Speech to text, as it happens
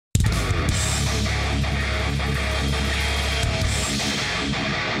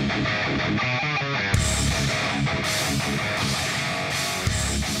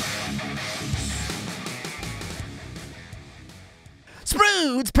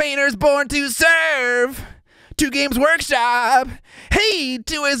dudes, painters born to serve. 2 Games Workshop. Hey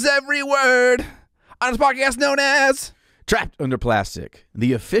to his every word. On his podcast known as Trapped Under Plastic,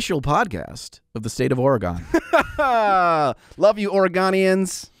 the official podcast of the state of Oregon. Love you,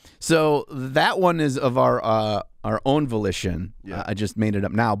 Oregonians. So that one is of our own volition. Yeah. I just made it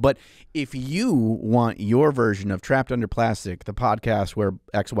up now. But if you want your version of Trapped Under Plastic, the podcast where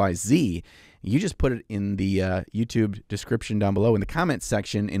XYZ, you just put it in the YouTube description down below in the comments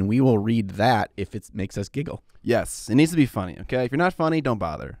section, and we will read that if it makes us giggle. Yes, it needs to be funny, okay? If you're not funny, don't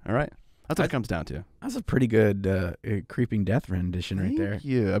bother, all right? That's what it comes down to. That's a pretty good Creeping Death rendition right there. Thank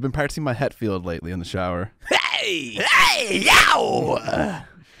you. I've been practicing my Hetfield lately in the shower. Hey! Hey! Yow!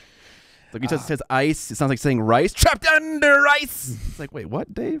 Like he says ice, it sounds like saying rice. Trapped under ice. It's like, wait,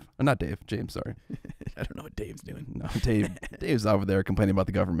 what, Dave? Oh, not Dave, James, sorry. I don't know what Dave's doing. No, Dave's over there complaining about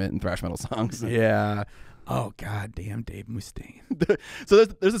the government and thrash metal songs. Yeah. Oh, god damn Dave Mustaine. So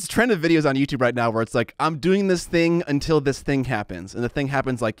there's this trend of videos on YouTube right now where it's like, I'm doing this thing until this thing happens. And the thing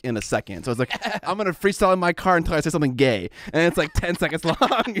happens like in a second. So it's like, I'm going to freestyle in my car until I say something gay. And it's like 10 seconds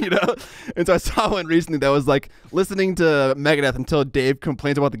long, you know? And so I saw one recently that was like listening to Megadeth until Dave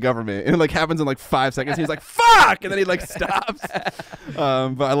complains about the government. And it like happens in like 5 seconds. And he's like, fuck! And then he like stops.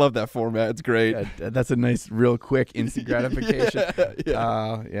 But I love that format. It's great. That's a nice, real quick instant gratification.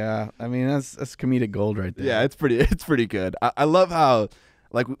 Yeah. I mean, that's comedic gold right there. Yeah, it's pretty good. I love how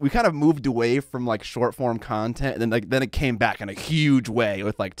like we kind of moved away from like short form content, and then it came back in a huge way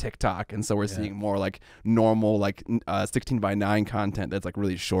with like TikTok, and so we're seeing more like normal like 16:9 content that's like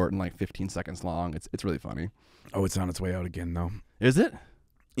really short and like 15 seconds long. It's really funny. Oh, it's on its way out again though. Is it?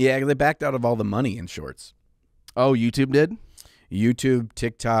 Yeah, 'cause they backed out of all the money in shorts. Oh, YouTube did? YouTube,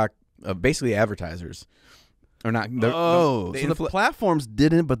 TikTok, basically advertisers. Or not. So the platforms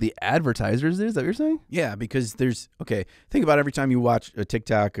didn't, but the advertisers did? Is that what you're saying? Yeah, because think about every time you watch a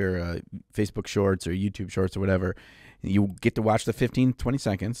TikTok or a Facebook Shorts or YouTube Shorts or whatever, you get to watch the 15, 20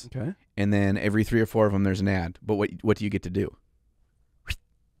 seconds. Okay. And then every 3 or 4 of them, there's an ad. But what do you get to do?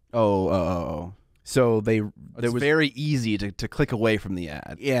 Oh. So it's very easy to click away from the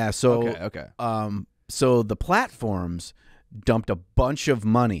ad. Yeah. So Okay. So the platforms dumped a bunch of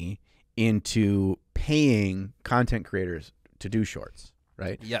money into paying content creators to do shorts,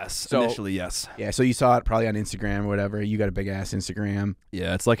 right? Yes. Initially, yes. Yeah. So you saw it probably on Instagram or whatever. You got a big ass Instagram.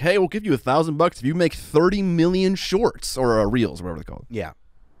 Yeah. It's like, hey, we'll give you $1,000 if you make 30 million shorts or reels, or whatever they call it. Yeah.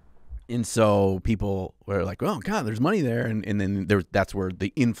 And so people were like, "Oh God, there's money there," and then that's where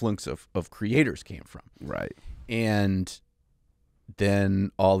the influx of creators came from, right? And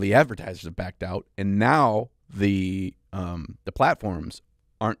then all the advertisers have backed out, and now the platforms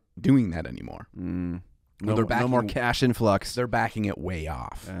aren't doing that anymore. No more cash influx. They're backing it way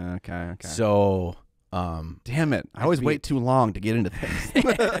off. Okay. So, damn it! I always wait too long to get into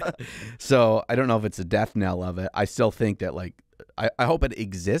things. So I don't know if it's a death knell of it. I still think that like I hope it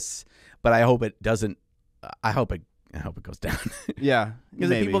exists, but I hope it doesn't. I hope it goes down. Yeah,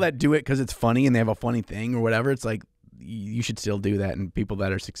 because the people that do it because it's funny and they have a funny thing or whatever, it's like you should still do that. And people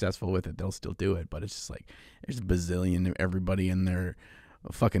that are successful with it, they'll still do it. But it's just like there's a bazillion of everybody in their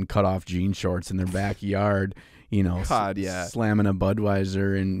fucking cut off jean shorts in their backyard, you know, slamming a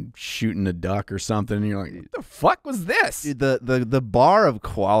Budweiser and shooting a duck or something. And you're like, what the fuck was this? Dude, the bar of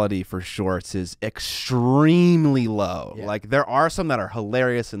quality for shorts is extremely low. Yeah. Like there are some that are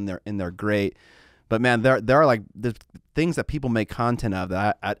hilarious and they're great, but man, there are like the things that people make content of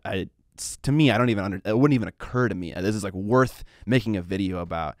that to me, I don't even it wouldn't even occur to me. This is like worth making a video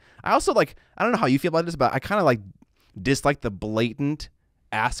about. I also like, I don't know how you feel about this, but I kind of like dislike the blatant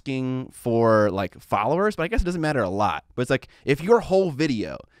asking for like followers, but I guess it doesn't matter a lot. But it's like if your whole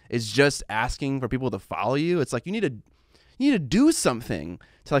video is just asking for people to follow you, it's like you need to do something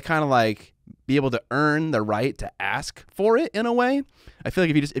to like kind of like be able to earn the right to ask for it in a way. I feel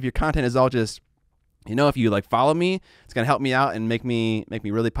like if your content is all just, you know, if you like follow me, it's gonna help me out and make me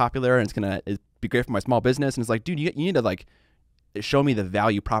really popular, and it'd be great for my small business. And it's like, dude, you need to like show me the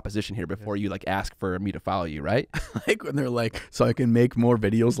value proposition here before you like ask for me to follow you, right? Like when they're like, so I can make more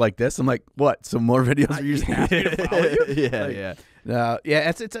videos like this. I'm like, what? Some more videos where you just ask me to follow you? Yeah.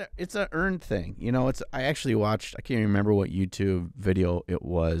 It's a earned thing. You know, I actually watched, I can't remember what YouTube video it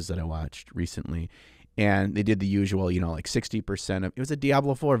was that I watched recently. And they did the usual, you know, like 60% of, it was a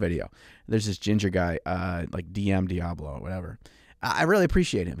Diablo 4 video. There's this ginger guy, like DM Diablo or whatever. I really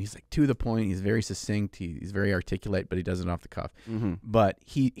appreciate him. He's like to the point. He's very succinct. He's very articulate, but he does it off the cuff. Mm-hmm. But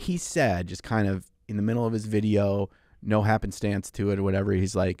he said, just kind of in the middle of his video, no happenstance to it or whatever,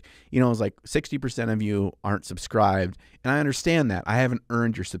 he's like, you know, it's like 60% of you aren't subscribed. And I understand that. I haven't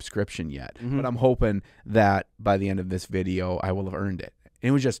earned your subscription yet. Mm-hmm. But I'm hoping that by the end of this video, I will have earned it. And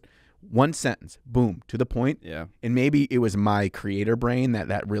it was just one sentence, boom, to the point. Yeah. And maybe it was my creator brain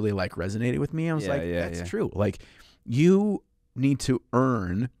that really like resonated with me. I was like, that's true. Like, you need to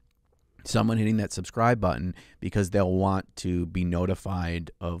earn someone hitting that subscribe button because they'll want to be notified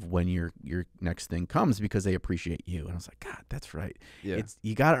of when your next thing comes because they appreciate you. And I was like, God, that's right. Yeah.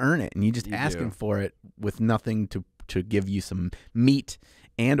 You got to earn it, and you just asking for it with nothing to give you some meat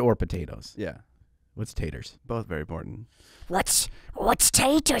and or potatoes. Yeah. What's taters? Both very important. What's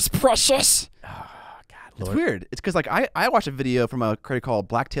taters, precious? Oh, God, It's Lord. weird. It's because like I watched a video from a creator called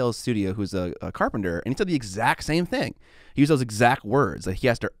Blacktail Studio, who's a carpenter, and he said the exact same thing. He used those exact words that he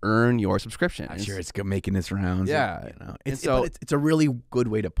has to earn your subscription. I'm sure it's making its rounds. Yeah. And, you know, So it's a really good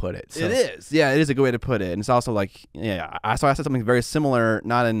way to put it. So. it is. Yeah, it is a good way to put it. And it's also like, I said something very similar,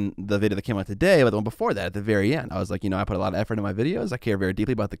 not in the video that came out today, but the one before that at the very end. I was like, I put a lot of effort into my videos. I care very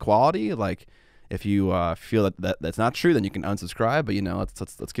deeply about the quality. Like, if you feel that's not true, then you can unsubscribe. But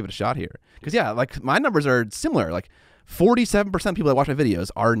let's give it a shot here. Because like my numbers are similar. Like 47% of people that watch my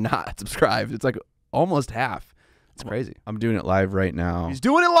videos are not subscribed. It's like almost half. It's crazy. I'm doing it live right now. He's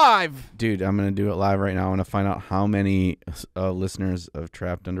doing it live, Dude, I'm going to do it live right now. I want to find out how many listeners of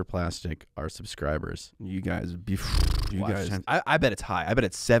Trapped Under Plastic are subscribers. you guys. Watch time. I bet it's high. I bet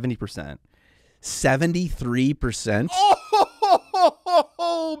it's 70%. 73%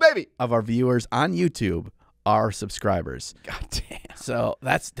 Oh, baby. of our viewers on YouTube are subscribers. God damn. So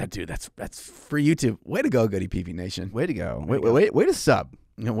that's for YouTube. Way to go, Goody PV Nation. Way to go. Way to sub.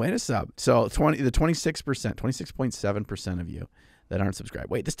 Way to sub. So the 26%, 26.7% of you that aren't subscribed.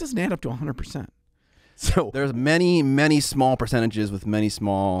 Wait, this doesn't add up to 100%. So There's many small percentages with many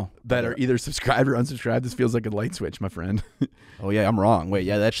small that are either subscribed or unsubscribed. This feels like a light switch, my friend. Oh yeah, I'm wrong. Wait,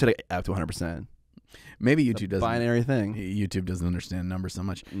 yeah, that should add up to 100%. Maybe YouTube doesn't. Binary thing. YouTube doesn't understand numbers so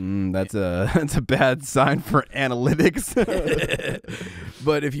much. That's a bad sign for analytics.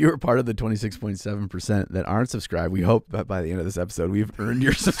 But if you're part of the 26.7% that aren't subscribed, we hope that by the end of this episode we've earned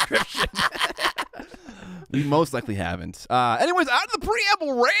your subscription. We most likely haven't. Anyways, out of the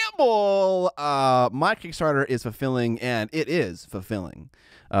Preamble Ramble, my Kickstarter is fulfilling, and it is fulfilling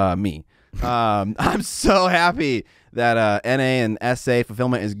me. I'm so happy that NA and SA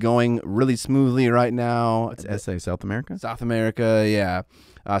fulfillment is going really smoothly right now. It's SA, South America? South America, yeah.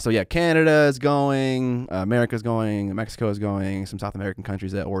 Canada is going, America's going, Mexico is going. Some South American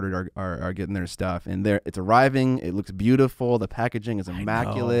countries that ordered are getting their stuff, and it's arriving. It looks beautiful. The packaging is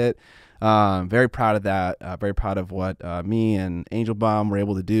immaculate. Very proud of that. Very proud of what me and Angel Bomb were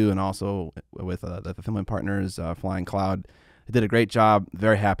able to do, and also with the fulfillment partners, Flying Cloud. They did a great job.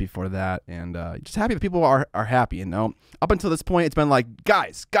 Very happy for that, and just happy that people are happy. Up until this point, it's been like,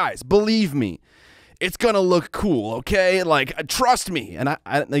 guys, believe me, it's gonna look cool, okay? Like, trust me. And I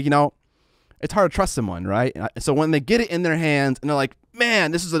it's hard to trust someone, right? So when they get it in their hands and they're like,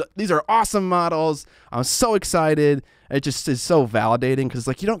 man, these are awesome models. I'm so excited. It just is so validating because it's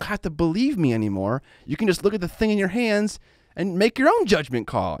like, you don't have to believe me anymore. You can just look at the thing in your hands and make your own judgment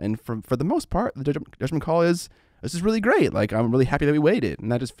call. And for the most part, the judgment call is, this is really great. Like, I'm really happy that we waited,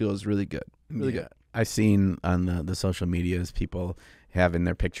 and that just feels really good. Really good. I've seen on the social medias people having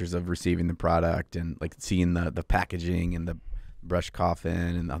their pictures of receiving the product and like seeing the packaging and the brush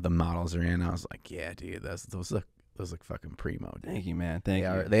coffin and the models are in. I was like, yeah, dude, those look fucking primo, dude. Thank you, man. Thank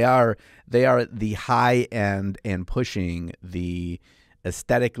you. They are the high end and pushing the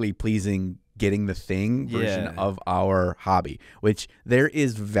aesthetically pleasing getting the thing version of our hobby, which there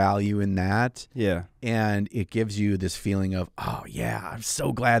is value in that. Yeah. And it gives you this feeling of, oh yeah, I'm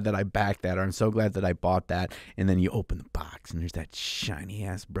so glad that I backed that, or I'm so glad that I bought that. And then you open the box and there's that shiny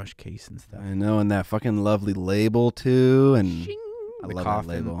ass brush case and stuff. I know, and that fucking lovely label too. And Shing! I The love coffin,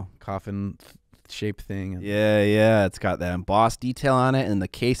 that label. Coffin shaped thing. Yeah. It's got that embossed detail on it, and the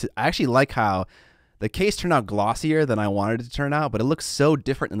case. I actually like how the case turned out glossier than I wanted it to turn out, but it looks so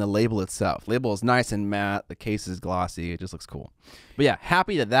different than the label itself. Label is nice and matte. The case is glossy. It just looks cool. But yeah,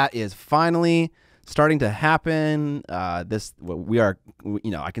 happy that is finally starting to happen. I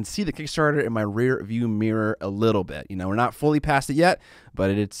can see the Kickstarter in my rear view mirror a little bit. We're not fully past it yet, but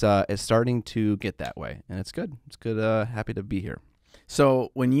it's starting to get that way, and it's good. It's good. Happy to be here.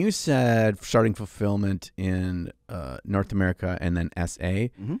 So when you said starting fulfillment in North America and then SA,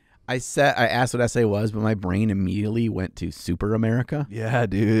 I asked what SA was, but my brain immediately went to Super America. Yeah,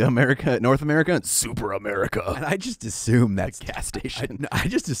 dude. North America, and Super America. And I just assume that's gas station. I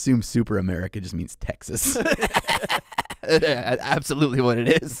just assume Super America just means Texas. Absolutely what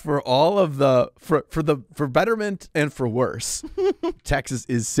it is. For all of for betterment and for worse, Texas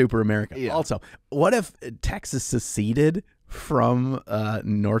is Super America. Yeah. Also, what if Texas seceded from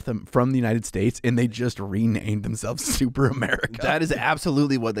from the United States, and they just renamed themselves Super America. That is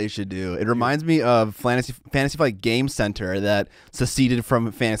absolutely what they should do. It reminds me of Fantasy Flight Game Center that seceded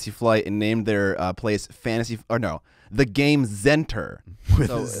from Fantasy Flight and named their place the Game Zenter with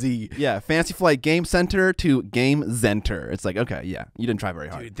a Z. Yeah, Fantasy Flight Game Center to Game Zenter. It's like, okay, yeah, you didn't try very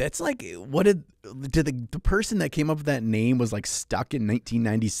hard. Dude, that's like, what did the person that came up with that name was like stuck in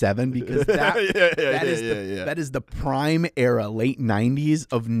 1997 because that is the prime era, late 90s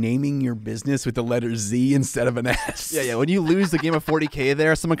of naming your business with the letter Z instead of an S. Yeah. When you lose the game of 40K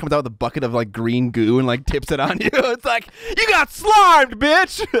there, someone comes out with a bucket of like green goo and like tips it on you. It's like, you got slimed,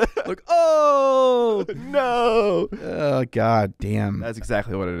 bitch. Like, oh no. Oh, god damn. That's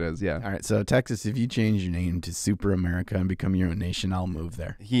exactly what it is, yeah. All right, so Texas, if you change your name to Super America and become your own nation, I'll move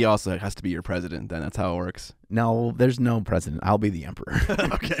there. He also has to be your president, then. That's how it works. No, there's no president. I'll be the emperor.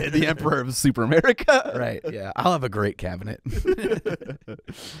 Okay, the emperor of Super America. Right, yeah. I'll have a great cabinet.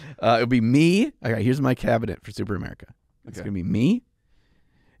 It'll be me. Okay, here's my cabinet for Super America. It's going to be me,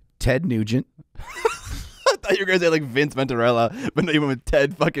 Ted Nugent. I thought you were going to say like Vince Venturella, but no, you went with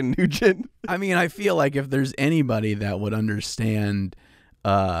Ted fucking Nugent. I mean, I feel like if there's anybody that would understand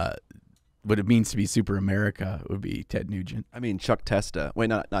what it means to be Super America, it would be Ted Nugent. I mean, Chuck Testa. Wait,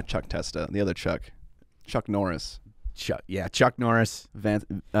 not Chuck Testa. The other Chuck. Chuck Norris. Chuck Norris.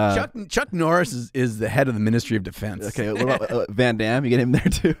 Chuck Norris is the head of the Ministry of Defense. Okay, what about Van Damme? You get him there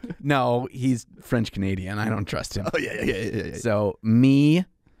too? No, he's French Canadian. I don't trust him. Oh yeah. So me,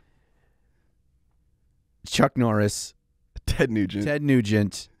 Chuck Norris, Ted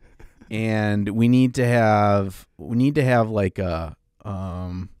Nugent, and we need to have like a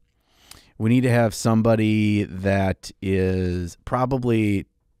we need to have somebody that is probably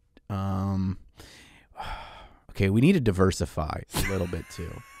okay, we need to diversify a little bit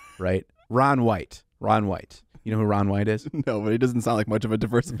too, right? Ron White. You know who Ron White is? No, but he doesn't sound like much of a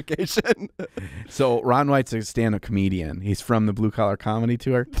diversification. So Ron White's a stand-up comedian. He's from the Blue Collar Comedy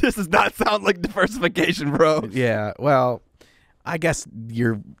Tour. This does not sound like diversification, bro. Yeah, well, I guess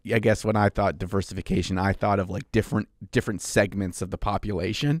when I thought diversification, I thought of like different segments of the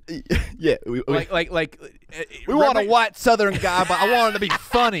population. Yeah, we want a white Southern guy, but I want him to be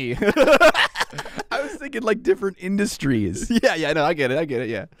funny. I was thinking like different industries. Yeah, no, I get it.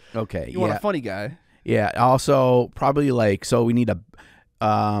 Yeah. Okay. You want a funny guy. Yeah. Also, probably like, so we need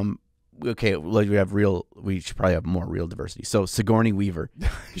okay, we should probably have more real diversity. So Sigourney Weaver,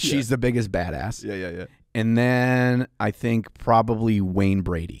 she's the biggest badass. Yeah. And then I think probably Wayne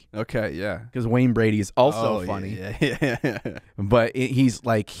Brady. Okay, yeah. Because Wayne Brady is also funny. Yeah. But he's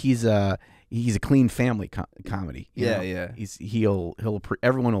a clean family comedy. You know? Yeah.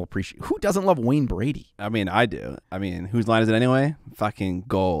 Everyone will appreciate. Who doesn't love Wayne Brady? I mean, I do. I mean, whose line is it anyway? Fucking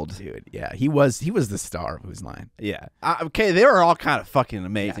gold, dude. Yeah, he was the star of Whose Line. Yeah. Okay, they were all kind of fucking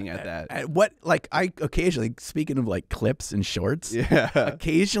amazing at that. I occasionally, speaking of like clips and shorts. Yeah.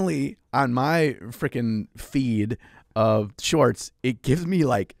 Occasionally on my freaking feed of shorts, it gives me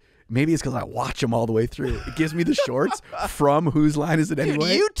like. Maybe it's because I watch them all the way through. It gives me the shorts from Whose Line Is It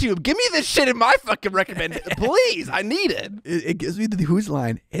Anyway? Dude, YouTube, give me this shit in my fucking recommend. Please, I need it. It gives me the Whose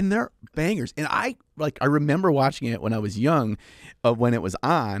Line, and they're bangers. And I remember watching it when I was young, when it was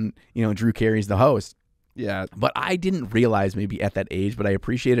on. You know, Drew Carey's the host. Yeah. But I didn't realize maybe at that age, but I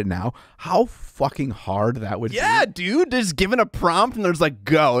appreciate it now, how fucking hard that would be. Yeah, dude. There's given a prompt and there's like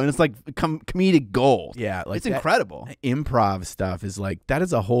go, and it's like comedic gold. Yeah. Like it's incredible. Improv stuff is like, that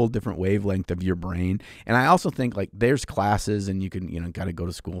is a whole different wavelength of your brain. And I also think like there's classes and you can, got to go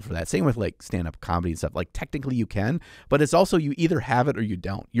to school for that. Same with like stand-up comedy and stuff. Like technically you can, but it's also you either have it or you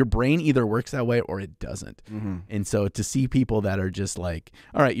don't. Your brain either works that way or it doesn't. Mm-hmm. And so to see people that are just like,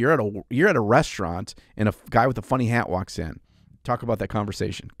 all right, you're at a restaurant and a guy with a funny hat walks in. Talk about that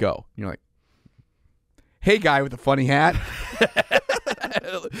conversation. Go. You're like, hey, guy with a funny hat.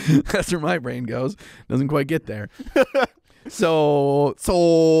 That's where my brain goes. Doesn't quite get there. So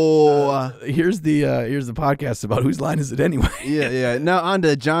here's the podcast about Whose Line Is It Anyway? Yeah. Now on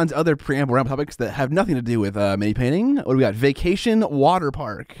to John's other Preamble Ramble topics that have nothing to do with mini painting. What do we got? Vacation water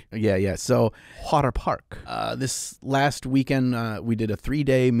park. Yeah. So water park. This last weekend we did a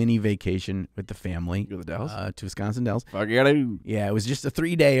 3-day mini vacation with the family. To the Dells? To Wisconsin Dells. Yeah, it was just a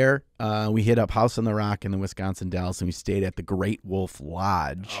 3-dayer. We hit up House on the Rock in the Wisconsin Dells, and we stayed at the Great Wolf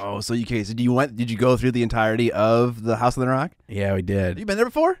Lodge. Oh, so did you go through the entirety of the House on the Rock? Rock? Yeah, we did. You been there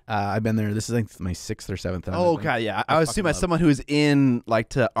before? I've been there. This is like my 6th or 7th time. Oh, okay, yeah. I assume as someone who's in like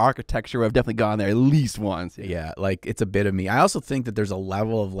to architecture, I've definitely gone there at least once. Yeah, like it's a bit of me. I also think that there's a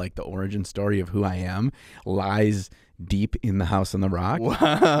level of like the origin story of who I am lies deep in the House on the Rock.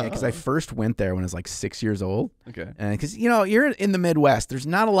 Wow. Because I first went there when I was like 6 years old. Okay. And because, you know, you're in the Midwest, there's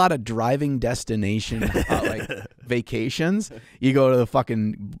not a lot of driving destination like vacations. You go to the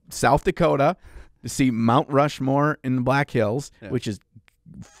fucking South Dakota to see Mount Rushmore in the Black Hills, which is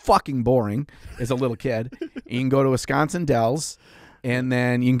fucking boring as a little kid. You can go to Wisconsin Dells, and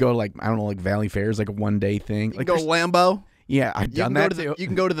then you can go to like, I don't know, like Valley Fair's like a one-day thing. You Like can go Lambeau. Yeah, I've done that too. You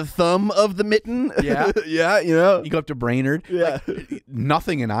can go to the thumb of the mitten. Yeah. Yeah, you know. You go up to Brainerd. Yeah. Like,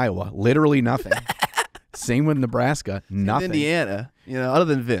 nothing in Iowa. Literally nothing. Same with Nebraska. Nothing. Indiana, you know, other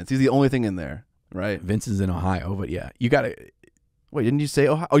than Vince. He's the only thing in there, right? Vince is in Ohio, but yeah. You got to... Wait, didn't you say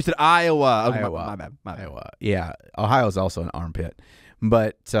Ohio? Oh, you said Iowa. Oh, Iowa. My bad. Iowa. Yeah. Ohio's also an armpit.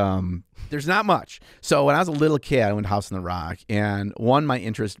 But there's not much. So when I was a little kid, I went to House on the Rock, and one, my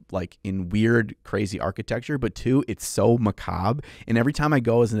interest like in weird, crazy architecture, but two, it's so macabre. And every time I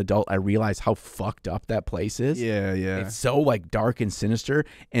go as an adult, I realize how fucked up that place is. Yeah, yeah. It's so like dark and sinister,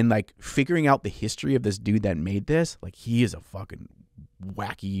 and like figuring out the history of this dude that made this, like he is a fucking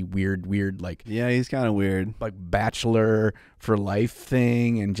wacky, weird, like Yeah, he's kind of weird. like bachelor for life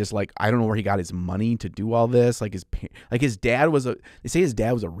thing, and just like I don't know where he got his money to do all this. Like his dad was they say his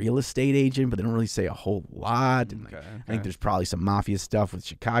dad was a real estate agent, but they don't really say a whole lot. And Okay. I think there's probably some mafia stuff with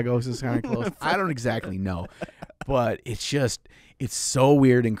Chicago, so it's kind of close. I don't exactly know, but it's so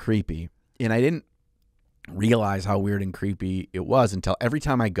weird and creepy, and I didn't realize how weird and creepy it was until every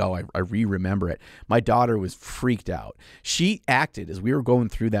time I go, I re-remember it. My daughter was freaked out. She acted as we were going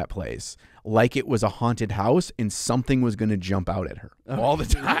through that place like it was a haunted house and something was going to jump out at her all the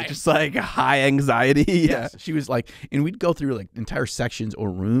time. Just like high anxiety. Yeah. Yes. She was like, and we'd go through like entire sections or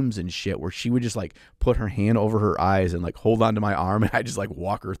rooms and shit where she would just like put her hand over her eyes and like hold onto my arm, and I just like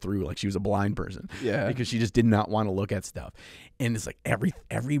walk her through like she was a blind person. Yeah. Because she just did not want to look at stuff. And it's like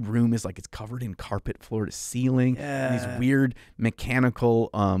every room is like it's covered in carpet floor to ceiling. Yeah. These weird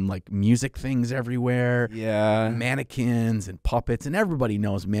mechanical like music things everywhere. Yeah. Mannequins and puppets, and everybody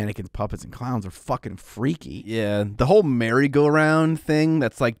knows mannequins, puppets, and clowns are fucking freaky. Yeah, the whole merry-go-round thing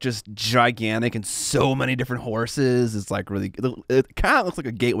that's like just gigantic and so many different horses is like really, it kind of looks like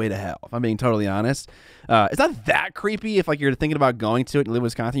a gateway to hell, if I'm being totally honest. It's not that creepy if like you're thinking about going to it and live in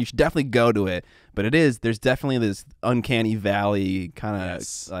Wisconsin. You should definitely go to it, but there's definitely this uncanny valley kind of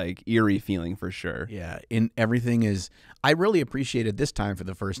like eerie feeling for sure. Yeah, and everything is, I really appreciated this time for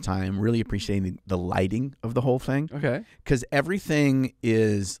the first time, really appreciating the lighting of the whole thing. Okay. Because everything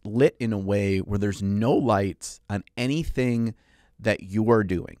is lit in a way where there's no lights on anything that you are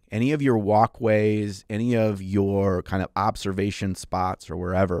doing. Any of your walkways, any of your kind of observation spots or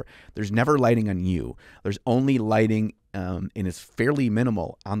wherever, there's never lighting on you. There's only lighting, and it's fairly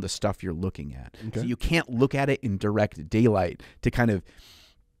minimal on the stuff you're looking at. Okay. So you can't look at it in direct daylight to kind of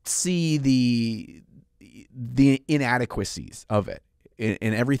see the inadequacies of it.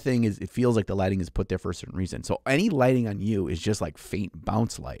 And everything is, it feels like the lighting is put there for a certain reason. So any lighting on you is just like faint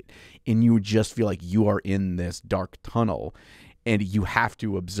bounce light, and you just feel like you are in this dark tunnel, and you have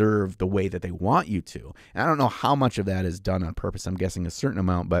to observe the way that they want you to. And I don't know how much of that is done on purpose. I'm guessing a certain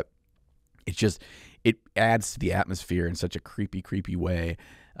amount, but it's just, it adds to the atmosphere in such a creepy way.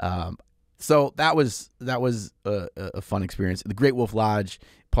 So that was a fun experience. The Great Wolf Lodge,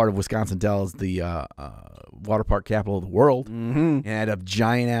 part of Wisconsin Dells, the water park capital of the world, and had a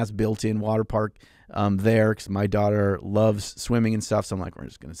giant ass built-in water park there, because my daughter loves swimming and stuff. So I'm like, we're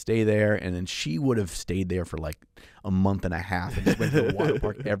just gonna stay there, and then she would have stayed there for like a month and a half and just went to the water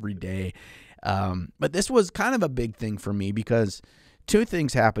park every day. But this was kind of a big thing for me because two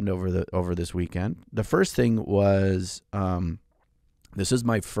things happened over this weekend. The first thing was this is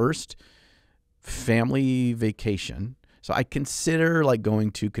my first family vacation. So I consider like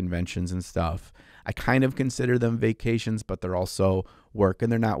going to conventions and stuff. I kind of consider them vacations, but they're also work,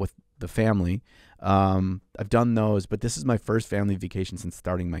 and they're not with the family. I've done those, but this is my first family vacation since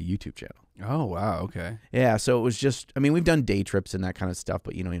starting my YouTube channel. Oh, wow. Okay. Yeah. So it was just, I mean, we've done day trips and that kind of stuff,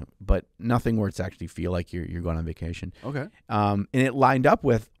 but but nothing where it's actually feel like you're going on vacation. Okay. And it lined up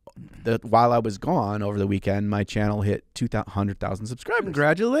with while I was gone over the weekend, my channel hit 200,000 subscribers.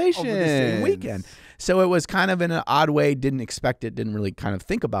 Congratulations. Over the same weekend. So it was kind of in an odd way, didn't expect it, didn't really kind of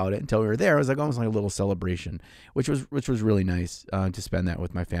think about it until we were there. It was like almost like a little celebration, which was really nice to spend that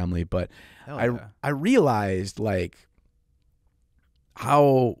with my family. But I realized like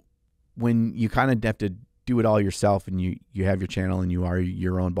how when you kind of have to do it all yourself and you have your channel and you are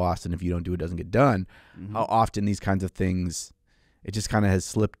your own boss, and if you don't do it, it doesn't get done. How often these kinds of things, it just kind of has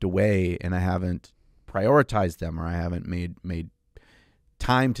slipped away, and I haven't prioritized them, or I haven't made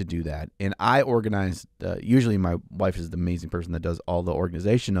time to do that. And I organize, usually my wife is the amazing person that does all the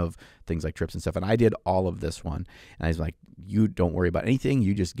organization of things like trips and stuff, and I did all of this one. And I was like, you don't worry about anything,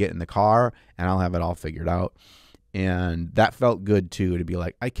 you just get in the car and I'll have it all figured out. And that felt good too, to be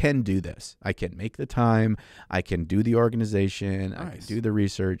like, I can do this. I can make the time. I can do the organization. Nice. I can do the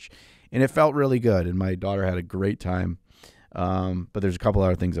research. And it felt really good. And my daughter had a great time. But there's a couple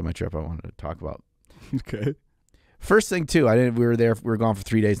other things on my trip I wanted to talk about. Okay. First thing too, we were gone for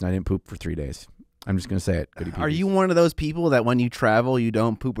 3 days and I didn't poop for 3 days. I'm just going to say it. Are you one of those people that when you travel, you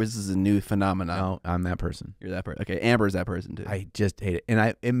don't poop? Or this is a new phenomenon? No, I'm that person. You're that person. Okay, Amber's that person too. I just hate it.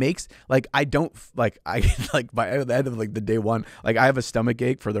 And it makes, like, I don't, like, I, like, by the end of, like, the day one, like, I have a stomach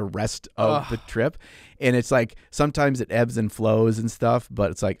ache for the rest of the trip. And it's like, sometimes it ebbs and flows and stuff,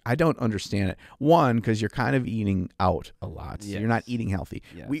 but it's like, I don't understand it. One, because you're kind of eating out a lot. So you're not eating healthy.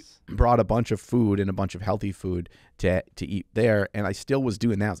 Yes. We brought a bunch of food and a bunch of healthy food to eat there, and I still was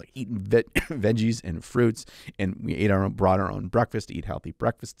doing that. I was like eating veggies and fruits, and we brought our own breakfast to eat healthy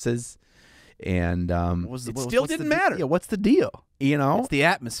breakfasts. And it still didn't matter. Yeah, what's the deal? You know, it's the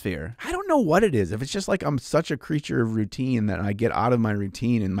atmosphere. I don't know what it is. If it's just like I'm such a creature of routine that I get out of my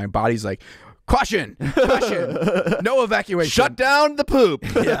routine and my body's like, caution, no evacuation. Shut down the poop.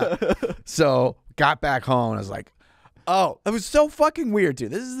 Yeah. So got back home and I was like, oh, it was so fucking weird,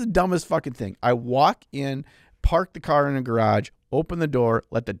 dude. This is the dumbest fucking thing. I walk in, park the car in a garage, open the door,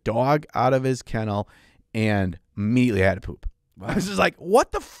 let the dog out of his kennel, and immediately had to poop. Wow. I was just like,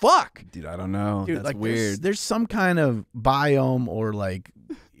 what the fuck? Dude, I don't know. Dude, that's like, weird. There's some kind of biome or like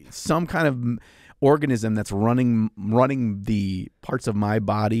some kind of organism that's running the parts of my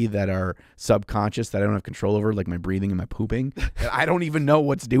body that are subconscious that I don't have control over, like my breathing and my pooping. And I don't even know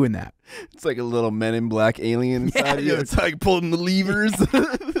what's doing that. It's like a little Men in Black alien inside of you. It's like pulling the levers.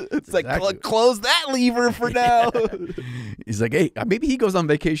 It's exactly. Like, close that lever for now. He's like, hey, maybe he goes on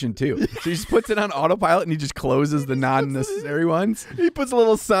vacation too. So he just puts it on autopilot and he just closes the non-necessary ones. He puts a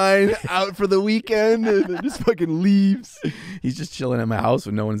little sign out for the weekend and then just fucking leaves. He's just chilling at my house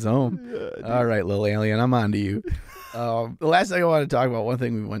when no one's home. Yeah, all right, little alien, I'm on to you. The last thing I want to talk about, one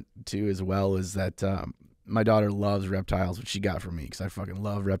thing we went to as well, is that my daughter loves reptiles, which she got from me because I fucking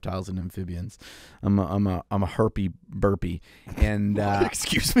love reptiles and amphibians. I'm a herpy burpy, and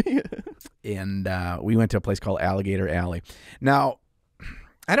excuse me. And we went to a place called Alligator Alley. Now,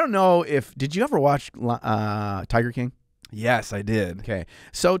 I don't know if did you ever watch Tiger King? Yes, I did. Okay,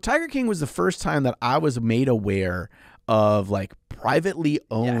 so Tiger King was the first time that I was made aware of like privately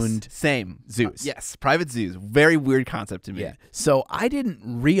owned zoos. Yes, private zoos. Very weird concept to me. Yeah. So I didn't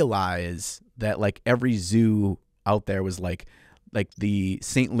realize that like every zoo out there was like the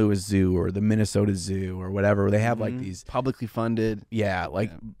St. Louis Zoo or the Minnesota Zoo or whatever. They have like these publicly funded. Yeah,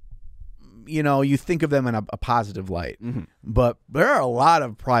 like you know, you think of them in a positive light. But there are a lot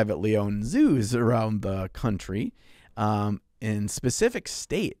of privately owned zoos around the country, in specific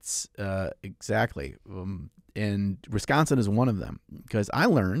states. Exactly. And Wisconsin is one of them, because I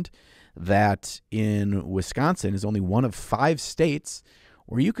learned that in Wisconsin is only one of 5 states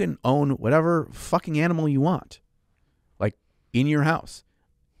where you can own whatever fucking animal you want, like in your house.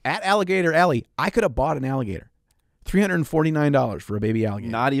 At Alligator Alley, I could have bought an alligator. $349 for a baby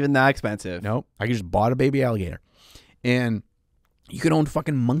alligator. Not even that expensive. Nope. I just bought a baby alligator. And you can own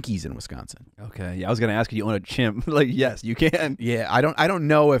fucking monkeys in Wisconsin. Okay. Yeah, I was going to ask you, you own a chimp? Like, yes, you can. Yeah, I don't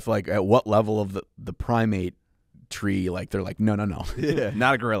know if like at what level of the primate tree, like they're like, no. Yeah,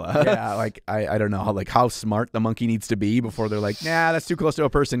 not a gorilla. Yeah, like I don't know how smart the monkey needs to be before they're like, nah, that's too close to a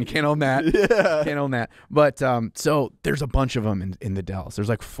person. You can't own that. Yeah. Can't own that. But so there's a bunch of them in the Dells. There's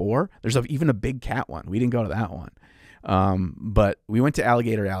like 4. There's even a big cat one. We didn't go to that one. But we went to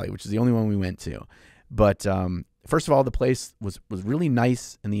Alligator Alley, which is the only one we went to. But first of all, the place was really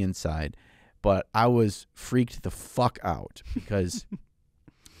nice in the inside, but I was freaked the fuck out because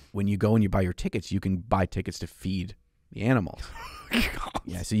when you go and you buy your tickets, you can buy tickets to feed the animals.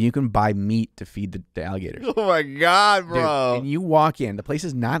 Yeah, so you can buy meat to feed the alligators. Oh my God, bro. Dude, and you walk in, the place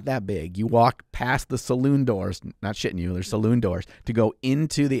is not that big. You walk past the saloon doors, not shitting you, there's saloon doors, to go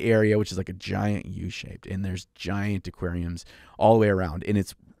into the area, which is like a giant U-shaped, and there's giant aquariums all the way around, and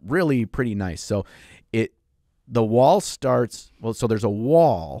it's really pretty nice. So the wall starts, so there's a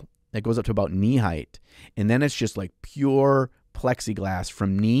wall that goes up to about knee height, and then it's just like pure plexiglass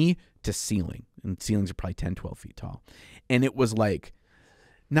from knee to ceiling, and ceilings are probably 10, 12 feet tall. And it was like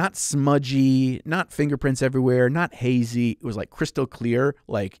not smudgy, not fingerprints everywhere, not hazy. It was like crystal clear.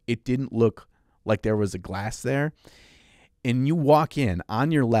 Like it didn't look like there was a glass there. And you walk in,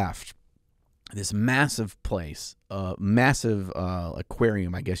 on your left, this massive place, massive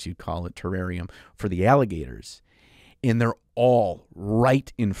aquarium, I guess you'd call it, terrarium, for the alligators. And they're all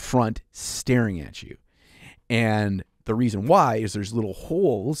right in front staring at you. And the reason why is there's little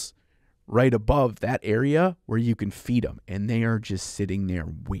holes right above that area where you can feed them. And they are just sitting there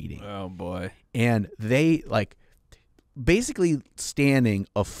waiting. Oh, boy. And they, like, basically standing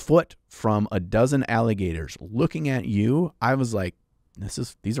a foot from a dozen alligators looking at you. I was like,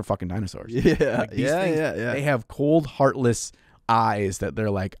 these are fucking dinosaurs. Yeah, like these things, they have cold, heartless eyes that they're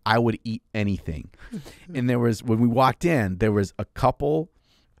like, I would eat anything. And there was, when we walked in, there was a couple,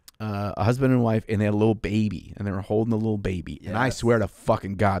 a husband and wife, and they had a little baby, and they were holding the little baby. Yes. And I swear to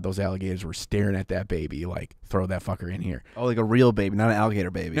fucking God, those alligators were staring at that baby like, throw that fucker in here. Oh, like a real baby, not an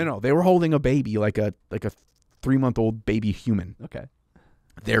alligator baby. No, they were holding a baby, like a 3-month-old baby human. Okay.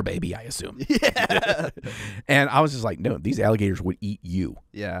 Their baby, I assume. Yeah. And I was just like, no, these alligators would eat you.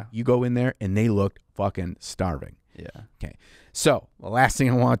 Yeah. You go in there, and they looked fucking starving. Yeah. Okay. So the last thing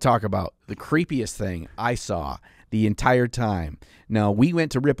I want to talk about, the creepiest thing I saw the entire time. Now, we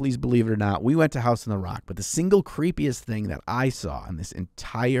went to Ripley's, believe it or not. We went to House on the Rock. But the single creepiest thing that I saw in this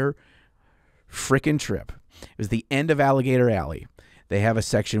entire frickin' trip was the end of Alligator Alley. They have a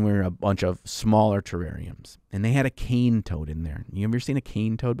section where a bunch of smaller terrariums. And they had a cane toad in there. You ever seen a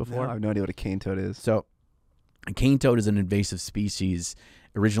cane toad before? No, I have no idea what a cane toad is. So a cane toad is an invasive species.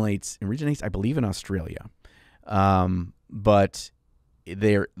 Originates, I believe, in Australia. But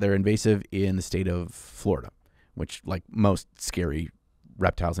they're invasive in the state of Florida, which, like most scary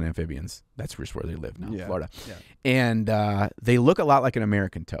reptiles and amphibians, that's just where they live now, Florida. Yeah. And they look a lot like an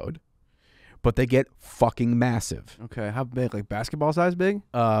American toad, but they get fucking massive. Okay, how big? Like basketball size big?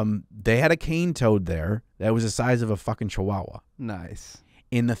 They had a cane toad there that was the size of a fucking chihuahua. Nice.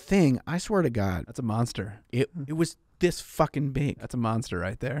 And the thing, I swear to God, that's a monster. It was this fucking big. That's a monster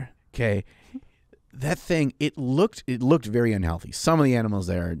right there. Okay. That thing, it looked very unhealthy. Some of the animals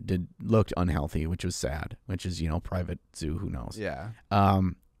there looked unhealthy, which was sad, which is, private zoo, who knows. Yeah.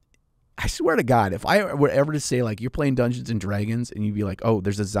 I swear to God, if I were ever to say, like, you're playing Dungeons and Dragons and you'd be like, oh,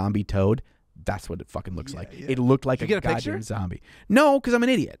 there's a zombie toad, that's what it fucking looks like. Yeah. It looked like a goddamn zombie. No, because I'm an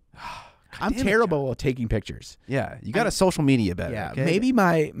idiot. I'm terrible at taking pictures. Yeah, you got a social media better. Yeah, okay? maybe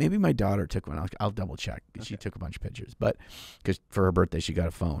my daughter took one. I'll double check. Okay. She took a bunch of pictures, but because for her birthday she got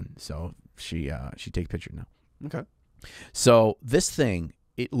a phone, so she takes pictures now. Okay. So this thing,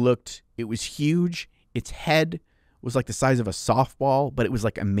 it was huge. Its head was like the size of a softball, but it was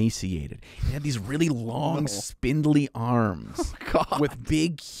like emaciated. It had these really long, spindly arms with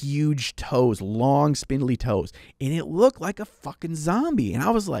big, huge toes, long, spindly toes, and it looked like a fucking zombie. And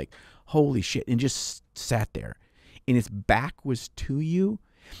I was like, holy shit, and just sat there. And its back was to you,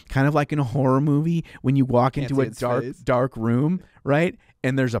 kind of like in a horror movie when you walk into a dark room, right?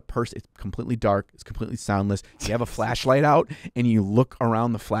 And there's a person, it's completely dark, it's completely soundless. You have a flashlight out, and you look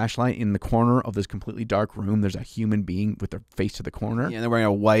around the flashlight in the corner of this completely dark room. There's a human being with their face to the corner. Yeah, and they're wearing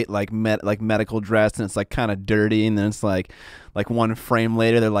a white, like medical dress, and it's like kind of dirty. And then it's like one frame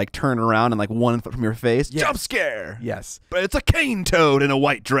later, they're like turn around and like one from your face. Yes. Jump scare. Yes. But it's a cane toad in a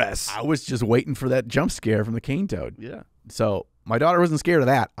white dress. I was just waiting for that jump scare from the cane toad. Yeah. So my daughter wasn't scared of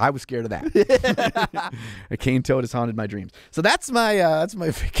that. I was scared of that. A cane toad has haunted my dreams. So that's my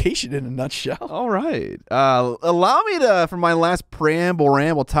vacation in a nutshell. All right. Allow me to, for my last Preamble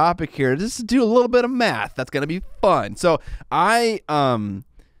Ramble topic here, just to do a little bit of math. That's gonna be fun. So I don't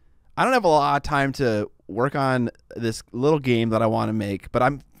have a lot of time to work on this little game that I want to make, but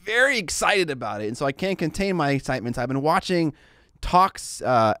I'm very excited about it, and so I can't contain my excitement. I've been watching talks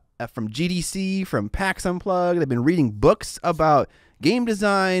from GDC, from PAX Unplugged. I've been reading books about game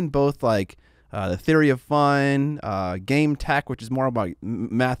design, both like The Theory of Fun, Game Tech, which is more about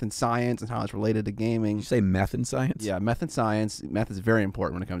math and science and how it's related to gaming. Did you say math and science? Yeah, math and science. Math is very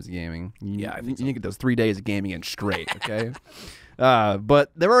important when it comes to gaming. Yeah, I think you need to get those 3 days of gaming in straight, okay?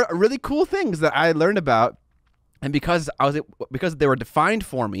 But there were really cool things that I learned about, and because they were defined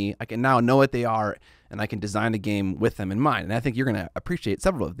for me, I can now know what they are, and I can design a game with them in mind. And I think you're going to appreciate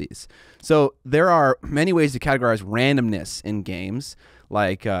several of these. So there are many ways to categorize randomness in games,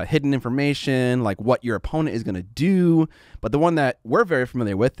 like hidden information, like what your opponent is going to do. But the one that we're very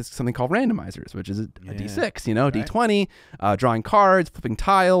familiar with is something called randomizers, which is a D6, right. D20, drawing cards, flipping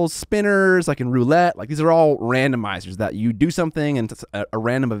tiles, spinners, like in roulette. Like these are all randomizers that you do something and a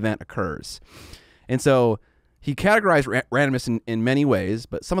random event occurs. And so he categorized randomness in many ways,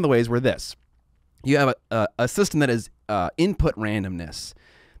 but some of the ways were this. You have a system that is input randomness.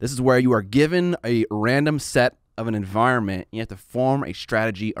 This is where you are given a random set of an environment. You have to form a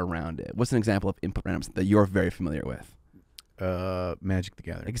strategy around it. What's an example of input randomness that you're very familiar with? Magic the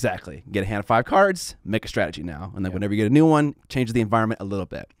Gathering. Exactly. Get a hand of 5 cards, make a strategy now. And then whenever you get a new one, change the environment a little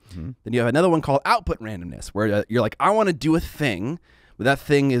bit. Then you have another one called output randomness, where you're like, I want to do a thing, but that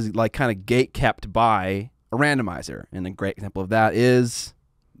thing is like kind of gate kept by a randomizer. And a great example of that is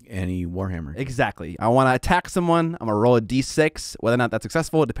any Warhammer. Exactly. I want to attack someone. I'm going to roll a d6. Whether or not that's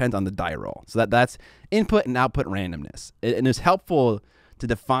successful, it depends on the die roll. So that's input and output randomness. And it's helpful to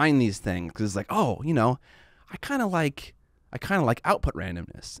define these things because it's like, oh, you know, I kind of like output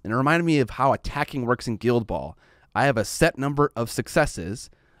randomness. And it reminded me of how attacking works in Guild Ball. I have a set number of successes.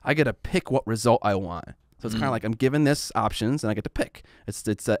 I get to pick what result I want. So it's kind of like I'm given this options and I get to pick.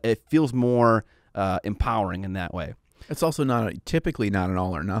 It feels more empowering in that way. It's also typically not an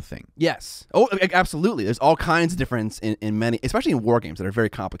all or nothing. Yes. Oh, absolutely. There's all kinds of difference in many, especially in war games that are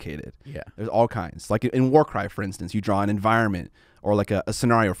very complicated. Yeah. There's all kinds. Like in Warcry, for instance, you draw an environment or like a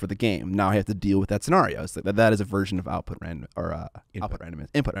scenario for the game. Now I have to deal with that scenario. So that is a version of output random or input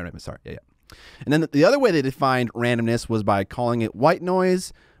randomness. Sorry. Yeah. And then the other way they defined randomness was by calling it white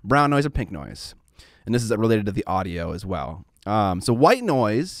noise, brown noise, or pink noise. And this is related to the audio as well. So white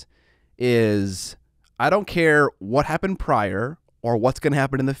noise is, I don't care what happened prior or what's going to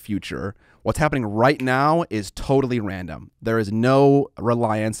happen in the future. What's happening right now is totally random. There is no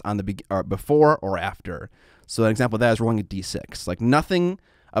reliance on the before or after. So an example of that is rolling a d6. Like nothing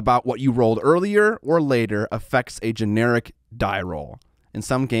about what you rolled earlier or later affects a generic die roll. In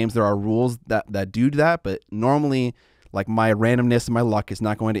some games, there are rules that do that, but normally, like my randomness and my luck is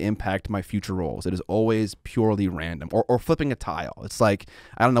not going to impact my future rolls. It is always purely random. Or flipping a tile. It's like,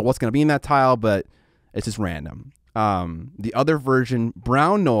 I don't know what's going to be in that tile, but it's just random. The other version,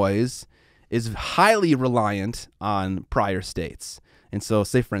 brown noise, is highly reliant on prior states. And so,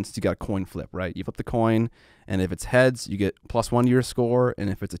 say for instance, you got a coin flip, right? You flip the coin, and if it's heads, you get +1 to your score, and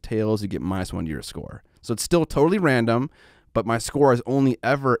if it's a tails, you get -1 to your score. So it's still totally random, but my score is only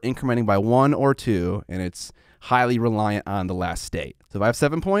ever incrementing by 1 or 2, and it's highly reliant on the last state. So if I have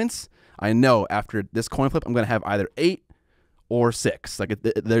 7 points, I know after this coin flip, I'm going to have either 8 or 6. Like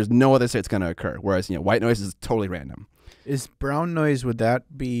there's no other state that's going to occur. Whereas white noise is totally random. Is brown noise, would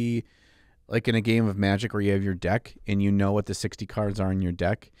that be like in a game of Magic where you have your deck and you know what the 60 cards are in your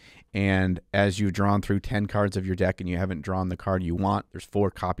deck, and as you've drawn through 10 cards of your deck and you haven't drawn the card you want, there's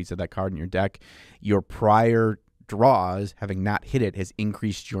 4 copies of that card in your deck, your prior draws, having not hit it, has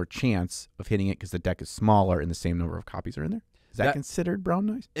increased your chance of hitting it because the deck is smaller and the same number of copies are in there? Is that considered brown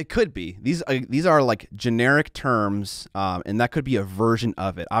noise? It could be. These are like generic terms, and that could be a version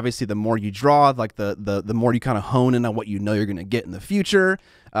of it. Obviously, the more you draw, like the more you kind of hone in on what you know you're going to get in the future.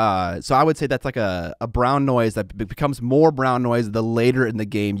 So I would say that's like a brown noise that becomes more brown noise the later in the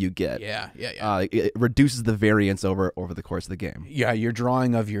game you get. Yeah. It reduces the variance over the course of the game. Yeah, your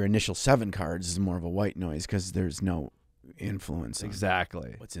drawing of your initial 7 cards is more of a white noise because there's no influence.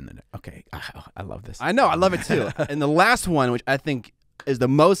 Exactly. What's in the deck. Okay, I love this. I know, I love it too. And the last one, which I think is the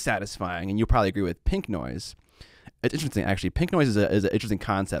most satisfying, and you'll probably agree with, pink noise. It's interesting, actually. Pink noise is an interesting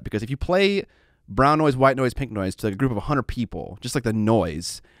concept because if you play brown noise, white noise, pink noise to a group of 100 people, just like the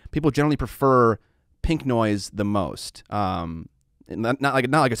noise, people generally prefer pink noise the most. Not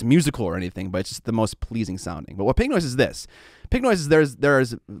like it's musical or anything, but it's just the most pleasing sounding. But what pink noise is this? Pink noise is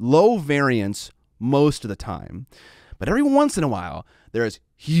there's low variance most of the time. But every once in a while, there is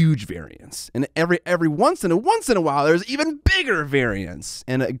huge variance. And every once in a while, there's even bigger variance.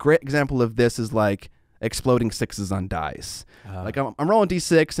 And a great example of this is like exploding 6s on dice. Like I'm rolling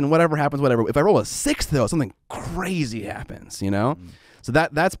d6 and whatever happens, whatever. If I roll a 6, though, something crazy happens, you know? So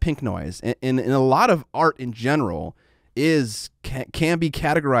that's pink noise. And a lot of art in general can be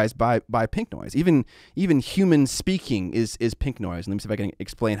categorized by pink noise. Even human speaking is pink noise. And let me see if I can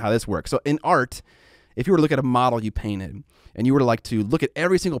explain how this works. So in art, if you were to look at a model you painted and you were to look at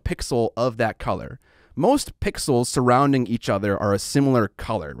every single pixel of that color, most pixels surrounding each other are a similar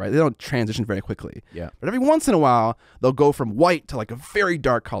color, right? They don't transition very quickly. Yeah. But every once in a while, they'll go from white to like a very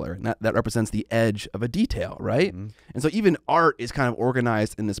dark color, and that represents the edge of a detail, right? And so even art is kind of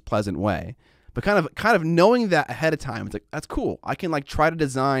organized in this pleasant way. But kind of knowing that ahead of time, it's like, that's cool. I can like try to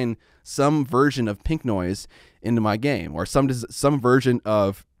design some version of pink noise into my game, or some version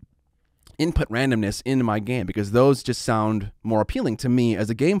of input randomness into my game, because those just sound more appealing to me as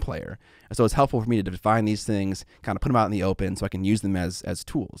a game player. And so it's helpful for me to define these things, kind of put them out in the open so I can use them as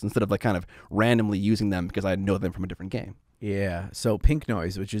tools instead of like kind of randomly using them because I know them from a different game. Yeah. So pink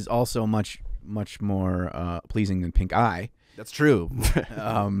noise, which is also much more pleasing than pink eye. That's true.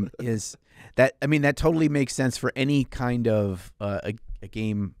 Is that, I mean, that totally makes sense for any kind of a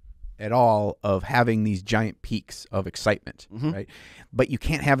game at all of having these giant peaks of excitement, right? But you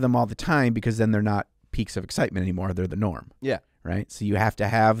can't have them all the time because then they're not peaks of excitement anymore. They're the norm. Yeah. Right. So you have to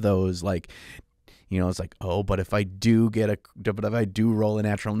have those, like, you know, it's like, oh, but if I do roll a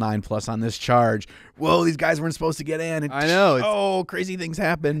natural 9+ on this charge, whoa, these guys weren't supposed to get in. And I know. Oh, crazy things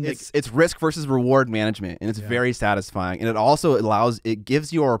happen. It's risk versus reward management, and it's very satisfying. And it also it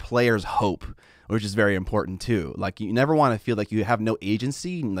gives your players hope, which is very important too. Like, you never want to feel like you have no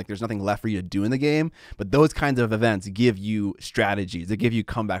agency and like there's nothing left for you to do in the game. But those kinds of events give you strategies. They give you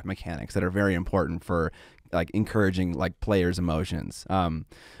comeback mechanics that are very important for like encouraging like players' emotions. But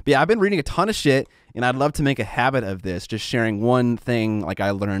yeah, I've been reading a ton of shit, and I'd love to make a habit of this, just sharing one thing like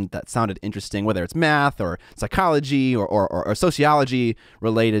I learned that sounded interesting, whether it's math or psychology or sociology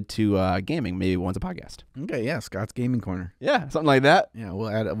related to gaming, maybe once a podcast. Okay, yeah, Scott's Gaming Corner. Yeah, something like that. Yeah,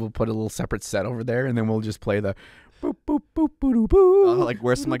 we'll put a little separate set over there, and then we'll just play the boop boop boop boo boo. Like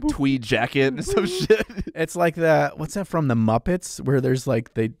wear some like tweed jacket and some shit. It's like what's that from the Muppets, where there's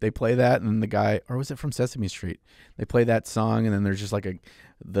like they play that, and then the guy, or was it from Sesame Street? They play that song, and then there's just like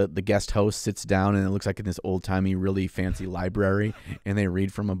the guest host sits down, and it looks like in this old timey, really fancy library, and they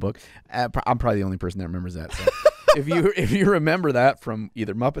read from a book. I'm probably the only person that remembers that. So. If you remember that from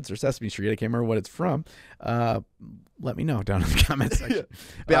either Muppets or Sesame Street, I can't remember what it's from. Let me know down in the comments section.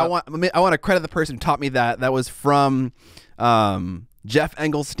 But I want to credit the person who taught me that. That was from Geoff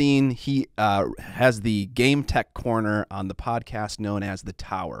Engelstein. He has the Game Tech Corner on the podcast known as The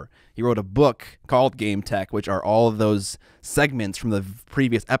Tower. He wrote a book called Game Tech, which are all of those segments from the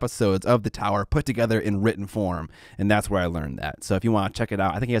previous episodes of The Tower put together in written form. And that's where I learned that. So if you want to check it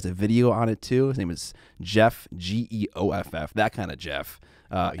out, I think he has a video on it too. His name is Geoff, Geoff, that kind of Geoff.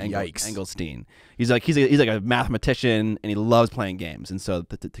 Yikes. Engelstein. He's like a mathematician, and he loves playing games. And so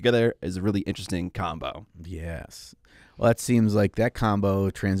together is a really interesting combo. Yes. Well, that seems like that combo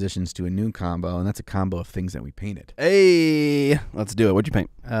transitions to a new combo, and that's a combo of things that we painted. Hey, let's do it. What'd you paint?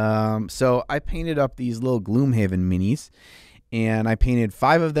 So I painted up these little Gloomhaven minis, and I painted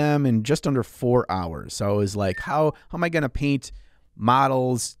 5 of them in just under 4 hours. So I was like, how am I going to paint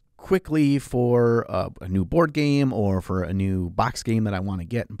models quickly for a new board game or for a new box game that I want to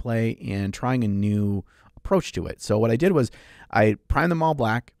get and play, and trying a new approach to it. So what I did was I primed them all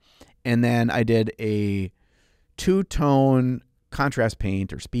black, and then I did a 2-tone contrast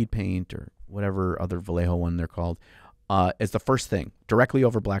paint or speed paint or whatever other Vallejo one they're called as the first thing, directly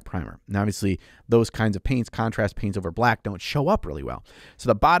over black primer. Now, obviously, those kinds of paints, contrast paints over black, don't show up really well. So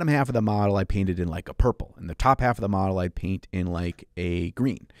the bottom half of the model I painted in like a purple, and the top half of the model I paint in like a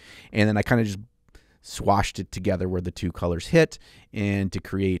green. And then I kind of just swashed it together where the two colors hit, and to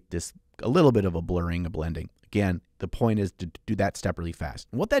create this a little bit of a blurring, a blending. Again, the point is to do that step really fast.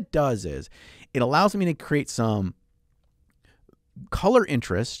 And what that does is it allows me to create some color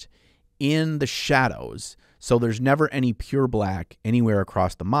interest in the shadows. So there's never any pure black anywhere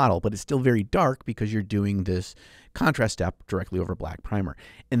across the model, but it's still very dark because you're doing this contrast step directly over black primer.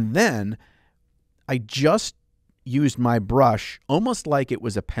 And then I just used my brush almost like it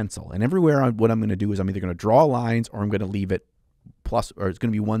was a pencil. And everywhere what I'm going to do is I'm either going to draw lines or I'm going to leave it plus, or it's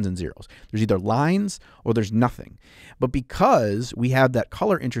going to be ones and zeros. There's either lines or there's nothing. But because we have that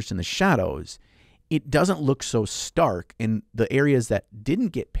color interest in the shadows, it doesn't look so stark. And the areas that didn't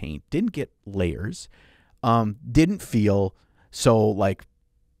get paint, didn't get layers, didn't feel so like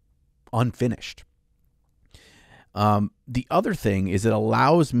unfinished. The other thing is it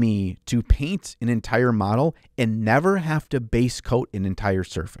allows me to paint an entire model and never have to base coat an entire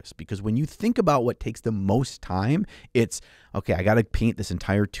surface. Because when you think about what takes the most time, it's, okay, I got to paint this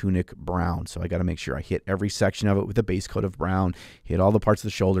entire tunic brown. So I got to make sure I hit every section of it with a base coat of brown, hit all the parts of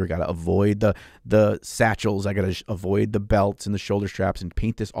the shoulder, got to avoid the satchels, I got to avoid the belts and the shoulder straps and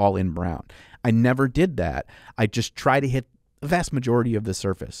paint this all in brown. I never did that. I just try to hit the vast majority of the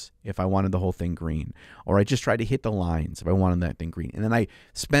surface if I wanted the whole thing green, or I just tried to hit the lines if I wanted that thing green. And then I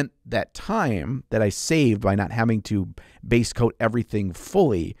spent that time that I saved by not having to base coat everything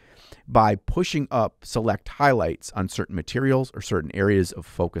fully by pushing up select highlights on certain materials or certain areas of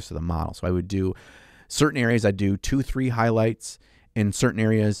focus of the model. So I would do certain areas, I'd do 2-3 highlights. In certain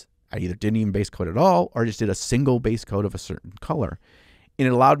areas, I either didn't even base coat at all or just did a single base coat of a certain color. And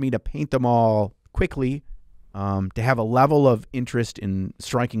it allowed me to paint them all quickly, to have a level of interest in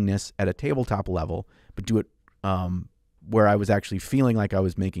strikingness at a tabletop level, but do it where I was actually feeling like I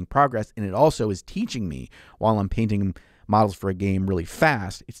was making progress. And it also is teaching me, while I'm painting models for a game really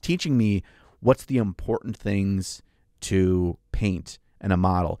fast, it's teaching me what's the important things to paint in a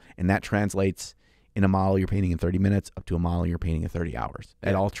model. And that translates in a model you're painting in 30 minutes up to a model you're painting in 30 hours.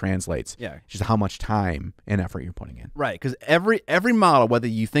 It all translates. Yeah. It's just how much time and effort you're putting in. Right, because every model, whether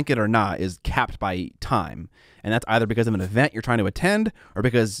you think it or not, is capped by time. And that's either because of an event you're trying to attend or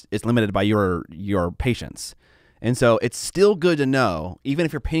because it's limited by your patience. And so it's still good to know, even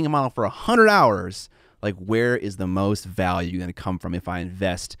if you're painting a model for 100 hours, like where is the most value going to come from if I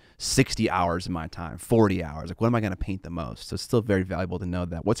invest 60 hours of my time, 40 hours? Like what am I going to paint the most? So it's still very valuable to know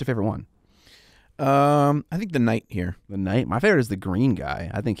that. What's your favorite one? I think the knight here. The knight. My favorite is the green guy.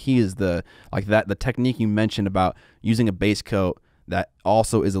 I think he is the technique you mentioned about using a base coat that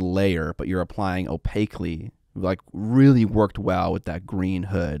also is a layer, but you're applying opaquely. Like really worked well with that green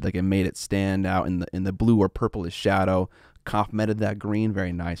hood. Like it made it stand out in the blue or purplish shadow. Complemented that green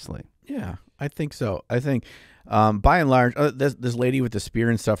very nicely. Yeah, I think so. I think by and large, this lady with the spear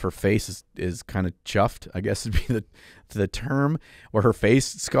and stuff, her face is kind of chuffed, I guess would be the term, where her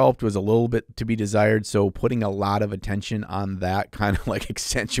face sculpt was a little bit to be desired. So putting a lot of attention on that kind of like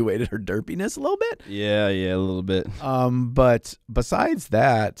accentuated her derpiness a little bit. Yeah, a little bit. But besides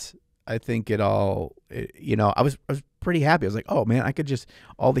that, I think I was pretty happy. I was like, oh man, I could just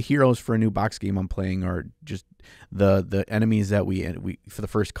all the heroes for a new box game I'm playing are just the enemies that we for the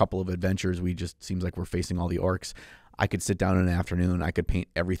first couple of adventures, we just seems like we're facing all the orcs. I could sit down in an afternoon, I could paint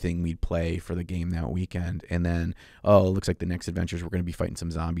everything we'd play for the game that weekend, and then it looks like the next adventures we're going to be fighting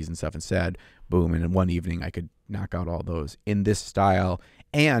some zombies and stuff instead. Boom, and in one evening I could knock out all those in this style.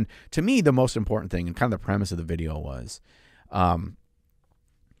 And to me, the most important thing and kind of the premise of the video was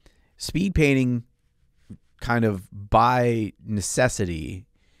speed painting kind of by necessity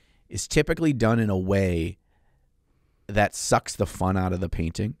is typically done in a way that sucks the fun out of the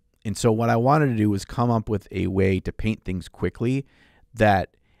painting. And so what I wanted to do was come up with a way to paint things quickly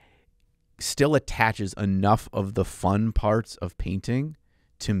that still attaches enough of the fun parts of painting,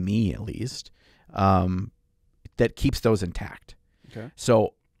 to me at least, that keeps those intact. Okay.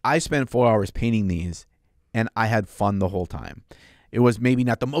 So I spent 4 hours painting these, and I had fun the whole time. It was maybe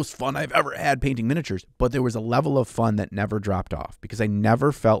not the most fun I've ever had painting miniatures, but there was a level of fun that never dropped off because I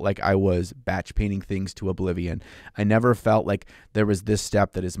never felt like I was batch painting things to oblivion. I never felt like there was this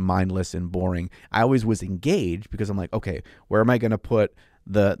step that is mindless and boring. I always was engaged because I'm like, okay, where am I going to put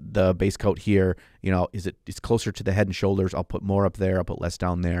the base coat here? It's closer to the head and shoulders. I'll put more up there. I'll put less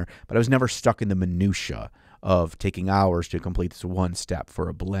down there. But I was never stuck in the minutia of taking hours to complete this one step for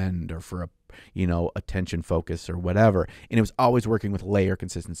a blend or for a attention focus or whatever. And it was always working with layer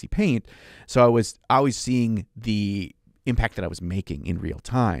consistency paint. So I was always seeing the impact that I was making in real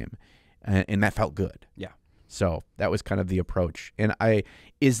time. And that felt good. Yeah. So that was kind of the approach. And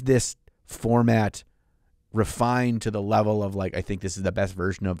is this format refined to the level of like, I think this is the best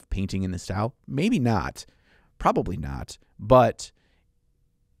version of painting in this style? Maybe not. Probably not. But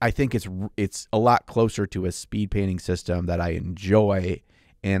I think it's a lot closer to a speed painting system that I enjoy,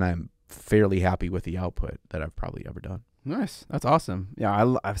 and I'm fairly happy with the output that I've probably ever done. Nice. That's awesome.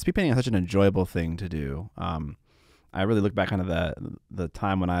 Yeah, speed painting is such an enjoyable thing to do. I really look back on the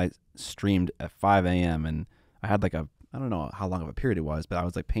time when I streamed at 5 a.m. and I had like I don't know how long of a period it was, but I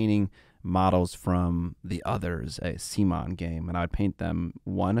was like painting models from The Others, a CMON game, and I would paint them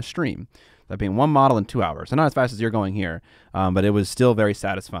a stream. I'd paint one model in 2 hours. So not as fast as you're going here, but it was still very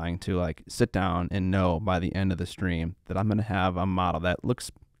satisfying to like sit down and know by the end of the stream that I'm going to have a model that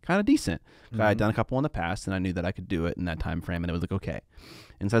looks kind of decent. Mm-hmm. I had done a couple in the past, and I knew that I could do it in that time frame, and it was like okay.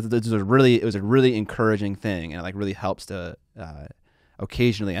 And so it was a really encouraging thing, and it like really helps to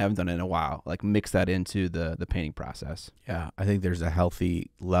occasionally, I haven't done it in a while, like mix that into the painting process. Yeah, I think there's a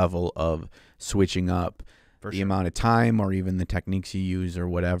healthy level of switching up the amount of time or even the techniques you use or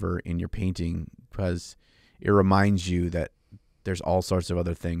whatever in your painting, because it reminds you that there's all sorts of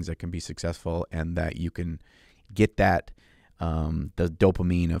other things that can be successful and that you can get that the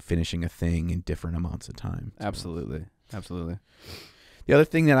dopamine of finishing a thing in different amounts of time. So. Absolutely. The other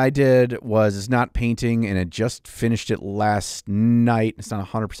thing that I did is not painting, and I just finished it last night. It's not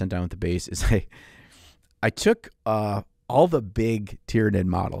 100% done with the base. Is I took all the big Tyranid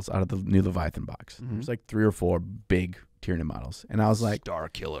models out of the new Leviathan box. Mm-hmm. There's like 3 or 4 big Tyranid models, and I was like, Star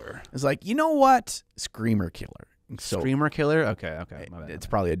Killer. I was like, you know what, Screamer Killer. So, Screamer Killer? Okay. It's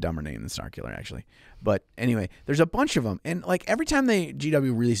probably a dumber name than Star Killer, actually. But anyway, there's a bunch of them. And like every time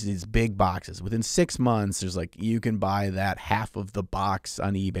GW releases these big boxes, within 6 months, there's like, you can buy that half of the box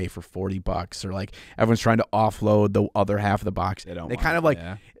on eBay for $40, or like everyone's trying to offload the other half of the box. They kind of like,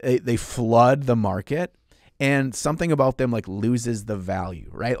 they flood the market, and something about them like loses the value,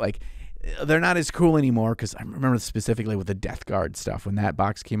 right? Like they're not as cool anymore because I remember specifically with the Death Guard stuff when that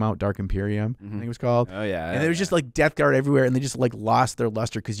box came out, Dark Imperium, I think it was called. Oh yeah, and there was just like Death Guard everywhere, and they just like lost their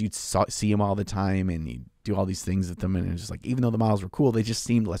luster because you'd see them all the time, and you do all these things with them, and it was just like even though the models were cool, they just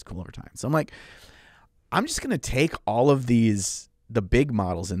seemed less cool over time. So I'm like, I'm just gonna take all of the big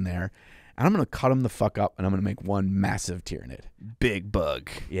models in there, and I'm gonna cut them the fuck up, and I'm gonna make one massive Tyranid. Big bug.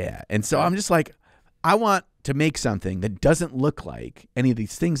 Yeah, and so I'm just like, I want to make something that doesn't look like any of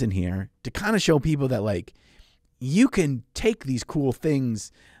these things in here to kind of show people that like you can take these cool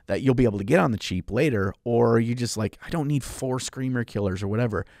things that you'll be able to get on the cheap later, or you just like, I don't need 4 Screamer Killers or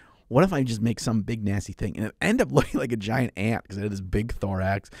whatever. What if I just make some big nasty thing and it end up looking like a giant ant because it had this big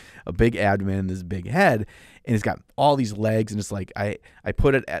thorax, a big abdomen, this big head, and it's got all these legs, and it's like I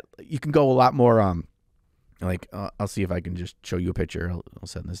put it at, you can go a lot more like I'll see if I can just show you a picture. I'll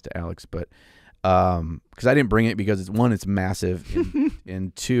send this to Alex, but because I didn't bring it because it's massive,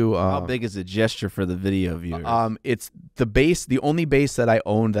 and 2 how big is the gesture for the video viewers? It's the base. The only base that I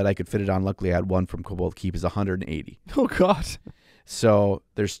owned that I could fit it on, luckily I had one from Cobalt Keep, is 180. Oh god. So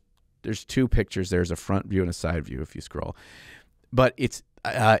there's 2 pictures. There's a front view and a side view if you scroll, but it's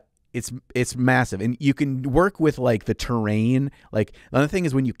massive, and you can work with like the terrain. Like another thing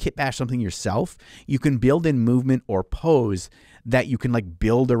is when you kit bash something yourself, you can build in movement or pose that you can like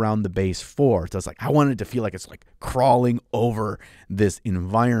build around the base for. So it's like, I wanted to feel like it's like crawling over this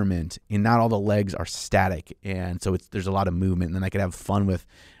environment, and not all the legs are static, and so there's a lot of movement, and then I could have fun with.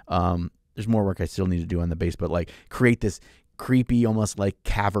 There's more work I still need to do on the base, but like create this creepy, almost like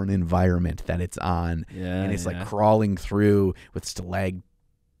cavern environment that it's on, and it's like crawling through with stalagmites.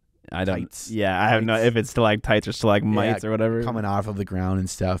 I have no if it's stalactites or stalagmites or whatever coming off of the ground and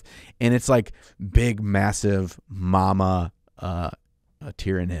stuff, and it's like big, massive mama a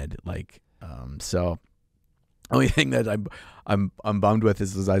Tyranid, like so. Only thing that I'm bummed with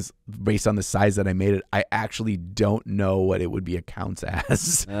is based on the size that I made it, I actually don't know what it would be accounts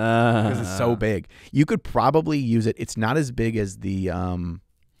as because it's so big. You could probably use it. It's not as big as the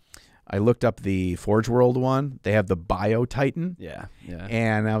I looked up the Forge World one. They have the Bio Titan. Yeah.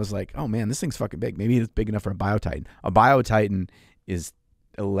 And I was like, oh man, this thing's fucking big. Maybe it's big enough for a Bio Titan. A Bio Titan is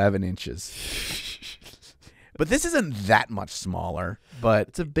 11 inches. But this isn't that much smaller, but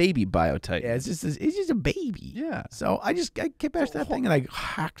it's a baby Biotitan. Yeah, it's just a baby. Yeah. So I kit bashed that thing and I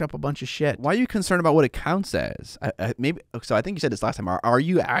hacked up a bunch of shit. Why are you concerned about what it counts as? Maybe so. I think you said this last time. Are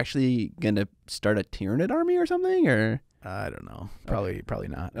you actually gonna start a Tyranid army or something? Or I don't know. Probably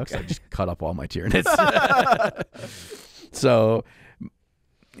not. Okay. I just cut up all my Tyranids. So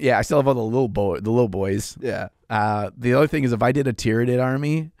yeah, I still have all the little boys. Yeah. The other thing is, if I did a Tyranid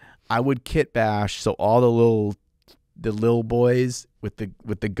army, I would kit bash so all the little boys with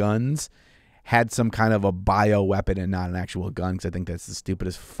the guns had some kind of a bio weapon and not an actual gun, because I think that's the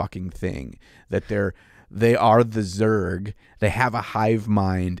stupidest fucking thing. That they are the Zerg, they have a hive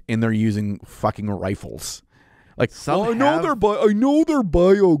mind, and they're using fucking rifles. Like, I know they're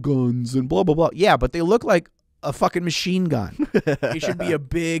bio guns and blah blah blah. Yeah, but they look like a fucking machine gun. It should be a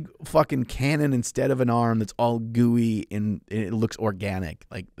big fucking cannon instead of an arm that's all gooey and it looks organic.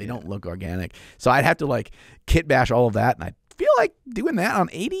 Like, they don't look organic. So I'd have to like kit bash all of that, and I feel like doing that on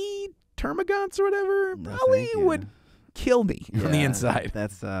 80 Termagants or whatever probably would kill me on the inside.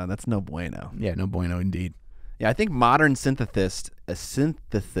 That's no bueno. Yeah, no bueno indeed. Yeah, I think modern synthesist,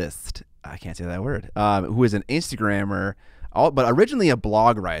 I can't say that word, who is an Instagrammer, but originally a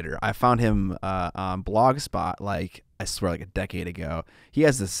blog writer. I found him on Blogspot, like, I swear, like a decade ago. He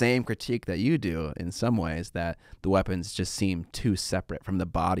has the same critique that you do in some ways, that the weapons just seem too separate from the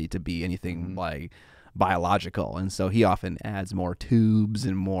body to be anything like biological, and so he often adds more tubes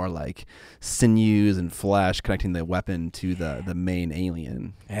and more like sinews and flesh connecting the weapon to the main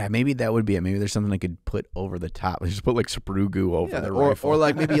alien. Yeah, maybe that would be it. Maybe there's something I could put over the top. Just put like sprue goo over the rifle, or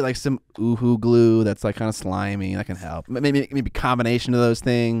like maybe like some uhu glue that's like kind of slimy. That can help. Maybe combination of those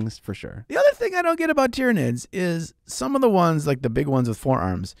things for sure. The other thing I don't get about Tyranids is some of the ones, like the big ones with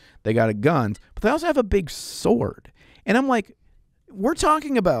forearms, they got a gun, but they also have a big sword, and I'm like, we're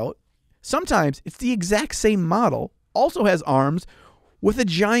talking about. Sometimes it's the exact same model, also has arms with a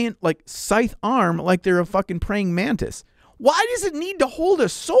giant like scythe arm like they're a fucking praying mantis. Why does it need to hold a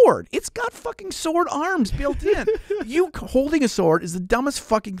sword? It's got fucking sword arms built in. You holding a sword is the dumbest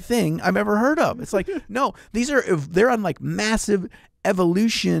fucking thing I've ever heard of. It's like, no, they're on like massive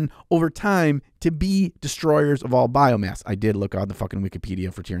evolution over time to be destroyers of all biomass. I did look on the fucking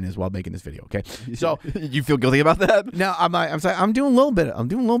Wikipedia for Tyranids while making this video. Okay, so you feel guilty about that? No, I'm doing a little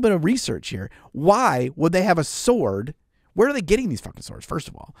bit of research here. Why would they have a sword? Where are they getting these fucking swords? First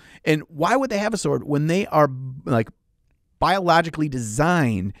of all, and why would they have a sword when they are like biologically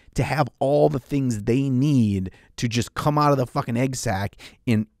designed to have all the things they need to just come out of the fucking egg sac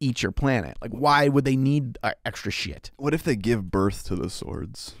and eat your planet. Like, why would they need extra shit? What if they give birth to the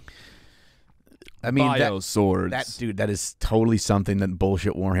swords? I mean, swords. That is totally something that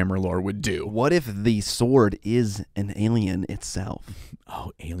bullshit Warhammer lore would do. What if the sword is an alien itself?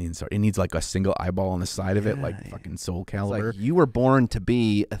 Oh, alien sword. It needs like a single eyeball on the side of it, like fucking Soul Calibur. Like you were born to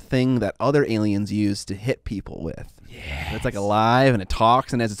be a thing that other aliens use to hit people with. Yeah. It's like alive and it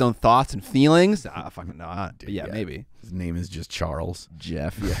talks and has its own thoughts and feelings. Fucking no. Yeah, maybe. His name is just Charles.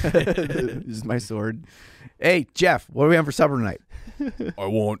 Geoff. Yeah. This is my sword. Hey, Geoff, what are we having for supper tonight? I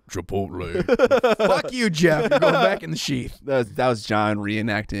want Chipotle. Fuck you, Geoff. You're going back in the sheath. That was John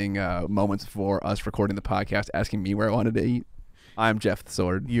reenacting moments before us recording the podcast, asking me where I wanted to eat. I'm Geoff the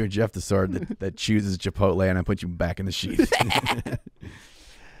Sword. You're Geoff the Sword that chooses Chipotle, and I put you back in the sheath.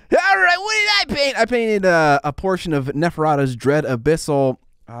 All right, what did I paint? I painted a portion of Neferata's Dread Abyssal.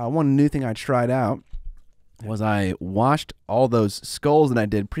 One new thing I tried out was I washed all those skulls that I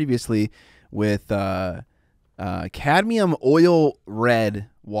did previously with cadmium oil red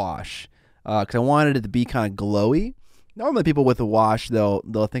wash because I wanted it to be kind of glowy. Normally people with a wash, they'll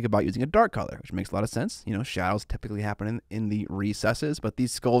think about using a dark color, which makes a lot of sense. You know, shadows typically happen in the recesses, but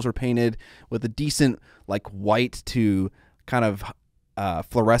these skulls were painted with a decent like white to kind of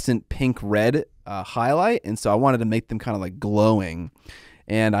fluorescent pink red highlight, and so I wanted to make them kind of like glowing.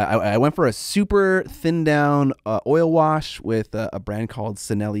 And I went for a super thin down oil wash with a brand called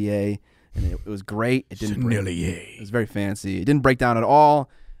Sennelier, and it was great. It didn't break, it was very fancy. It didn't break down at all,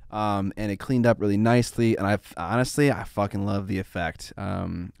 and it cleaned up really nicely. And honestly, I fucking love the effect.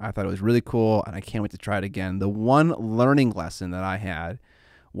 I thought it was really cool, and I can't wait to try it again. The one learning lesson that I had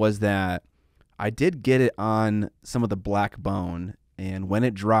was that I did get it on some of the black bone, and when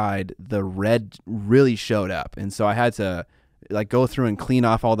it dried, the red really showed up, and so I had to like go through and clean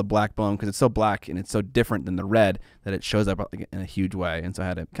off all the black bone because it's so black and it's so different than the red that it shows up in a huge way. And so I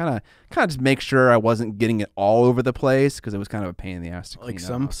had to kind of just make sure I wasn't getting it all over the place because it was kind of a pain in the ass to clean. Like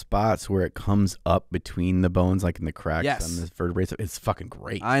some spots where it comes up between the bones, like in the cracks on the vertebrae. It's fucking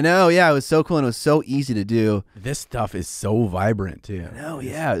great. I know, yeah, it was so cool and it was so easy to do. This stuff is so vibrant too. I know,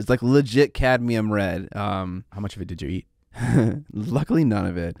 yeah, it's like legit cadmium red. How much of it did you eat? Luckily none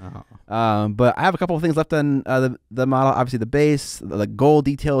of it. But I have a couple of things left on the model. Obviously the base, the gold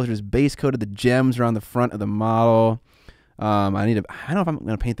details are just base coated. The gems around the front of the model. I don't know if I'm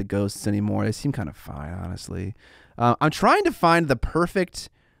gonna paint the ghosts anymore. They seem kind of fine, honestly. I'm trying to find the perfect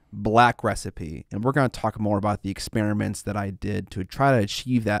black recipe, and we're gonna talk more about the experiments that I did to try to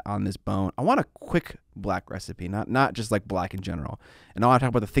achieve that on this bone. I want a quick black recipe, not just like black in general. And I want to talk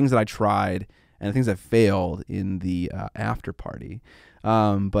about the things that I tried and the things that failed in the after party.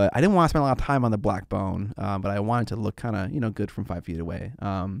 But I didn't want to spend a lot of time on the black bone, but I wanted to look kind of, good from 5 feet away.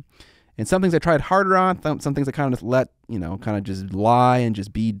 And some things I tried harder on, some things I kind of just let, kind of just lie and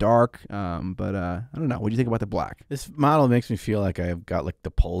just be dark. But I don't know. What do you think about the black? This model makes me feel like I've got like the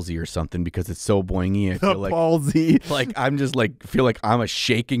palsy or something because it's so boingy. I feel like palsy. Like I'm just like feel like I'm a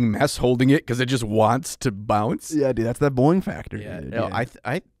shaking mess holding it because it just wants to bounce. Yeah, dude, that's that boing factor. Yeah, no,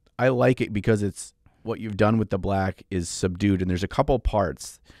 I like it because it's what you've done with the black is subdued, and there's a couple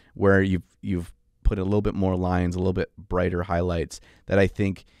parts where you've put a little bit more lines, a little bit brighter highlights that I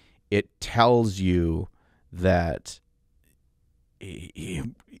think it tells you that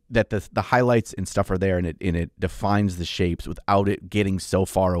the highlights and stuff are there, and it defines the shapes without it getting so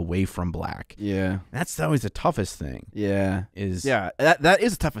far away from black. Yeah, that's always the toughest thing. Yeah, that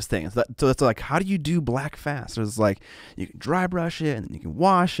is the toughest thing. So it's like, how do you do black fast? So it's like you can dry brush it, and then you can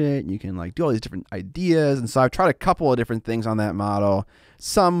wash it, and you can like do all these different ideas. And so I've tried a couple of different things on that model.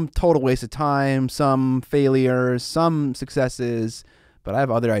 Some total waste of time, some failures, some successes. But I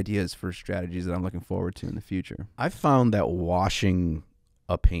have other ideas for strategies that I'm looking forward to in the future. I've found that washing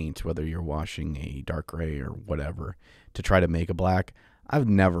a paint, whether you're washing a dark gray or whatever, to try to make a black, I've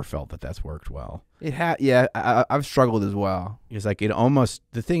never felt that that's worked well. Yeah, I've struggled as well. It's like it almost,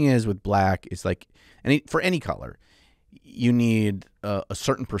 the thing is with black, it's like, for any color, you need a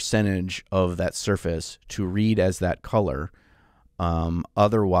certain percentage of that surface to read as that color.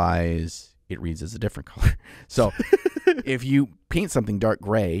 Otherwise, it reads as a different color. So if you paint something dark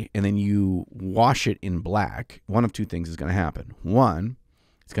gray and then you wash it in black, one of two things is going to happen. One,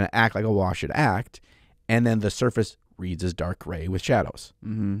 it's going to act like a wash should act, and then the surface reads as dark gray with shadows.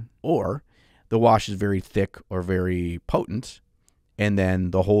 Mm-hmm. Or the wash is very thick or very potent, and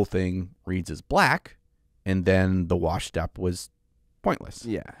then the whole thing reads as black, and then the wash step was pointless.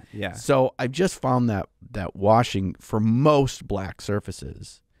 Yeah. So I've just found that washing for most black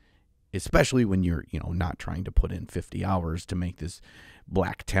surfaces especially when you're, not trying to put in 50 hours to make this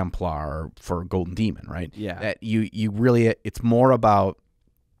Black Templar for Golden Demon, right? Yeah. That you really, it's more about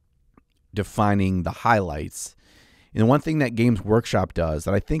defining the highlights. And one thing that Games Workshop does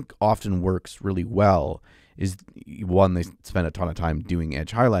that I think often works really well is, one, they spend a ton of time doing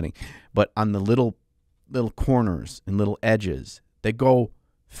edge highlighting, but on the little corners and little edges, they go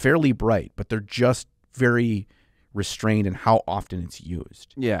fairly bright, but they're just very restrained in how often it's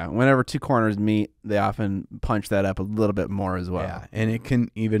used. Yeah, whenever two corners meet, they often punch that up a little bit more as well. Yeah, and it can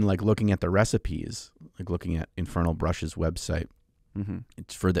even, like, looking at the recipes, like looking at Infernal Brush's website,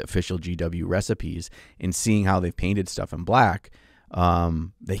 it's for the official GW recipes, and seeing how they've painted stuff in black,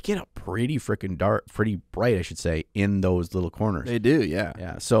 they get a pretty freaking dark, pretty bright, I should say, in those little corners. They do, yeah.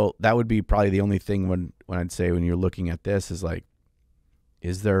 Yeah, so that would be probably the only thing when I'd say when you're looking at this is like,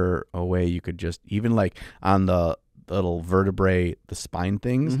 is there a way you could just, even like on the little vertebrae, the spine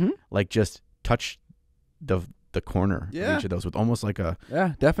things, like just touch the corner of each of those with almost like a...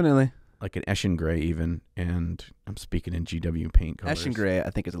 Yeah, definitely. Like an Eschen gray even, and I'm speaking in GW paint colors. Eschen gray, I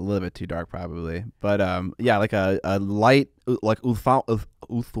think, is a little bit too dark probably, but yeah, like a light, like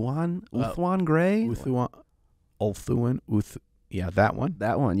Uthuan gray. Yeah, that one.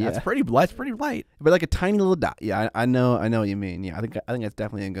 That one, yeah. That's pretty light, but like a tiny little dot. Yeah, I know what you mean. Yeah, I think that's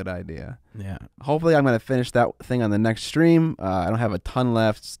definitely a good idea. Yeah. Hopefully, I'm gonna finish that thing on the next stream. I don't have a ton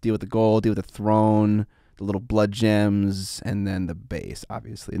left. Just deal with the gold, deal with the throne, the little blood gems, and then the base,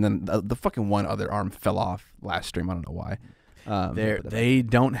 obviously. And then the fucking one other arm fell off last stream. I don't know why. They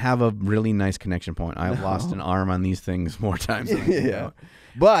don't have a really nice connection point. I've lost an arm on these things more times than I can count.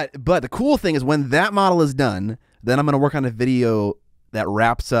 But the cool thing is when that model is done, then I'm going to work on a video that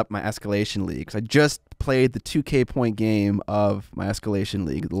wraps up my Escalation League. Because I just played the 2K point game of my Escalation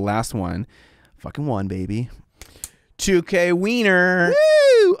League. The last one. Fucking won, baby. 2K wiener.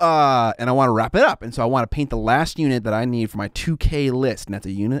 Woo! And I want to wrap it up. And so I want to paint the last unit that I need for my 2K list. And that's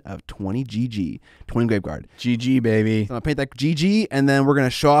a unit of 20 GG. 20 Graveguard. GG, baby. So I'm going to paint that GG. And then we're going to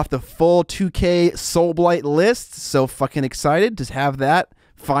show off the full 2K Soulblight list. So fucking excited to have that.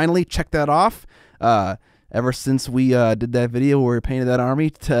 Finally, check that off. Ever since we did that video where we painted that army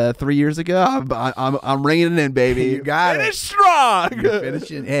 3 years ago, I'm ringing it in, baby. You got it. Finish strong. You're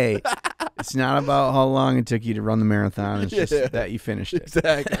finishing. Hey, it's not about how long it took you to run the marathon. It's just that you finished it.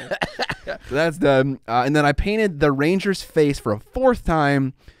 Exactly. So that's done. And then I painted the Ranger's face for a 4th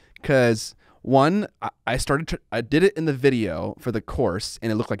time because, one, I did it in the video for the course, and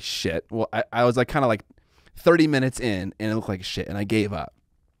it looked like shit. Well, I was like kind of like 30 minutes in, and it looked like shit, and I gave up.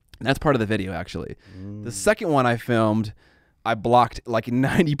 And that's part of the video, actually. The second one I filmed, I blocked like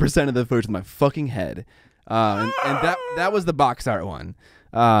 90% of the footage with my fucking head. And that was the box art one.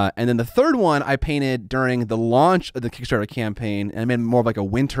 And then the third one I painted during the launch of the Kickstarter campaign, and I made more of like a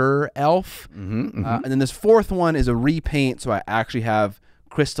winter elf. And then this 4th one is a repaint, so I actually have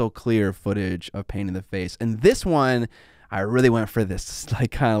crystal clear footage of painting the face. And this one, I really went for this like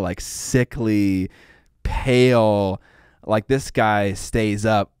kind of like sickly, pale, like this guy stays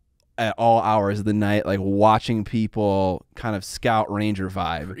up at all hours of the night, like watching people, kind of scout ranger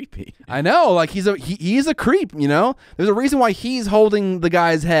vibe. Creepy. I know, like he's a creep, you know? There's a reason why he's holding the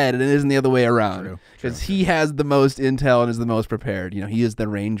guy's head and it isn't the other way around. Because he has the most intel and is the most prepared. You know, he is the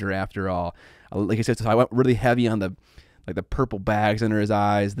ranger after all. Like I said, so I went really heavy on the purple bags under his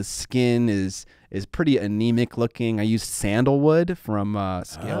eyes. The skin is pretty anemic looking. I used sandalwood from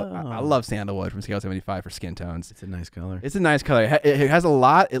Scale. I love sandalwood from Scale 75 for skin tones. It's a nice color. It's a nice color. It has a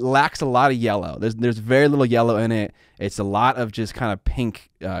lot. It lacks a lot of yellow. There's very little yellow in it. It's a lot of just kind of pink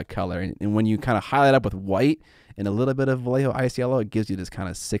color. And when you kind of highlight up with white and a little bit of Vallejo ice yellow, it gives you this kind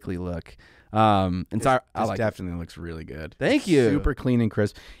of sickly look. And so I like definitely looks really good. Thank you. Super clean and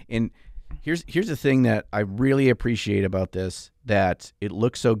crisp. And here's the thing that I really appreciate about this, that it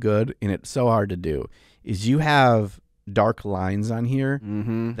looks so good and it's so hard to do, is you have dark lines on here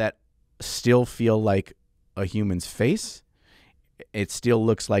that still feel like a human's face. It still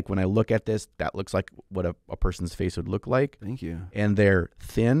looks like, when I look at this, that looks like what a person's face would look like. Thank you. And they're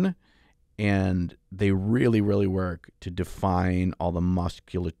thin, and they really, really work to define all the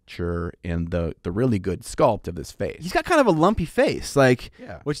musculature and the really good sculpt of this face. He's got kind of a lumpy face, like,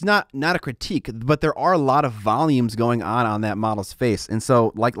 which is not a critique, but there are a lot of volumes going on that model's face. And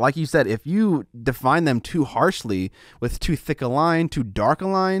so, like you said, if you define them too harshly with too thick a line, too dark a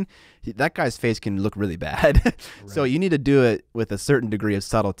line, that guy's face can look really bad. Right. So you need to do it with a certain degree of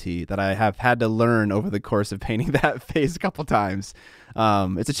subtlety that I have had to learn over the course of painting that face a couple times.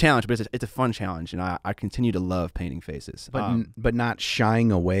 It's a challenge, but it's a fun challenge, and I continue to love painting faces. But not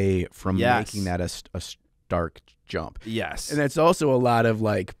shying away from making that a dark jump. Yes. And that's also a lot of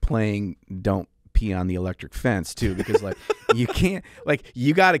like playing don't pee on the electric fence too, because like you can't, like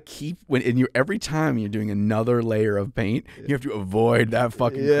you got to keep every time you're doing another layer of paint, you have to avoid that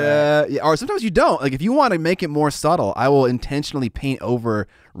fucking yeah. Or sometimes you don't. Like if you want to make it more subtle, I will intentionally paint over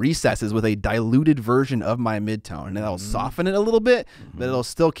recesses with a diluted version of my midtone, and that'll soften it a little bit, but it'll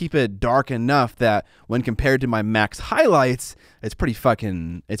still keep it dark enough that when compared to my max highlights, it's pretty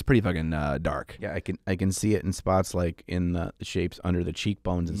fucking dark. Yeah, I can see it in spots like in the shapes under the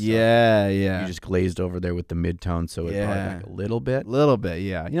cheekbones and stuff. Yeah. You just glazed over there with the midtone, so it brought it back a little bit.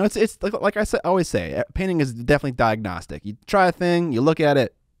 Yeah. You know, it's like I always say, painting is definitely diagnostic. You try a thing, you look at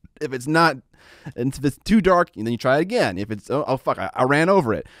it. If it's not, and if it's too dark, and then you try it again. If it's oh fuck, I ran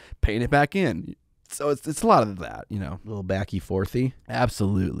over it, paint it back in. So it's a lot of that, you know. A little backy forthy.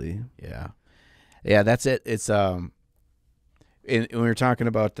 Absolutely. Yeah. That's it. It's when we were talking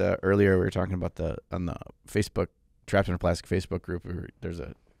about earlier, we were talking about on the Facebook Trapped in a Plastic Facebook group. There's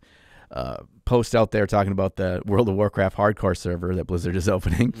a post out there talking about the World of Warcraft hardcore server that Blizzard is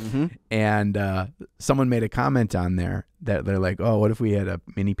opening, and someone made a comment on there that they're like, oh, what if we had a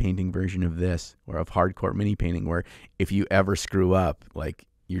mini painting version of this, or of hardcore mini painting, where if you ever screw up, like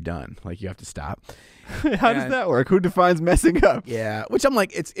you're done, like you have to stop. How does that work? Who defines messing up? Yeah, which I'm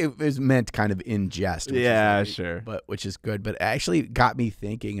like, it was meant kind of in jest. Yeah, sure, but which is good. But it actually got me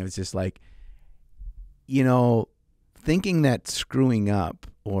thinking. It was just like, you know, thinking that screwing up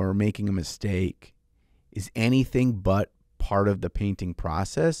or making a mistake is anything but part of the painting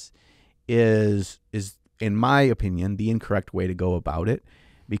process is in my opinion the incorrect way to go about it,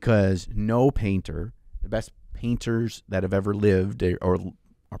 because no painter, the best painters that have ever lived or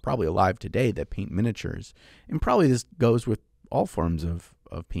are probably alive today that paint miniatures, and probably this goes with all forms of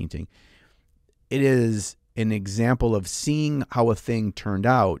painting, it is an example of seeing how a thing turned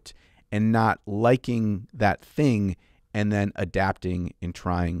out and not liking that thing and then adapting and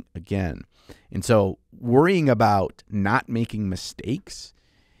trying again. And so worrying about not making mistakes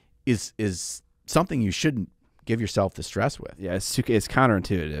is something you shouldn't give yourself the stress with. Yeah, it's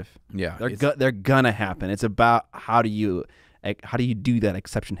counterintuitive. Yeah, they're gonna happen. It's about how do you do that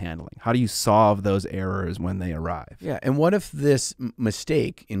exception handling? How do you solve those errors when they arrive? Yeah, and what if this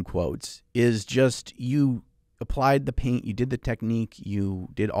mistake, in quotes, is just you applied the paint, you did the technique, you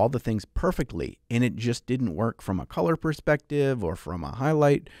did all the things perfectly, and it just didn't work from a color perspective or from a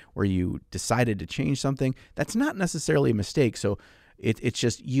highlight, where you decided to change something? That's not necessarily a mistake. So it's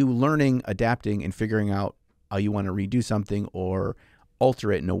just you learning, adapting, and figuring out how you want to redo something or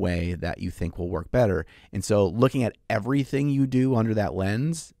alter it in a way that you think will work better. And so looking at everything you do under that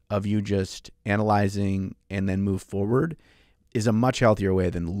lens of you just analyzing and then move forward is a much healthier way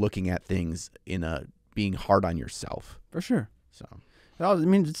than looking at things in a being hard on yourself. For sure. So, I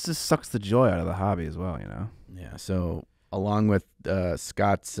mean, it just sucks the joy out of the hobby as well, you know? Yeah. So along with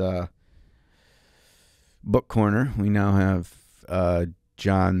Scott's book corner, we now have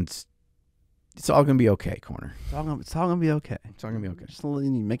John's It's All Gonna Be Okay corner. It's all gonna be okay. It's all gonna be okay. Just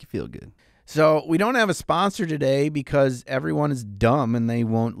make you feel good. So we don't have a sponsor today because everyone is dumb and they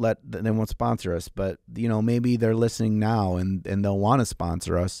won't sponsor us. But you know, maybe they're listening now and they'll want to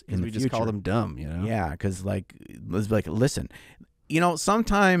sponsor us in the future. We just call them dumb, you know? Yeah, because listen, you know,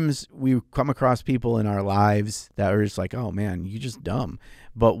 sometimes we come across people in our lives that are just like, oh man, you just dumb.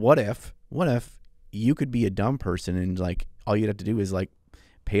 But what if you could be a dumb person and like all you'd have to do is like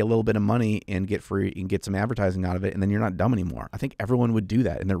pay a little bit of money and get free and get some advertising out of it, and then you're not dumb anymore. I think everyone would do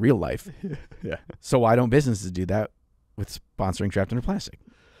that in their real life. Yeah. So why don't businesses do that with sponsoring Trapped Under Plastic?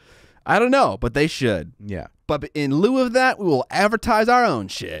 I don't know, but they should. Yeah. But in lieu of that, we will advertise our own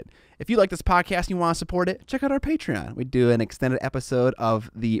shit. If you like this podcast and you want to support it, check out our Patreon. We do an extended episode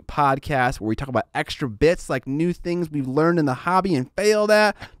of the podcast where we talk about extra bits, like new things we've learned in the hobby and failed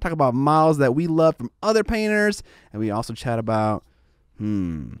at, talk about models that we love from other painters, and we also chat about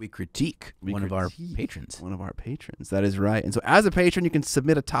we critique one of our patrons. One of our patrons. That is right. And so as a patron, you can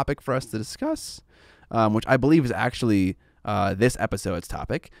submit a topic for us to discuss, which I believe is actually this episode's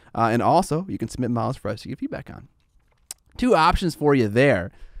topic. And also, you can submit models for us to give feedback on. 2 options for you there.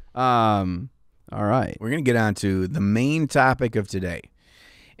 All right. We're going to get on to the main topic of today.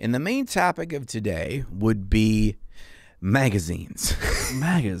 And the main topic of today would be magazines.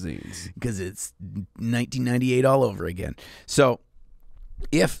 Magazines. Because it's 1998 all over again. So,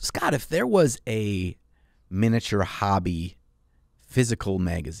 if there was a miniature hobby physical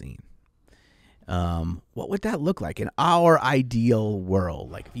magazine, what would that look like in our ideal world?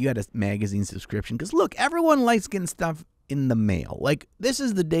 Like if you had a magazine subscription, because look, everyone likes getting stuff in the mail. Like, this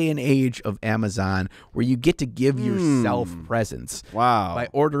is the day and age of Amazon where you get to give yourself presents by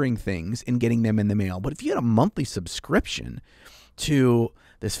ordering things and getting them in the mail. But if you had a monthly subscription to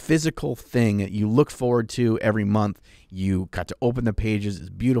this physical thing that you look forward to every month, you got to open the pages, it's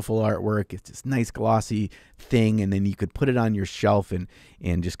beautiful artwork, it's this nice glossy thing, and then you could put it on your shelf and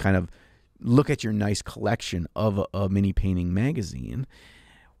just kind of look at your nice collection of a mini painting magazine.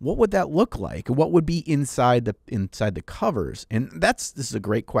 What would that look like? What would be inside the covers? And this is a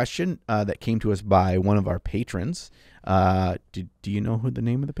great question that came to us by one of our patrons. Do you know who the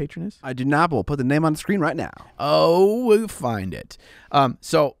name of the patron is? I do not, but we'll put the name on the screen right now. Oh, we'll find it.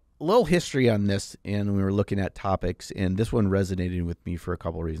 So a little history on this, and we were looking at topics, and this one resonated with me for a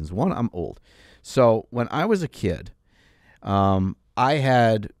couple of reasons. One, I'm old. So when I was a kid, I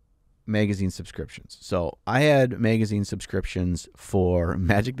had magazine subscriptions. So I had magazine subscriptions for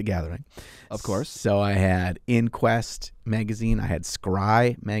Magic the Gathering. Of course. So I had Inquest magazine. I had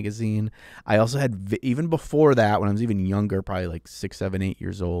Scry magazine. I also had, even before that, when I was even younger, probably like 6, 7, 8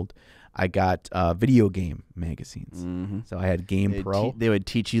 years old, I got video game magazines. So I had Game Pro. They would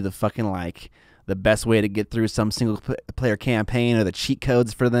teach you the fucking, like, the best way to get through some single player campaign, or the cheat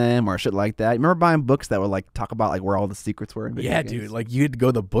codes for them, or shit like that. You remember buying books that would, like, talk about, like, where all the secrets were in video games? Dude, like, you had to go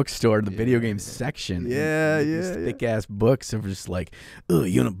to the bookstore, the video game section. Yeah. Thick ass books of just like, oh,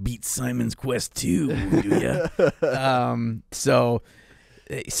 you want to beat Simon's Quest 2, do ya? So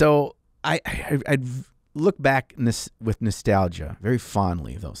I'd look back with nostalgia very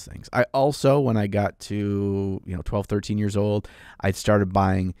fondly of those things. I also, when I got to 12, 13 years old, I started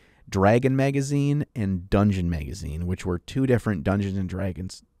buying Dragon Magazine and Dungeon Magazine, which were two different Dungeons and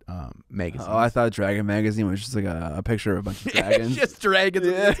Dragons magazines. Oh, I thought Dragon Magazine was just like a picture of a bunch of dragons. Just dragons.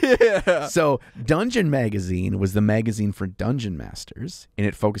 Yeah. So Dungeon Magazine was the magazine for dungeon masters, and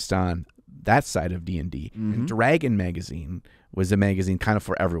it focused on that side of D&D. And Dragon Magazine was a magazine kind of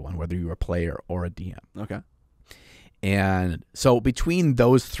for everyone, whether you were a player or a DM. Okay. And so between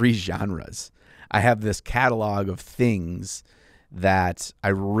those three genres, I have this catalog of things that I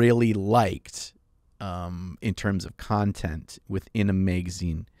really liked in terms of content within a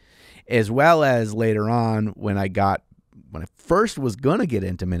magazine, as well as later on when I first was going to get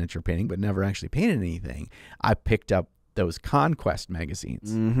into miniature painting but never actually painted anything, I picked up those Conquest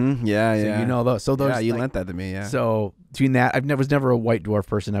magazines. Yeah. So you know those. So those. Yeah, you lent that to me. Yeah. So between that, I was never a White Dwarf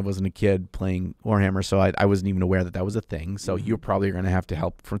person. I wasn't a kid playing Warhammer, so I wasn't even aware that was a thing. So you're probably going to have to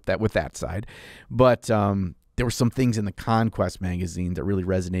help with that side. But there were some things in the Conquest magazine that really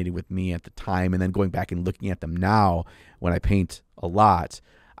resonated with me at the time, and then going back and looking at them now when I paint a lot,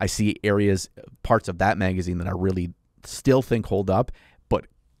 I see parts of that magazine that I really still think hold up, but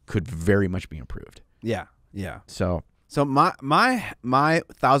could very much be improved. Yeah. So my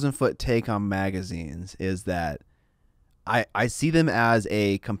 1,000-foot take on magazines is that I see them as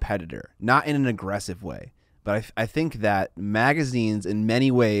a competitor, not in an aggressive way. But I think that magazines in many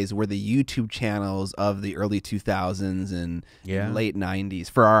ways were the YouTube channels of the early 2000s and late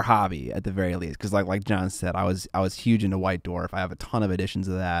 90s for our hobby, at the very least. Because like John said, I was huge into White Dwarf. I have a ton of editions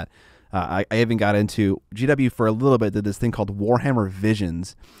of that. I even got into GW for a little bit, did this thing called Warhammer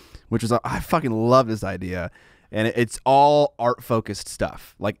Visions, which was, I fucking love this idea. And it's all art-focused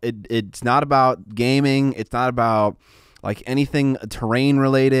stuff. Like, it's not about gaming. It's not about like anything terrain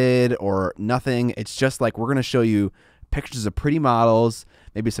related or nothing. It's just like, we're going to show you pictures of pretty models,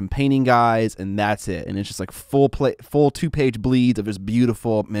 maybe some painting guides, and that's it. And it's just like full 2-page bleeds of just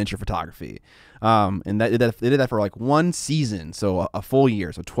beautiful miniature photography. And they did that for like one season, so a full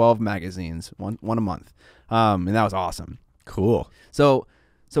year, so 12 magazines, one a month. And that was awesome. Cool. So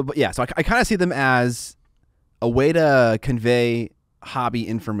I kind of see them as a way to convey hobby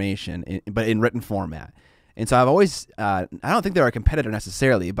information, but in written format. And so I've always, I don't think they're a competitor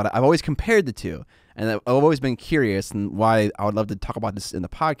necessarily, but I've always compared the two. And I've always been curious, and why I would love to talk about this in the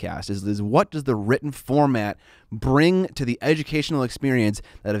podcast is what does the written format bring to the educational experience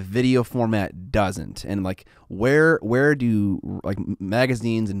that a video format doesn't? And like, where do like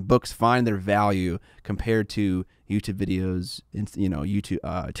magazines and books find their value compared to YouTube videos,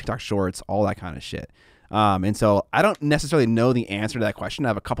 YouTube, TikTok shorts, all that kind of shit? And so I don't necessarily know the answer to that question. I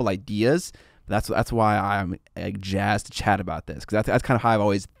have a couple ideas. That's why I'm jazzed to chat about this, because that's kind of how I've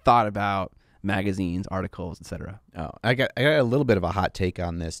always thought about magazines, articles, etc. Oh, I got a little bit of a hot take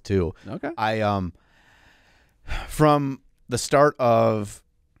on this too. Okay. I from the start of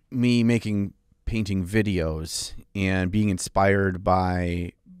me making painting videos and being inspired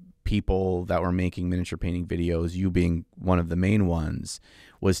by people that were making miniature painting videos, you being one of the main ones,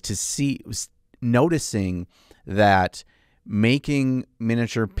 was noticing that making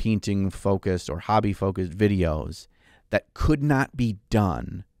miniature painting focused or hobby focused videos, that could not be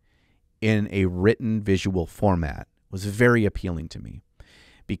done in a written visual format was very appealing to me,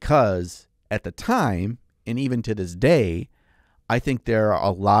 because at the time, and even to this day, I think there are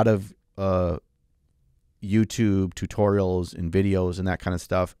a lot of YouTube tutorials and videos and that kind of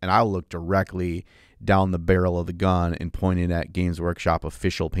stuff, and I'll look directly down the barrel of the gun and pointing at Games Workshop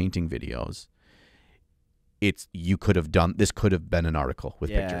official painting videos. You could have done this. Could have been an article with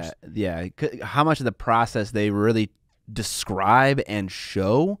pictures. Yeah, how much of the process they really describe and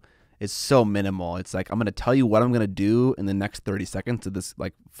show is so minimal. It's like, I'm going to tell you what I'm going to do in the next 30 seconds of this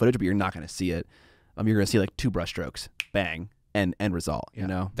like footage, but you're not going to see it. You're going to see like 2 brush strokes, bang, and end result. Yeah. You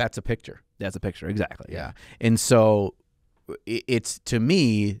know, That's a picture. That's a picture, exactly. Yeah. And so it's, to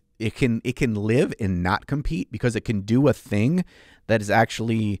me, it can live and not compete, because it can do a thing that is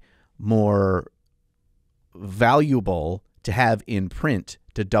actually more valuable to have in print,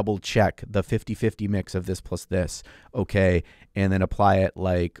 to double check the 50-50 mix of this plus this, okay, and then apply it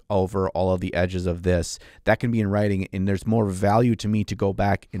like over all of the edges of this. That can be in writing, and there's more value to me to go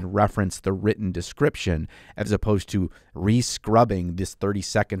back and reference the written description as opposed to re-scrubbing this 30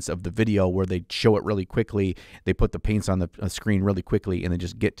 seconds of the video where they show it really quickly, they put the paints on the screen really quickly, and then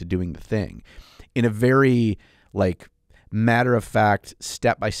just get to doing the thing in a very like matter-of-fact,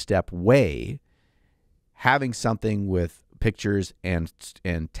 step-by-step way. Having something with pictures and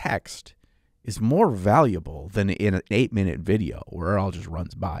text is more valuable than in an 8-minute video where it all just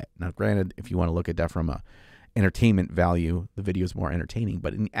runs by. Now, granted, if you want to look at that from a entertainment value, the video is more entertaining,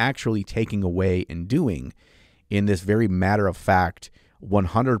 but in actually taking away and doing in this very matter-of-fact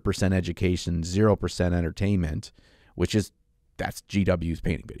 100% education, 0% entertainment, that's GW's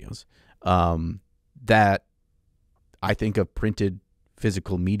painting videos, that I think a printed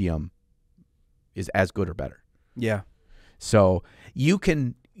physical medium is as good or better. Yeah. So you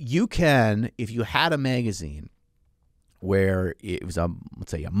can, if you had a magazine where it was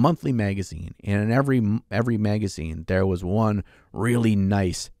let's say a monthly magazine, and in every magazine there was one really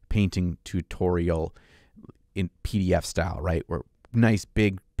nice painting tutorial in PDF style, right? Where nice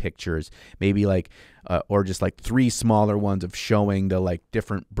big pictures, maybe like or just like 3 smaller ones of showing the like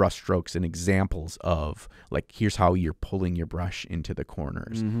different brush strokes and examples of like, here's how you're pulling your brush into the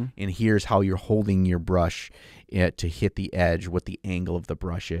corners, and here's how you're holding your brush to hit the edge, what the angle of the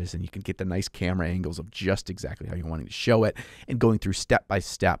brush is, and you can get the nice camera angles of just exactly how you're wanting to show it, and going through step by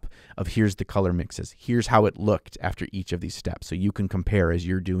step of here's the color mixes, here's how it looked after each of these steps, so you can compare as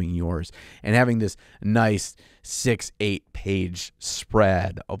you're doing yours, and having this nice 6-8 page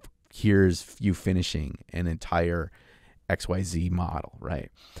spread of here's you finishing an entire XYZ model,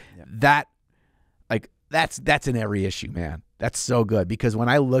 right? Yeah. That's in every issue, man. That's so good, because when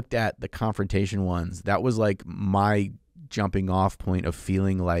I looked at the confrontation ones, that was like my jumping off point of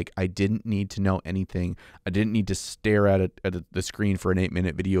feeling like I didn't need to know anything. I didn't need to stare at the screen for an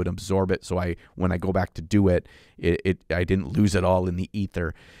 8-minute video and absorb it, so when I go back to do it, I didn't lose it all in the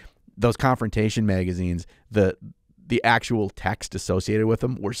ether. Those confrontation magazines, the actual text associated with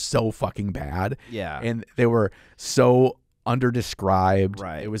them were so fucking bad. Yeah. And they were so underdescribed.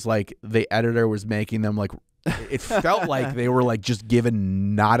 Right. It was like the editor was making them like, it felt like they were like just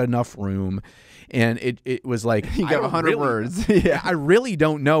given not enough room. And it was like, you got 100 words. Yeah. I really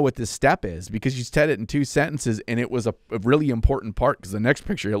don't know what this step is, because you said it in 2 sentences and it was a really important part, because the next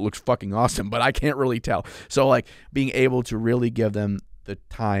picture, it looks fucking awesome, but I can't really tell. So like being able to really give them the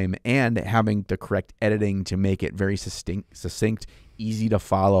time and having the correct editing to make it very succinct, easy to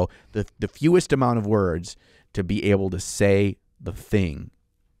follow, the fewest amount of words to be able to say the thing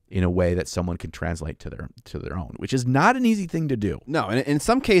in a way that someone can translate to their own, which is not an easy thing to do. No, and in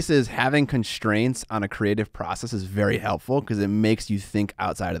some cases, having constraints on a creative process is very helpful, because it makes you think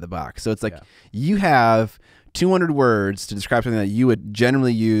outside of the box. So it's like you have 200 words to describe something that you would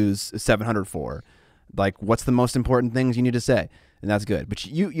generally use 700 for. Like, what's the most important things you need to say? And that's good. But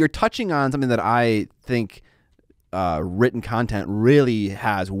you're touching on something that I think written content really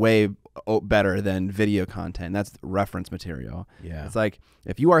has way better than video content. That's reference material. Yeah. It's like,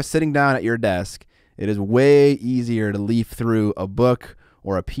 if you are sitting down at your desk, it is way easier to leaf through a book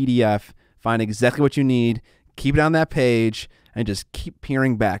or a PDF, find exactly what you need, keep it on that page, and just keep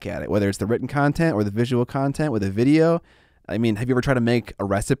peering back at it, whether it's the written content or the visual content with a video. I mean, have you ever tried to make a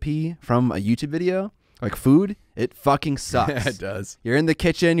recipe from a YouTube video? Like food, it fucking sucks. Yeah, it does. You're in the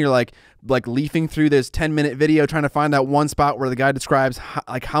kitchen, you're like leafing through this 10-minute video trying to find that one spot where the guy describes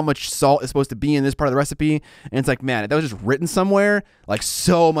how much salt is supposed to be in this part of the recipe, and it's like, man, if that was just written somewhere, like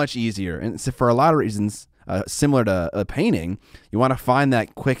so much easier. And so for a lot of reasons, similar to a painting, you want to find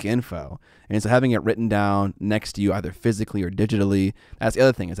that quick info. And so having it written down next to you, either physically or digitally, that's the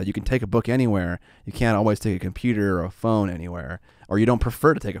other thing, is that you can take a book anywhere. You can't always take a computer or a phone anywhere, or you don't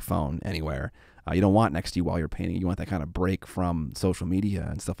prefer to take a phone anywhere. You don't want next to you while you're painting. You want that kind of break from social media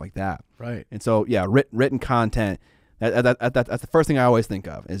and stuff like that. Right. And so, yeah, written content, that's the first thing I always think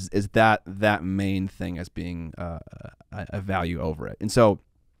of, is that main thing as being a value over it. And so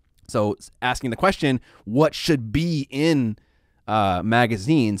asking the question, what should be in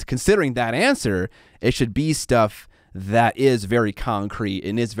magazines, considering that answer, it should be stuff that is very concrete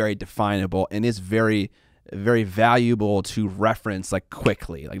and is very definable and is very, very valuable to reference like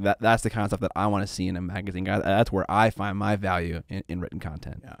quickly. Like that's the kind of stuff that I want to see in a magazine. That's where I find my value in written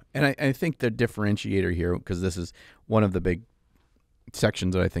content. Yeah. And I think the differentiator here, because this is one of the big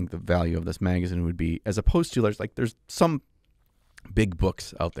sections that I think the value of this magazine would be, as opposed to there's some big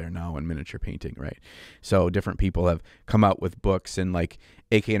books out there now in miniature painting, right? So different people have come out with books, and like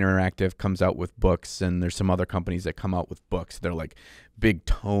AK Interactive comes out with books, and there's some other companies that come out with books. They're like big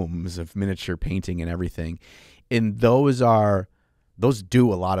tomes of miniature painting and everything. And those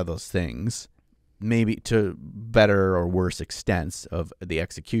do a lot of those things, maybe to better or worse extents of the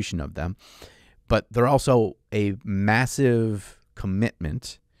execution of them. But they're also a massive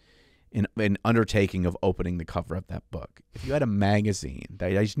commitment in an undertaking of opening the cover of that book. If you had a magazine,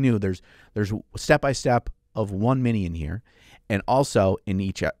 I just knew there's step-by-step of one mini in here, and also in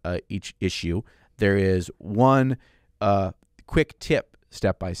each issue there is one quick tip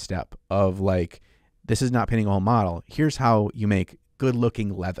step-by-step of like, this is not painting a whole model. Here's how you make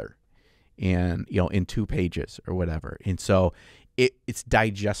good-looking leather, and in 2 pages or whatever. And so it's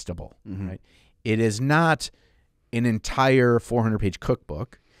digestible, right? It is not an entire 400-page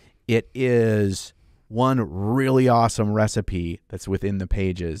cookbook. It is one really awesome recipe that's within the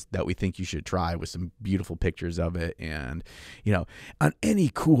pages that we think you should try, with some beautiful pictures of it. And, on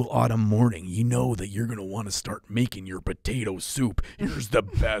any cool autumn morning, that you're going to want to start making your potato soup. Here's the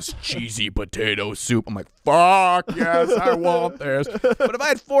best cheesy potato soup. I'm like, fuck yes, I want this. But if I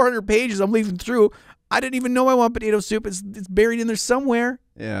had 400 pages I'm leafing through, I didn't even know I want potato soup. It's buried in there somewhere.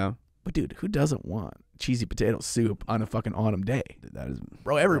 Yeah. But dude, who doesn't want cheesy potato soup on a fucking autumn day? That is,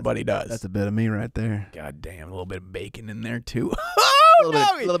 bro, everybody does. That's a bit of me right there. God damn, a little bit of bacon in there too. A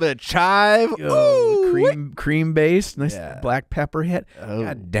little bit of chive. Cream based, nice black pepper hit. Oh.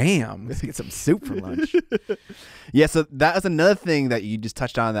 God damn, let's get some soup for lunch. Yeah, so that is another thing that you just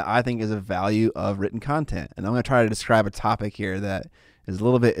touched on that I think is a value of written content. And I'm going to try to describe a topic here that is a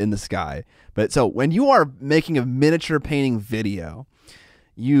little bit in the sky. But so when you are making a miniature painting video,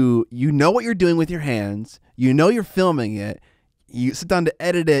 you know what you're doing with your hands, you're filming it, you sit down to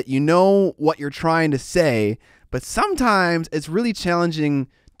edit it, what you're trying to say, but sometimes it's really challenging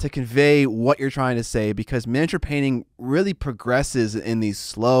to convey what you're trying to say, because miniature painting really progresses in these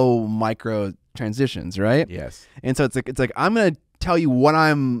slow micro transitions, right? Yes. And so it's like I'm going to tell you what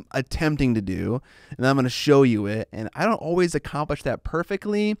I'm attempting to do, and I'm going to show you it, and I don't always accomplish that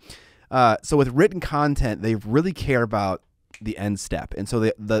perfectly. So with written content, they really care about the end step, and so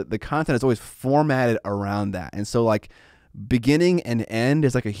the content is always formatted around that. And so like beginning and end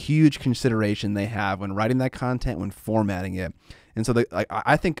is like a huge consideration they have when writing that content, when formatting it. And so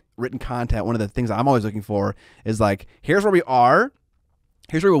I think written content, one of the things I'm always looking for is like, here's where we are,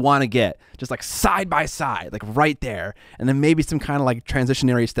 here's where we want to get, just like side by side, like right there, and then maybe some kind of like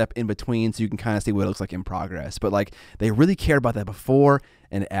transitionary step in between, so you can kind of see what it looks like in progress. But like they really care about that before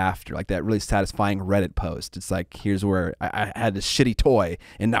and after, like that really satisfying Reddit post. It's like, here's where I had this shitty toy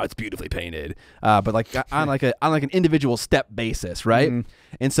and now it's beautifully painted, but like on like an individual step basis, right?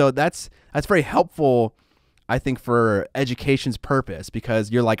 And so that's very helpful, I think, for education's purpose,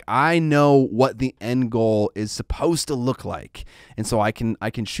 because you're like, I know what the end goal is supposed to look like, and so I can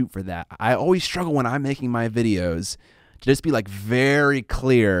shoot for that. I always struggle when I'm making my videos to just be like very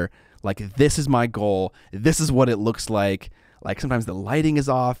clear, like, this is my goal, this is what it looks like. Like sometimes the lighting is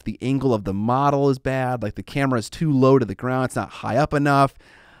off, the angle of the model is bad, like the camera is too low to the ground, it's not high up enough.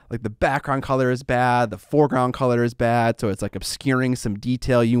 Like the background color is bad, the foreground color is bad, so it's like obscuring some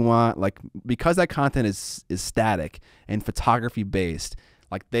detail you want. Like, because that content is static and photography based,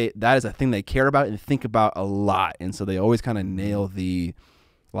 like that is a thing they care about and think about a lot. And so they always kind of nail the,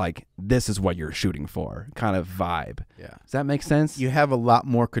 like, this is what you're shooting for kind of vibe. Yeah. Does that make sense? You have a lot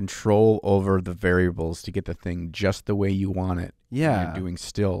more control over the variables to get the thing just the way you want it. Yeah. When you're doing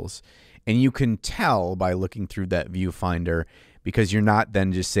stills. And you can tell by looking through that viewfinder, because you're not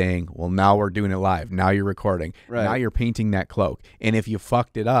then just saying, well, now we're doing it live. Now you're recording. Right. Now you're painting that cloak. And if you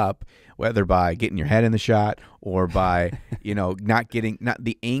fucked it up, whether by getting your head in the shot or by, not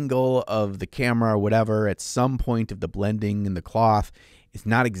the angle of the camera or whatever, at some point of the blending in the cloth, it's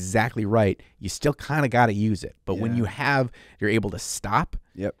not exactly right. You still kind of got to use it. But when you're able to stop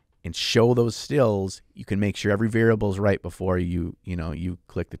and show those stills, you can make sure every variable is right before you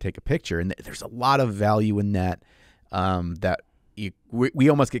click to take a picture. And there's a lot of value in that. We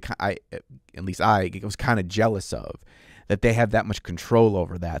almost get, at least I was kind of jealous of, that they have that much control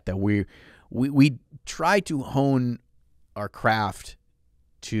over that we try to hone our craft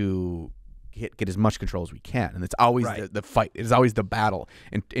to get as much control as we can. And it's always the fight. It's always the battle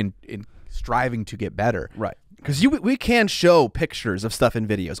in striving to get better. Right. Because we can show pictures of stuff in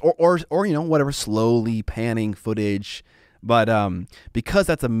videos or whatever, slowly panning footage. But because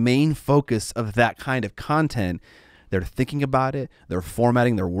that's a main focus of that kind of content, they're thinking about it. They're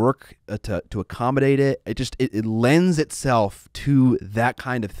formatting their work to accommodate it. It lends itself to that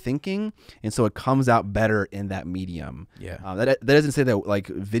kind of thinking, and so it comes out better in that medium. Yeah. That doesn't say that like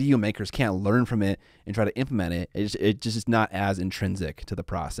video makers can't learn from it and try to implement it. It just is not as intrinsic to the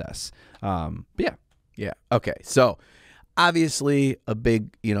process. Yeah. Okay. So obviously a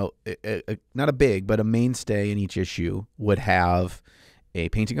big, not a big, but a mainstay in each issue would have a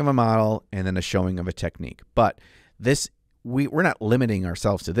painting of a model and then a showing of a technique. But we're not limiting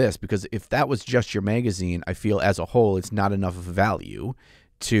ourselves to this, because if that was just your magazine, I feel as a whole it's not enough of value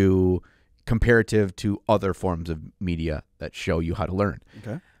to comparative to other forms of media that show you how to learn.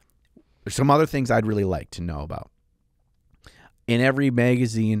 Okay. There's some other things I'd really like to know about. In every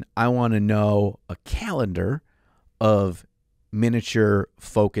magazine, I want to know a calendar of miniature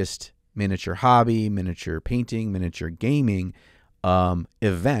focused, miniature hobby, miniature painting, miniature gaming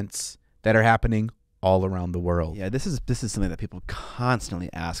events that are happening all around the world. Yeah, this is something that people constantly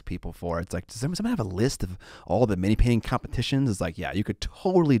ask people for. It's like, does someone have a list of all the mini painting competitions? It's like, yeah, you could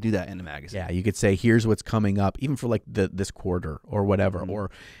totally do that in a magazine. Yeah, you could say, here's what's coming up, even for like this quarter or whatever. Mm-hmm.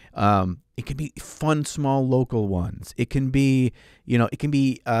 Or it can be fun, small, local ones. It can be,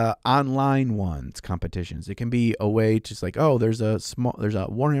 online ones, competitions. It can be a way to just like, oh, there's a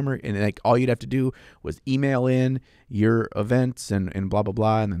Warhammer, and like all you'd have to do was email in your events and blah, blah,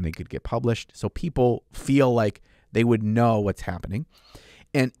 blah, and then they could get published. So people feel like they would know what's happening.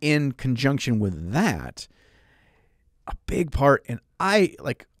 And in conjunction with that, a big part, and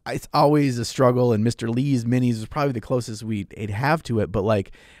it's always a struggle, and Mr. Lee's Minis is probably the closest we'd have to it, but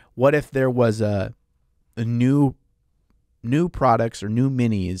like, what if there was a new products or new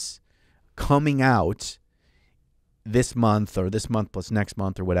minis coming out this month or this month plus next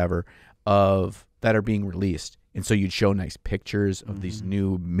month or whatever that are being released? And so you'd show nice pictures of these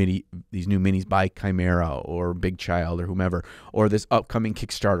new minis by Chimera or Big Child or whomever, or this upcoming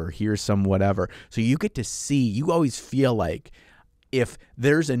Kickstarter. Here's some whatever. So you get to see. You always feel like if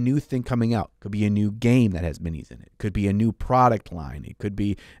there's a new thing coming out, could be a new game that has minis in it, could be a new product line, it could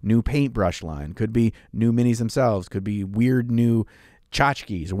be new paintbrush line, could be new minis themselves, could be weird new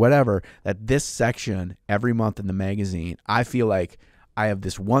tchotchkes or whatever, that this section every month in the magazine, I feel like I have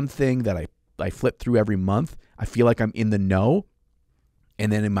this one thing that I flip through every month. I feel like I'm in the know.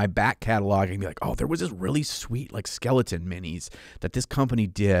 And then in my back catalog, I can be like, oh, there was this really sweet like skeleton minis that this company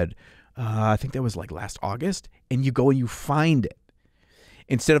did. I think that was like last August. And you go and you find it.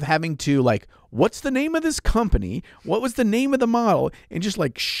 Instead of having to like, what's the name of this company? What was the name of the model? And just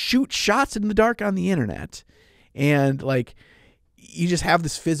like shoot shots in the dark on the internet. And like, you just have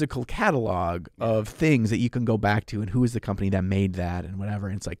this physical catalog of things that you can go back to and who is the company that made that and whatever.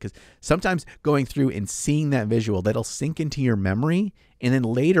 And it's like, because sometimes going through and seeing that visual, that'll sink into your memory. And then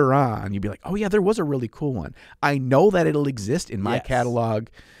later on, you'll be like, oh yeah, there was a really cool one. I know that it'll exist in my catalog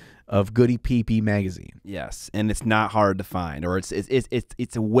of Goody PP magazine. Yes, and it's not hard to find, or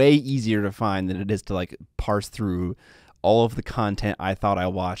it's way easier to find than it is to like parse through all of the content I thought I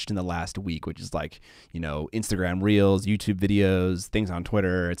watched in the last week, which is like, Instagram Reels, YouTube videos, things on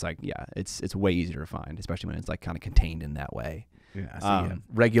Twitter. It's like, yeah, it's way easier to find, especially when it's like kind of contained in that way. Yeah.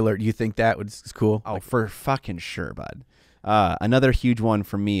 Regular. Do you think that is cool? Oh, for fucking sure, bud. Another huge one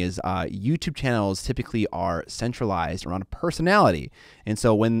for me is YouTube channels typically are centralized around a personality. And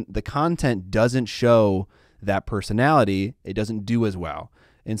so when the content doesn't show that personality, it doesn't do as well.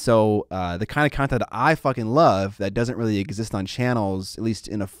 And so the kind of content that I fucking love that doesn't really exist on channels, at least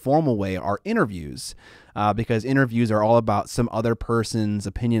in a formal way, are interviews. Because interviews are all about some other person's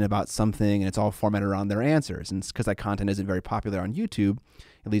opinion about something, and it's all formatted around their answers. And it's because that content isn't very popular on YouTube,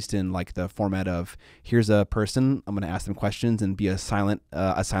 at least in like the format of, here's a person, I'm going to ask them questions and be a silent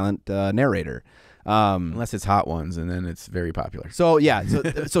narrator. Unless it's Hot Ones, and then it's very popular. So yeah,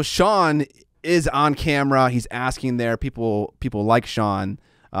 so Sean is on camera. He's asking there. People like Sean.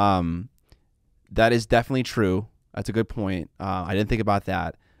 That is definitely true. That's a good point. I didn't think about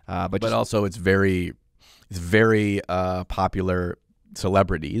that. But also it's very popular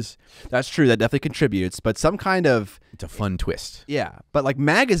celebrities. That's true. That definitely contributes. But some kind of it's a fun twist. Yeah. But like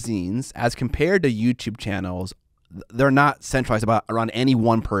magazines, as compared to YouTube channels, they're not centralized around any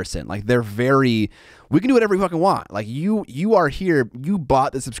one person. Like they're we can do whatever we fucking want. Like you are here, you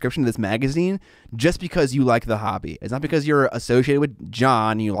bought the subscription to this magazine just because you like the hobby. It's not because you're associated with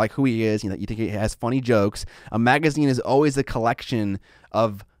John, you like who he is, you think he has funny jokes. A magazine is always a collection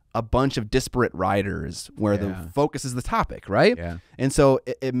of a bunch of disparate writers where the focus is the topic, right? Yeah. And so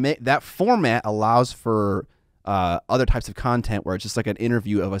that format allows for other types of content where it's just like an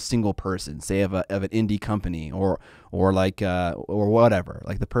interview of a single person, say of an indie company or whatever,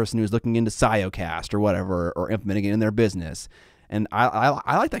 like the person who's looking into Siocast or whatever, or implementing it in their business. And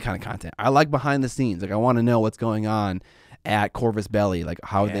I like that kind of content. I like behind the scenes. Like I want to know what's going on at Corvus Belli, like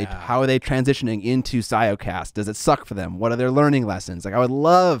how are they transitioning into Siocast? Does it suck for them? What are their learning lessons? Like I would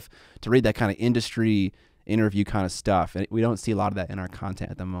love to read that kind of industry interview kind of stuff, and we don't see a lot of that in our content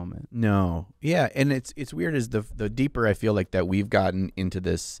at the moment. No. Yeah, and it's weird is the deeper I feel like that we've gotten into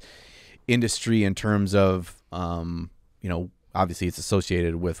this industry in terms of obviously it's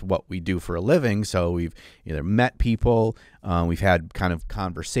associated with what we do for a living, so we've either met people, we've had kind of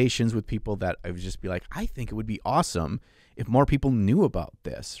conversations with people that I would just be like, I think it would be awesome if more people knew about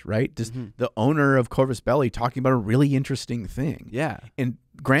this, right? Just the owner of Corvus Belli talking about a really interesting thing. Yeah. And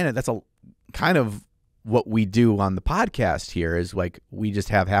granted, that's a kind of what we do on the podcast here is like we just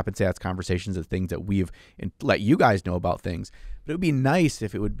have happenstance conversations of things that we've let you guys know about things. But it would be nice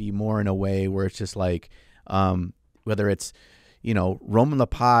if it would be more in a way where it's just like whether it's Roman the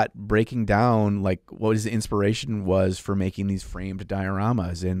Pot breaking down like what his inspiration was for making these framed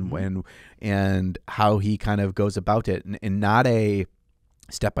dioramas and how he kind of goes about it, and not a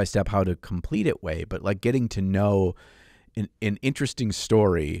step-by-step how to complete it way, but like getting to know an interesting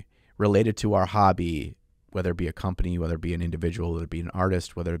story related to our hobby, whether it be a company, whether it be an individual, whether it be an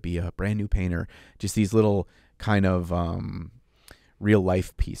artist, whether it be a brand new painter, just these little kind of real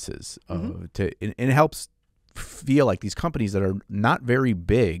life pieces and it helps feel like these companies that are not very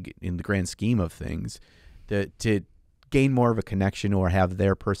big in the grand scheme of things to gain more of a connection or have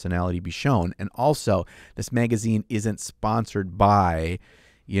their personality be shown. And also this magazine isn't sponsored by,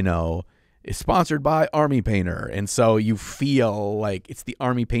 is sponsored by Army Painter, and so you feel like it's the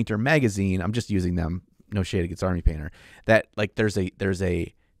Army Painter magazine. I'm just using them, no shade against Army Painter. That like there's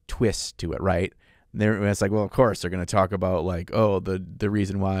a twist to it, right? It's like, well, of course they're going to talk about like, oh, the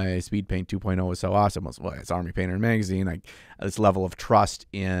reason why Speed Paint 2.0 is so awesome was, well, it's Army Painter magazine. Like this level of trust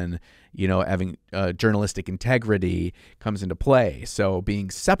in having journalistic integrity comes into play. So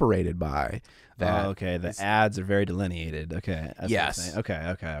being separated by that. Oh, okay, the ads are very delineated. Okay. Yes.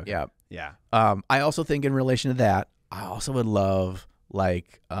 Okay. Yeah. I also think in relation to that, I also would love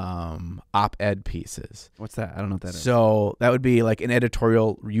like op-ed pieces. What's that? I don't know what that is. So that would be like an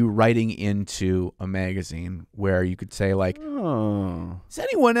editorial, you writing into a magazine where you could say like, is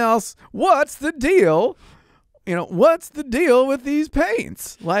anyone else, what's the deal? What's the deal with these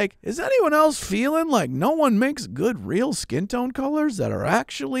paints? Like, is anyone else feeling like no one makes good real skin tone colors that are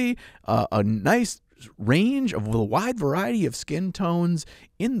actually a nice range of a wide variety of skin tones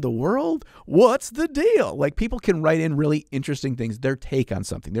in the world? What's the deal? Like people can write in really interesting things, their take on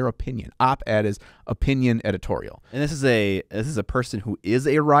something, their opinion. Op-ed is opinion editorial. And this is a person who is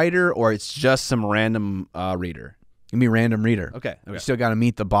a writer, or it's just some random reader? Give me random reader. Okay. You still got to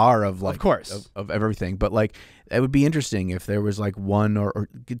meet the bar of like, of course, of everything. But like, it would be interesting if there was like one or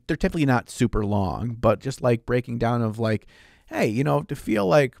they're typically not super long, but just like breaking down of like, hey, to feel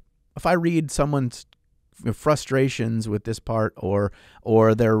like if I read someone's frustrations with this part or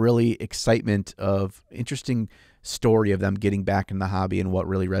their really excitement of interesting story of them getting back in the hobby and what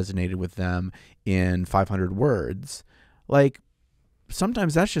really resonated with them in 500 words, like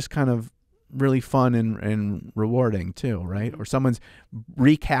sometimes that's just kind of really fun and rewarding too, right? Or someone's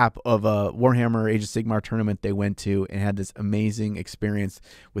recap of a Warhammer Age of Sigmar tournament they went to and had this amazing experience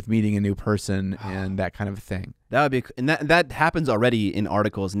with meeting a new person and that kind of thing. That would be, and that happens already in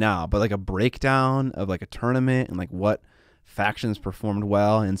articles now, but like a breakdown of like a tournament and like what factions performed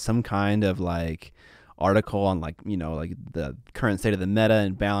well and some kind of like article on like like the current state of the meta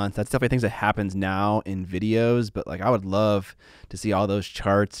and balance. That's definitely things that happens now in videos, but like I would love to see all those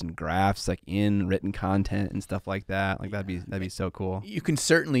charts and graphs like in written content and stuff like that. Like that'd be so cool. You can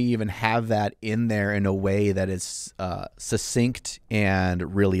certainly even have that in there in a way that is succinct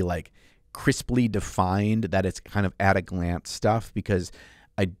and really like crisply defined that it's kind of at a glance stuff, because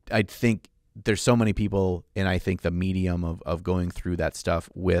I think there's so many people, and I think the medium of going through that stuff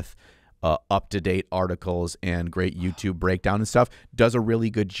with up-to-date articles and great YouTube breakdown and stuff does a really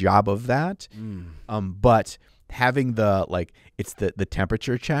good job of that. But having it's the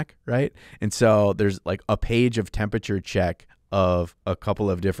temperature check, right? And so there's like a page of temperature check of a couple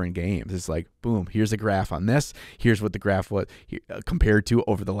of different games. It's like, boom, here's a graph on this. Here's what the graph was compared to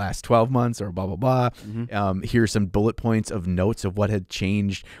over the last 12 months or blah, blah, blah. Here's some bullet points of notes of what had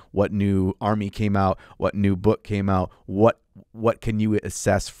changed, what new army came out, what new book came out, what can you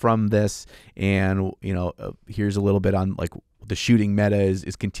assess from this? And, here's a little bit on like the shooting meta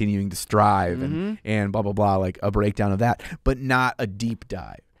is continuing to strive and blah, blah, blah, like a breakdown of that, but not a deep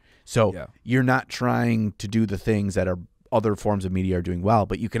dive. So you're not trying to do the things that are other forms of media are doing well,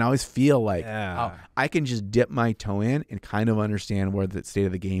 but you can always feel like, oh, I can just dip my toe in and kind of understand where the state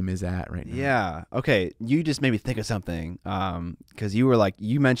of the game is at right now. Yeah. Okay. You just made me think of something. Cause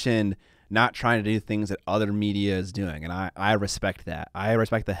you mentioned not trying to do things that other media is doing. And I respect that. I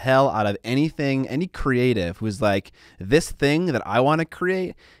respect the hell out of any creative who's like, this thing that I want to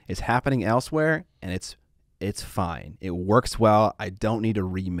create is happening elsewhere and it's fine. It works well. I don't need to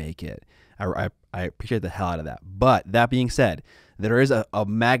remake it. I appreciate the hell out of that. But that being said, there is a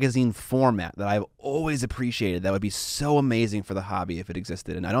magazine format that I've always appreciated that would be so amazing for the hobby if it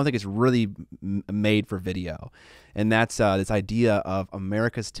existed. And I don't think it's really made for video. And that's this idea of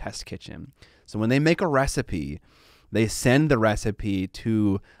America's Test Kitchen. So when they make a recipe, they send the recipe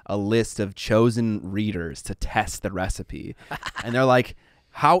to a list of chosen readers to test the recipe. And they're like,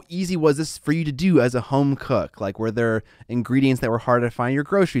 how easy was this for you to do as a home cook? Like, were there ingredients that were hard to find in your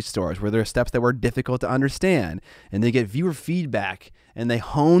grocery stores? Were there steps that were difficult to understand? And they get viewer feedback, and they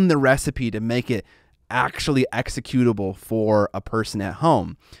hone the recipe to make it actually executable for a person at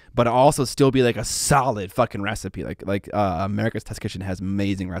home, but also still be like a solid fucking recipe. Like America's Test Kitchen has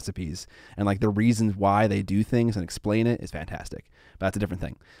amazing recipes, and like the reasons why they do things and explain it is fantastic. But that's a different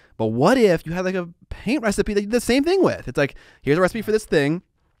thing. But what if you had like a paint recipe that you did the same thing with? It's like, here's a recipe for this thing.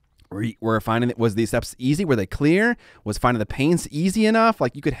 We're finding it, was these steps easy? Were they clear? Was finding the paints easy enough?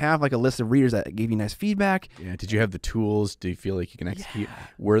 Like, you could have like a list of readers that gave you nice feedback. Yeah. Did you have the tools? Do you feel like you can execute?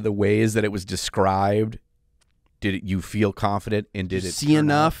 Were the ways that it was described, did you feel confident, and did it see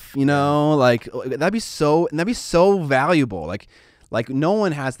enough? Like that'd be so valuable. Like no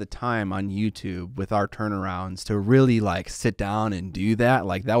one has the time on YouTube with our turnarounds to really like sit down and do that.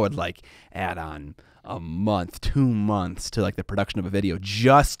 Like that would like add on a month, 2 months to like the production of a video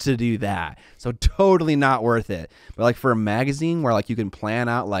just to do that. So totally not worth it. But like for a magazine where like you can plan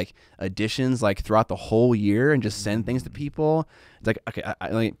out like editions like throughout the whole year and just send things to people. It's like, okay,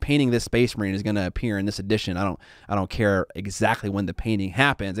 like painting this Space Marine is going to appear in this edition. I don't care exactly when the painting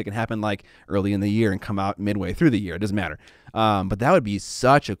happens. It can happen like early in the year and come out midway through the year. It doesn't matter. But that would be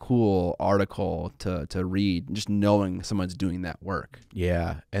such a cool article to read, just knowing someone's doing that work.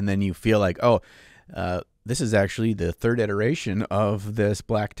 Yeah. And then you feel like, this is actually the third iteration of this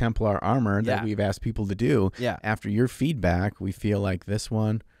Black Templar armor that we've asked people to do. Yeah. After your feedback, we feel like this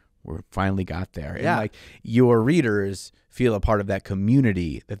one, we finally got there. And like your readers feel a part of that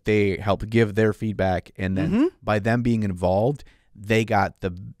community, that they help give their feedback. And then by them being involved, they got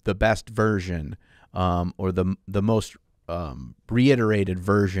the best version, or the most reiterated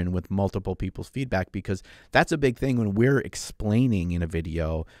version with multiple people's feedback, because that's a big thing when we're explaining in a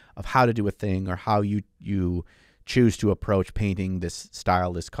video of how to do a thing or how you choose to approach painting this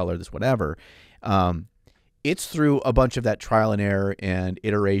style, this color, this whatever. It's through a bunch of that trial and error and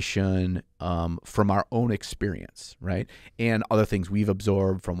iteration from our own experience, right? And other things we've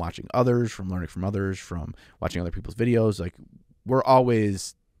absorbed from watching others, from learning from others, from watching other people's videos. Like we're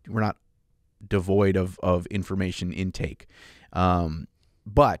not devoid of information intake,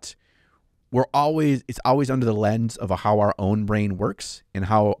 but it's always under the lens of how our own brain works and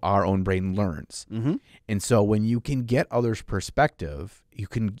how our own brain learns. And so when you can get others' perspective,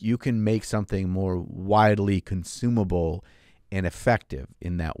 you can make something more widely consumable and effective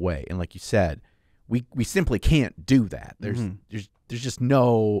in that way. And like you said, we simply can't do that. There's just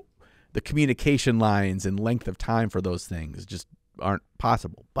the communication lines and length of time for those things just aren't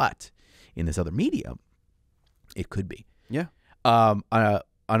possible. But in this other medium, it could be. Yeah.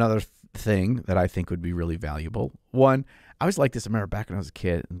 Another thing that I think would be really valuable. One, I always liked this. I remember back when I was a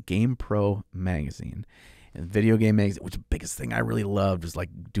kid, Game Pro magazine and video game magazine, which the biggest thing I really loved was like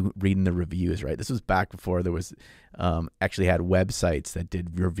reading the reviews, right? This was back before there was actually had websites that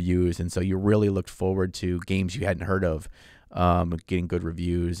did reviews. And so you really looked forward to games you hadn't heard of getting good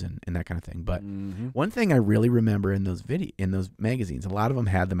reviews and that kind of thing. But one thing I really remember in those magazines, a lot of them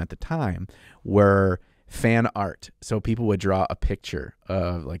had them at the time, were fan art. So people would draw a picture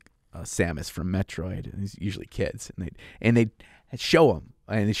of like Samus from Metroid, and these usually kids, and they'd show them.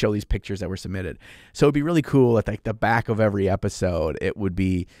 And they show these pictures that were submitted. So it'd be really cool at like the back of every episode, it would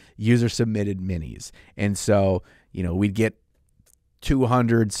be user submitted minis. And so, we'd get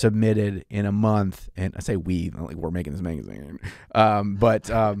 200 submitted in a month. And I say we, not like we're making this magazine. But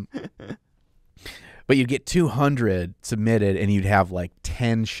you'd get 200 submitted and you'd have like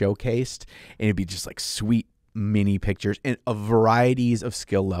 10 showcased, and it'd be just like sweet mini pictures and of varieties of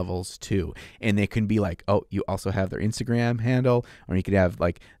skill levels too. And they can be like, oh, you also have their Instagram handle, or you could have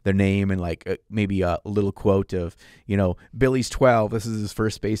like their name and like maybe a little quote of, Billy's 12, this is his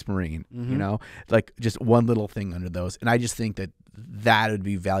first Space Marine, like just one little thing under those. And I just think that would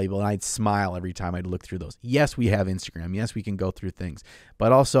be valuable, and I'd smile every time I'd look through those. Yes, we have Instagram. Yes, we can go through things,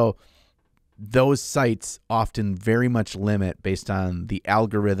 but also those sites often very much limit based on the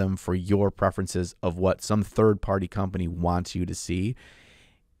algorithm for your preferences of what some third-party company wants you to see.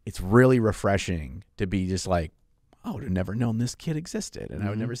 It's really refreshing to be just like, oh, I would have never known this kid existed, and I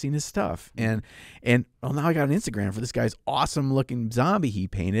would never seen his stuff. And well, now I got an Instagram for this guy's awesome-looking zombie he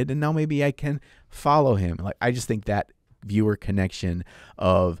painted, and now maybe I can follow him. Like, I just think that viewer connection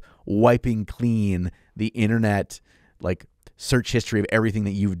of wiping clean the internet, like, search history of everything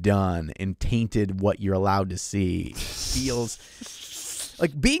that you've done and tainted what you're allowed to see feels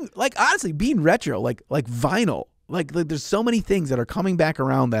like honestly being retro, like vinyl. Like there's so many things that are coming back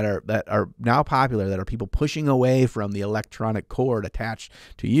around that are now popular, that are people pushing away from the electronic cord attached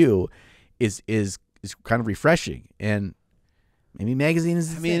to you is kind of refreshing. And maybe magazine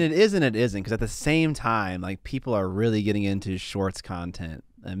is it is and it isn't, because at the same time, like, people are really getting into shorts content.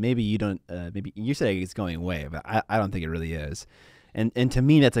 Maybe you don't. Maybe you say it's going away, but I don't think it really is. And to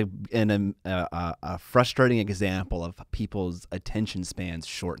me, that's a frustrating example of people's attention spans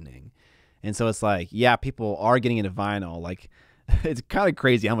shortening. And so it's like, yeah, people are getting into vinyl. Like, it's kind of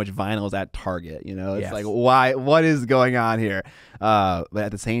crazy how much vinyl is at Target. It's like, why? What is going on here? But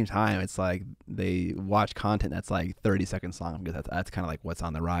at the same time, it's like they watch content that's like 30 seconds long, because that's kind of like what's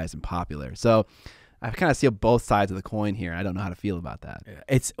on the rise and popular. So I kind of see both sides of the coin here. I don't know how to feel about that.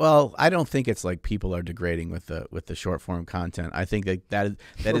 I don't think it's like people are degrading with the short form content. I think that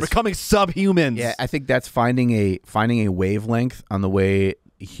We're is becoming subhumans. Yeah, I think that's finding a wavelength on the way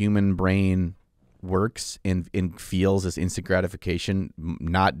human brain works and feels as instant gratification,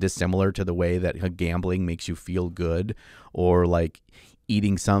 not dissimilar to the way that gambling makes you feel good, or like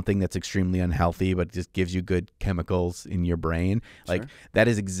eating something that's extremely unhealthy but just gives you good chemicals in your brain. Like, that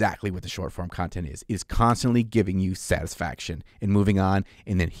is exactly what the short form content is. It is constantly giving you satisfaction and moving on,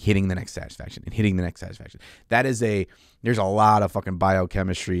 and then hitting the next satisfaction and hitting the next satisfaction. There's a lot of fucking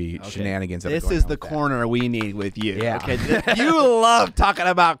biochemistry shenanigans. This is the corner we need with you. Yeah. Okay. You love talking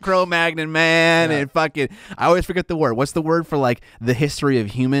about Cro-Magnon, man, and fucking, I always forget the word. What's the word for like the history of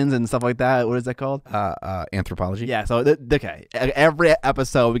humans and stuff like that? What is that called? Anthropology. Yeah. So okay, every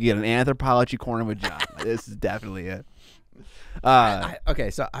episode we get an anthropology corner with John. This is definitely it. So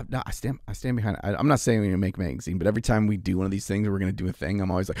I stand behind it. I'm not saying we're gonna make a magazine, but every time we do one of these things, or we're gonna do a thing,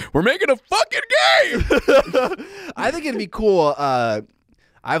 I'm always like, we're making a fucking game. I think it'd be cool.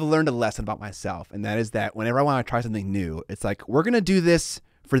 I've learned a lesson about myself, and that is that whenever I want to try something new, it's like, we're gonna do this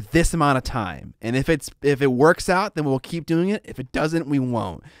for this amount of time, and if it works out, then we'll keep doing it. If it doesn't, we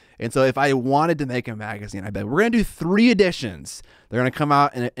won't. And so if I wanted to make a magazine, I bet we're going to do 3 editions. They're going to come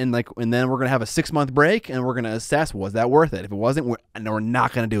out and then we're going to have a 6-month break, and we're going to assess, was that worth it? If it wasn't, we're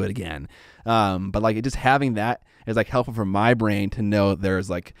not going to do it again. But like, just having that is like helpful for my brain to know there's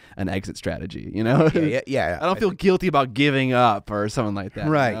like an exit strategy, Yeah. I don't feel guilty about giving up or something like that.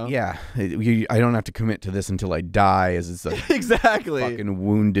 Right. Yeah. I don't have to commit to this until I die, as it's a exactly fucking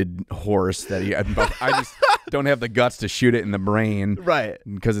wounded horse that I just don't have the guts to shoot it in the brain. Right.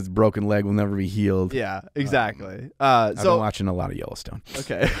 Because its broken leg will never be healed. Yeah, exactly. I've been watching a lot of Yellowstone.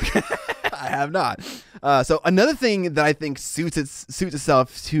 Okay. I have not. So another thing that I think suits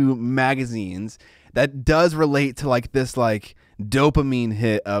itself to magazines that does relate to like this like dopamine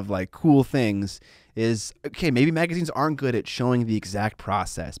hit of like cool things is, okay, maybe magazines aren't good at showing the exact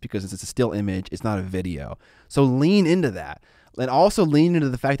process because it's a still image, it's not a video. So lean into that. And also lean into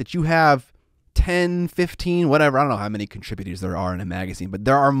the fact that you have 10, 15, whatever, I don't know how many contributors there are in a magazine, but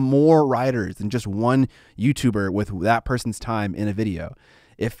there are more writers than just one YouTuber with that person's time in a video.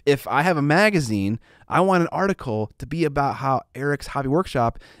 If I have a magazine, I want an article to be about how Eric's Hobby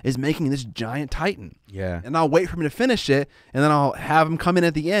Workshop is making this giant Titan. Yeah. And I'll wait for him to finish it, and then I'll have him come in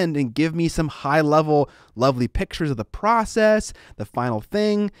at the end and give me some high-level, lovely pictures of the process, the final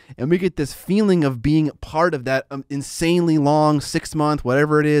thing, and we get this feeling of being part of that insanely long 6-month,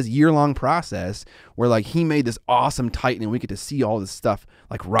 whatever it is, year-long process where like he made this awesome Titan and we get to see all this stuff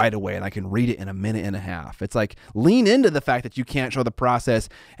like right away, and I can read it in a minute and a half. It's like lean into the fact that you can't show the process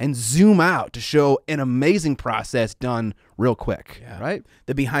and zoom out to show an amazing process done real quick, right?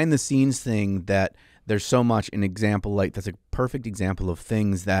 The behind the scenes thing that there's so much an example, like that's a perfect example of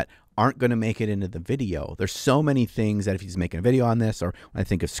things that aren't going to make it into the video. There's so many things that if he's making a video on this, or when I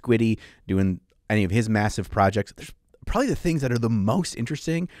think of Squiddy doing any of his massive projects, there's probably the things that are the most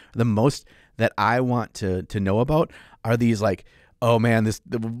interesting, the most that I want to know about are these like, oh man,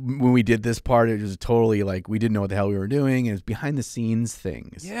 when we did this part, it was totally like we didn't know what the hell we were doing. And it's behind the scenes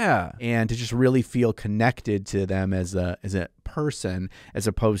things. Yeah. And to just really feel connected to them as a person, as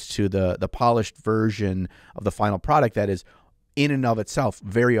opposed to the polished version of the final product that is in and of itself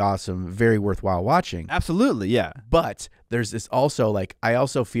very awesome, very worthwhile watching. Absolutely, yeah. But there's this also like, I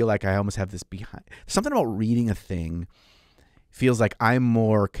also feel like I almost have this something about reading a thing feels like I'm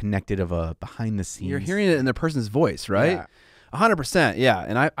more connected of a behind the scenes. You're hearing it in the person's voice, right? Yeah. 100%, yeah.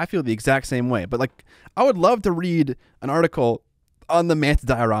 And I feel the exact same way. But like, I would love to read an article on the Mantic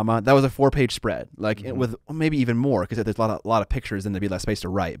diorama that was a 4-page spread, like with maybe even more, because there's a lot of pictures and there'd be less space to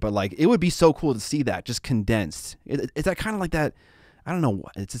write. But like, it would be so cool to see that just condensed. It's that kind of like that. I don't know.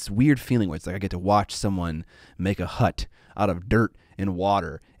 It's this weird feeling where it's like I get to watch someone make a hut out of dirt and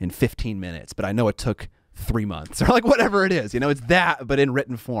water in 15 minutes, but I know it took 3 months or like whatever it is. You know, it's that, but in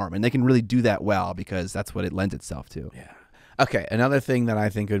written form, and they can really do that well because that's what it lends itself to. Yeah. Okay, another thing that I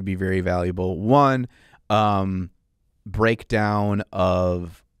think would be very valuable, one, breakdown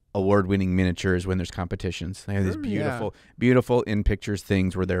of award-winning miniatures when there's competitions. They have these beautiful in-pictures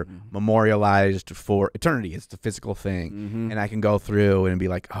things where they're memorialized for eternity. It's the physical thing. And I can go through and be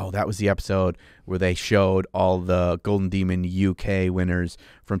like, oh, that was the episode where they showed all the Golden Demon UK winners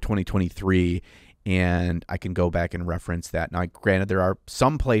from 2023, and I can go back and reference that. Now, granted, there are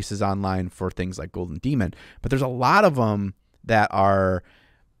some places online for things like Golden Demon, but there's a lot of them that are,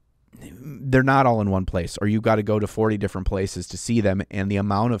 they're not all in one place, or you got to go to 40 different places to see them, and the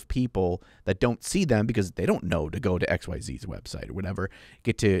amount of people that don't see them because they don't know to go to XYZ's website or whatever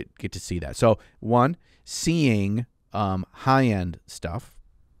get to see that. So one, seeing high-end stuff,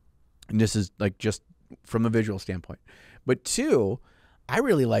 and this is like just from a visual standpoint, but two, I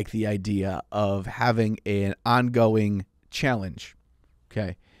really like the idea of having an ongoing challenge.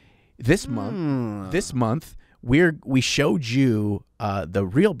 Okay, this month we showed you the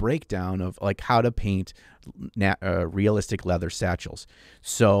real breakdown of like how to paint realistic leather satchels.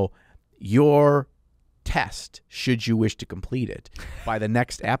 So your test, should you wish to complete it, by the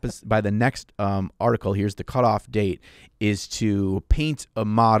next article, here's the cutoff date, is to paint a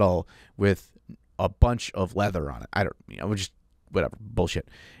model with a bunch of leather on it. Just whatever bullshit.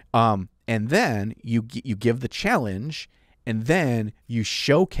 And then you give the challenge, and then you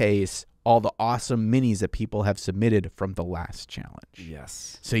showcase all the awesome minis that people have submitted from the last challenge.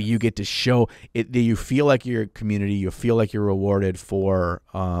 Yes. So you get to show it. You feel like you're a community. You feel like you're rewarded for,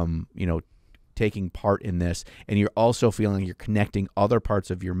 taking part in this, and you're also feeling you're connecting other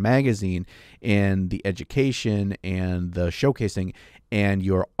parts of your magazine and the education and the showcasing, and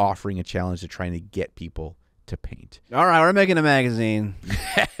you're offering a challenge to trying to get people to paint. All right, we're making a magazine.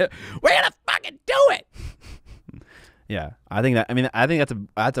 We're gonna fucking do it. Yeah, I think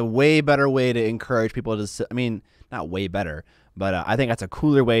that's a way better way to encourage people to. I mean, not way better, but I think that's a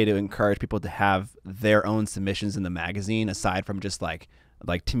cooler way to encourage people to have their own submissions in the magazine, aside from just like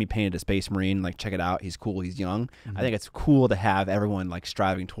Timmy painted a Space Marine, like check it out, he's cool, he's young. I think it's cool to have everyone like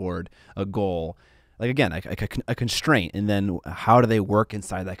striving toward a goal. Like again, a constraint, and then how do they work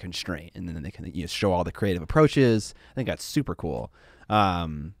inside that constraint, and then they can show all the creative approaches. I think that's super cool,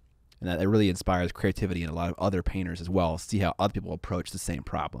 and that it really inspires creativity in a lot of other painters as well. See how other people approach the same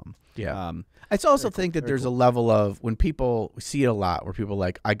problem. Yeah, I also think that there's a level of when people see it a lot, where people are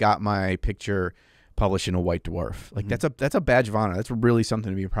like, I got my picture published in a White Dwarf. Like that's a badge of honor. That's really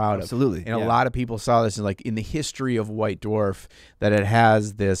something to be proud of. Absolutely, and a lot of people saw this in the history of White Dwarf, that it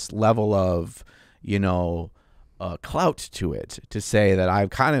has this level of clout to it, to say that I've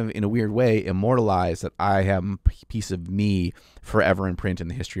kind of, in a weird way, immortalized that I have a piece of me forever in print in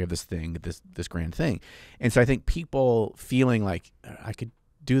the history of this thing, this grand thing. And so I think people feeling like I could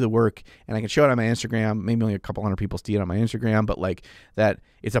do the work and I can show it on my Instagram, maybe only a couple hundred people see it on my Instagram, but like that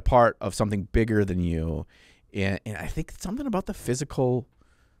it's a part of something bigger than you. And I think something about the physical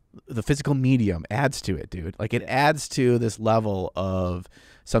the physical medium adds to it, dude. Like it adds to this level of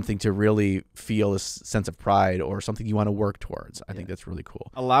something to really feel this sense of pride or something you want to work towards. I think that's really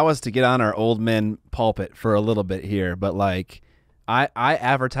cool. Allow us to get on our old men pulpit for a little bit here, but like I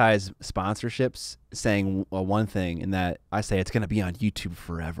advertise sponsorships saying one thing, and that I say it's going to be on YouTube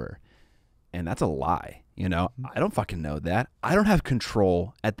forever. And that's a lie. You know, I don't fucking know that. I don't have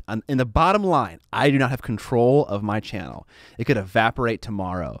control in the bottom line. I do not have control of my channel. It could evaporate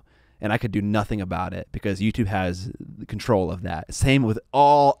tomorrow and I could do nothing about it because YouTube has the control of that. Same with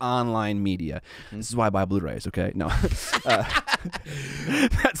all online media. This is why I buy Blu-rays, okay? No.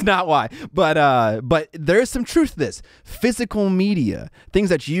 That's not why. But there's some truth to this. Physical media, things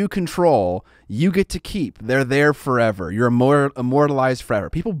that you control, you get to keep. They're there forever. You're immortalized forever.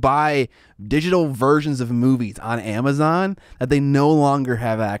 People buy digital versions of movies on Amazon that they no longer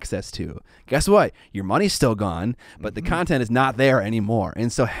have access to. Guess what? Your money's still gone, but the content is not there anymore.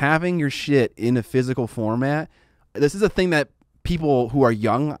 And so having your shit in a physical format, this is a thing that people who are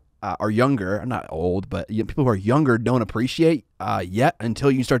young or younger, I'm not old, but people who are younger don't appreciate yet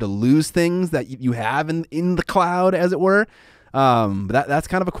until you start to lose things that you have in the cloud, as it were. But that's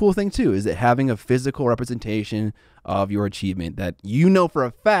kind of a cool thing too, is that having a physical representation of your achievement that you know for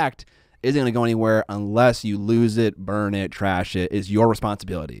a fact isn't going to go anywhere unless you lose it, burn it, trash it, is your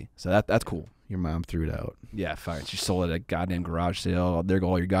responsibility. So that's cool. Your mom threw it out. Yeah, fine. She sold it at a goddamn garage sale. There go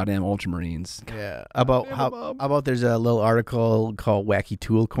all your goddamn Ultramarines. Yeah. How about there's a little article called Wacky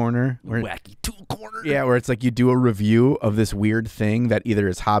Tool Corner. Wacky Tool Corner? Yeah, where it's like you do a review of this weird thing that either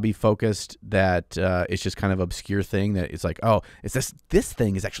is hobby focused, that it's just kind of obscure thing that it's like, oh, it's this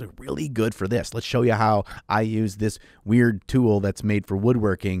thing is actually really good for this. Let's show you how I use this weird tool that's made for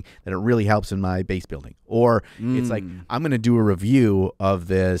woodworking that it really helps in my base building. Or it's like, I'm going to do a review of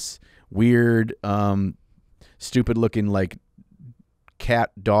this weird, stupid looking like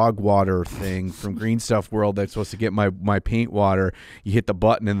cat dog water thing from Green Stuff World that's supposed to get my paint water. You hit the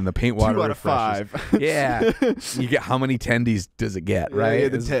button and then the paint water 2 out of refreshes. 5. Yeah. You get, how many tendies does it get, right?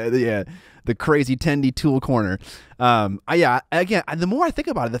 The crazy tendy tool corner. Again, the more I think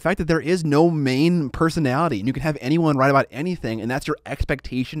about it, the fact that there is no main personality and you can have anyone write about anything, and that's your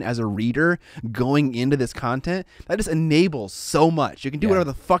expectation as a reader going into this content, that just enables so much. You can do whatever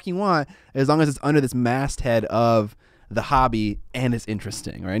the fuck you want as long as it's under this masthead of the hobby and it's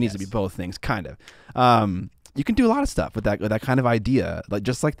interesting, right? It needs to be both things, kind of. You can do a lot of stuff with that kind of idea, like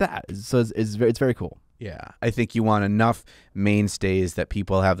just like that. So it's very cool. Yeah, I think you want enough mainstays that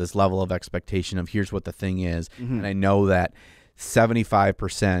people have this level of expectation of here's what the thing is, and I know that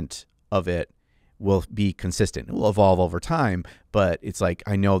 75% of it will be consistent. It will evolve over time, but it's like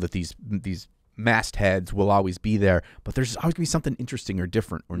I know that these mastheads will always be there, but there's always gonna be something interesting or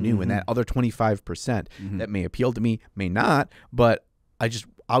different or new, and that other 25% that may appeal to me, may not, but I just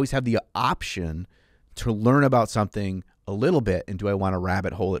always have the option to learn about something a little bit, and do I want to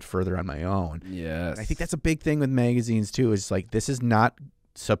rabbit hole it further on my own? Yes. And I think that's a big thing with magazines too, is like this is not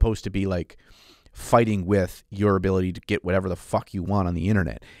supposed to be like fighting with your ability to get whatever the fuck you want on the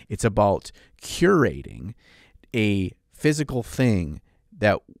internet. It's about curating a physical thing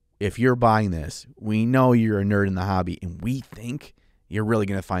that if you're buying this, we know you're a nerd in the hobby and we think you're really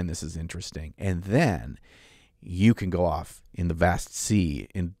going to find this is interesting. And then you can go off in the vast sea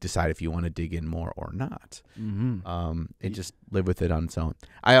and decide if you want to dig in more or not. And just live with it on its own.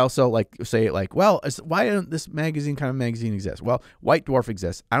 I also like say like, well, why don't this kind of magazine exist? Well, White Dwarf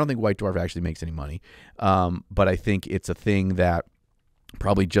exists. I don't think White Dwarf actually makes any money. But I think it's a thing that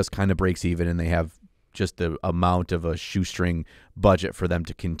probably just kind of breaks even, and they have just the amount of a shoestring budget for them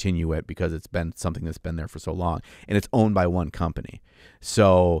to continue it because it's been something that's been there for so long, and it's owned by one company.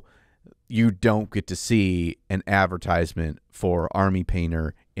 So you don't get to see an advertisement for Army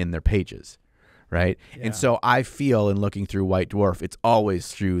Painter in their pages, right? Yeah. And so I feel in looking through White Dwarf, it's always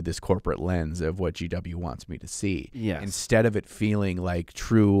through this corporate lens of what GW wants me to see. Yes. Instead of it feeling like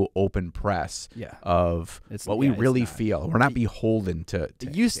true open press of what we really feel. We're not beholden to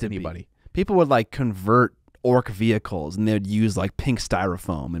anybody. People would like convert orc vehicles and they'd use like pink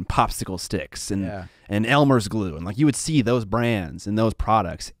styrofoam and popsicle sticks and Elmer's glue, and like you would see those brands and those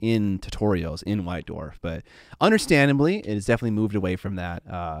products in tutorials in White Dwarf. But understandably, it has definitely moved away from that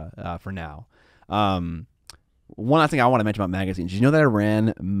for now. One last thing I want to mention about magazines. Did you know that I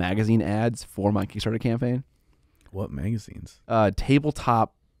ran magazine ads for my Kickstarter campaign? What magazines?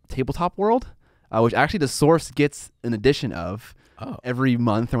 Tabletop World, which actually the Source gets an edition of every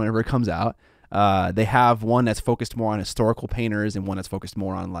month or whenever it comes out. They have one that's focused more on historical painters and one that's focused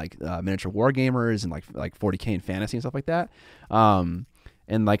more on like miniature war gamers and like 40K and fantasy and stuff like that. And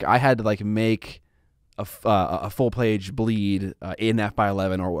like I had to like make a full page bleed 8.5 by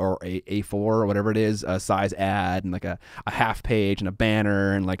 11 or A4 or whatever it is size ad, and like a half page and a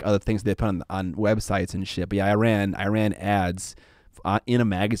banner and like other things they put on websites and shit. But yeah, I ran ads in a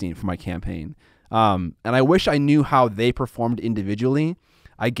magazine for my campaign. And I wish I knew how they performed individually.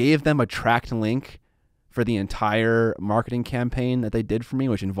 I gave them a tracked link for the entire marketing campaign that they did for me,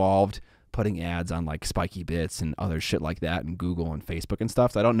 which involved putting ads on like Spiky Bits and other shit like that, and Google and Facebook and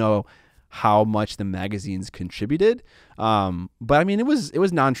stuff. So I don't know how much the magazines contributed. But I mean, it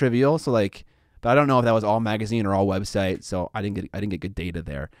was non-trivial. So like, but I don't know if that was all magazine or all website. So I didn't get good data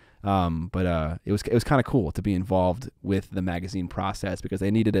there. But it was kind of cool to be involved with the magazine process because they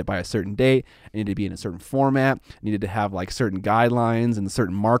needed it by a certain date. It needed to be in a certain format. It needed to have like certain guidelines and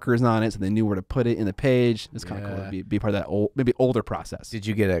certain markers on it, so they knew where to put it in the page. It's kind of cool to be part of that maybe older process. Did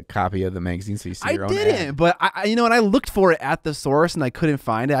you get a copy of the magazine so you see your own ad? I didn't, but and I looked for it at the source and I couldn't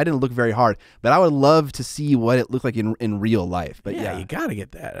find it. I didn't look very hard, but I would love to see what it looked like in real life. But yeah, you got to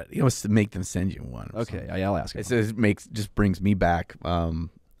get that. You know, to make them send you one. Okay, I'll ask. It just brings me back.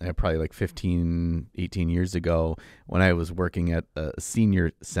 Probably like 15, 18 years ago when I was working at a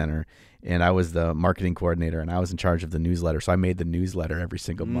senior center and I was the marketing coordinator and I was in charge of the newsletter. So I made the newsletter every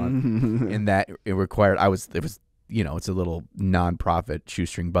single month and that it required, it's a little nonprofit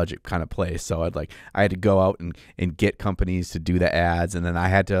shoestring budget kind of place. So I had to go out and get companies to do the ads. And then I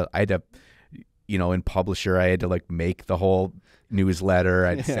had to, in Publisher, I had to like make the whole newsletter.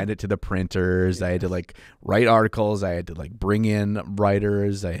 I'd send it to the printers. I had to like write articles. I had to like bring in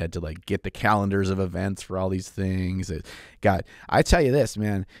writers. I had to like get the calendars of events for all these things. God, I tell you this,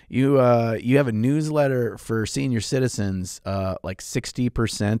 man, you have a newsletter for senior citizens. Like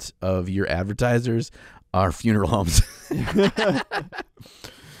 60% of your advertisers are funeral homes.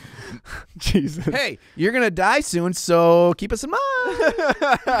 Jesus. Hey, you're gonna die soon, so keep us in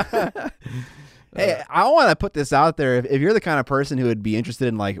mind. Hey, I want to put this out there. If you're the kind of person who would be interested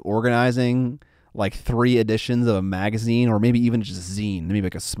in like organizing like 3 editions of a magazine or maybe even just a zine, maybe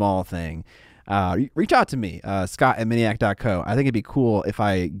like a small thing, reach out to me, Scott@Miniac.co. I think it'd be cool if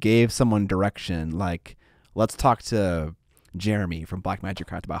I gave someone direction. Like, let's talk to Jeremy from Blackmagic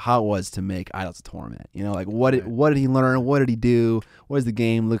Craft about how it was to make Idols of Torment. You know, like what did he learn? What did he do? What does the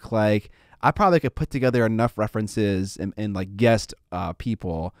game look like? I probably could put together enough references and like guest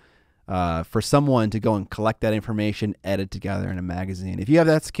people for someone to go and collect that information, edit together in a magazine. If you have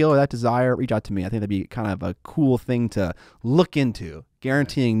that skill or that desire, reach out to me. I think that'd be kind of a cool thing to look into,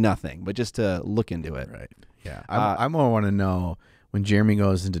 guaranteeing nothing, but just to look into it. Right. Yeah. I more want to know when Jeremy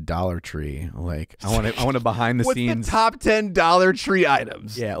goes into Dollar Tree, like I want to behind the scenes. What's the top 10 Dollar Tree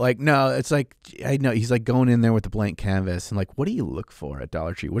items? Yeah, like no, it's like I know he's like going in there with the blank canvas and like, what do you look for at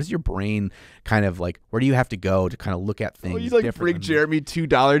Dollar Tree? What is your brain kind of like? Where do you have to go to kind of look at things? Oh, you like bring Jeremy to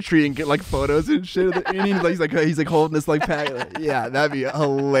Dollar Tree and get like photos and shit. And he's like holding this like pack. Yeah, that'd be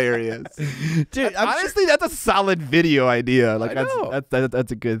hilarious, dude. Honestly, that's a solid video idea. Like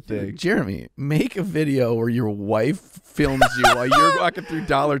that's a good thing. Jeremy, make a video where your wife films you while you're walking through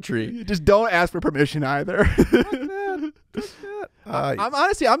Dollar Tree. Just don't ask for permission either.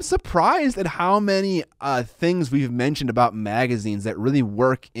 I'm surprised at how many things we've mentioned about magazines that really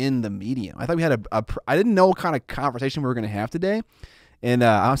work in the medium. I thought we had I didn't know what kind of conversation we were going to have today. And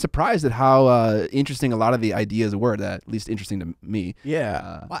I'm surprised at how interesting a lot of the ideas were, at least interesting to me.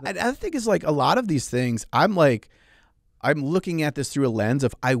 Yeah. I think it's like a lot of these things, I'm looking at this through a lens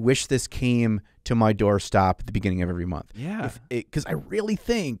of I wish this came to my doorstep at the beginning of every month. Yeah. Because I really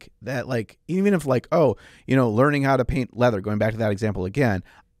think that like, even if like, learning how to paint leather, going back to that example again,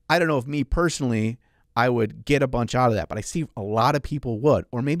 I don't know if me personally, I would get a bunch out of that, but I see a lot of people would,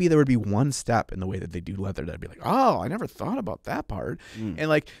 or maybe there would be one step in the way that they do leather that'd be like, oh, I never thought about that part. And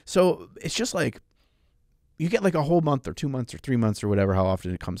like, so it's just like, you get like a whole month or 2 months or 3 months or whatever, how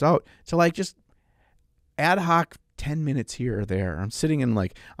often it comes out, to like just ad hoc 10 minutes here or there. I'm sitting in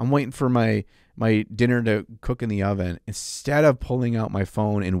like, I'm waiting for my dinner to cook in the oven. Instead of pulling out my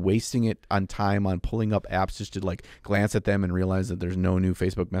phone and wasting it on time on pulling up apps just to like glance at them and realize that there's no new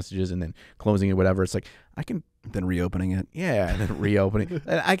Facebook messages and then closing it, whatever. It's like, I can then reopening it. Yeah. And then reopening.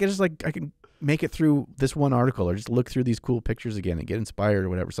 And I can just like, I can make it through this one article or just look through these cool pictures again and get inspired or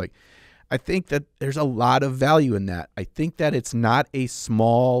whatever. It's like, I think that there's a lot of value in that. I think that it's not a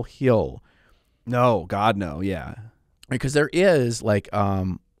small hill. No, God, no. Yeah. Because there is like,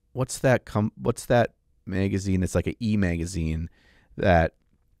 what's that magazine? It's like an e-magazine that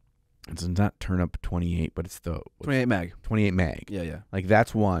it's not Turn Up 28, but it's the 28 Mag. 28 Mag. Yeah. Like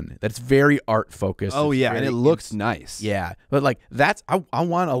that's one that's very art focused. Oh yeah, and it looks nice. Yeah, but like that's I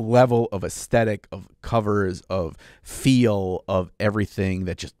want a level of aesthetic, of covers, of feel, of everything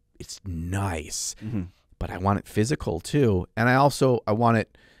that just it's nice, but I want it physical too, and I want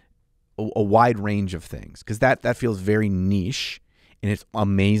it a wide range of things, because that feels very niche, and it's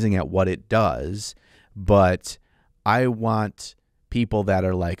amazing at what it does. But I want people that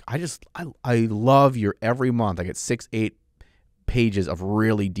are like, I love your every month. I get 6-8 pages of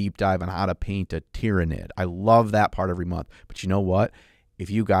really deep dive on how to paint a Tyranid. I love that part every month. But you know what? If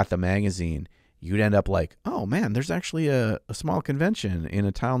you got the magazine, you'd end up like, oh man, there's actually a small convention in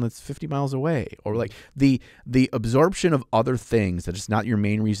a town that's 50 miles away. Or like the absorption of other things that is not your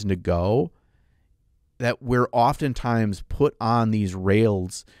main reason to go, that we're oftentimes put on these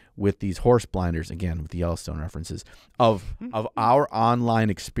rails with these horse blinders, again, with the Yellowstone references, of our online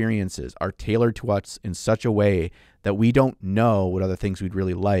experiences are tailored to us in such a way that we don't know what other things we'd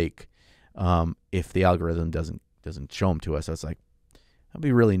really like if the algorithm doesn't show them to us. So it's like, that'd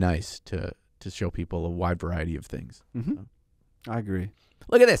be really nice to show people a wide variety of things. So. I agree.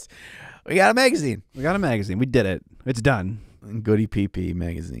 Look at this. We got a magazine. We got a magazine. We did it. It's done. Goody PP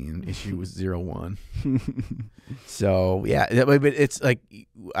magazine, issue was 01. So yeah, but it's like,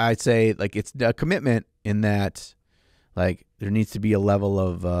 I'd say like it's a commitment in that like there needs to be a level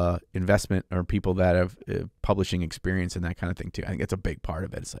of investment or people that have publishing experience and that kind of thing too. I think that's a big part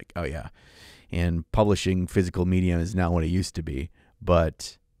of it. It's like, oh yeah, and publishing physical media is not what it used to be,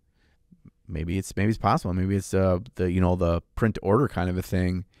 but maybe it's possible. Maybe it's the print order kind of a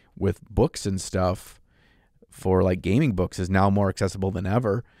thing with books and stuff. For like gaming books is now more accessible than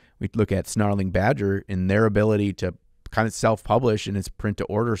ever. We look at Snarling Badger and their ability to kind of self-publish and it's print to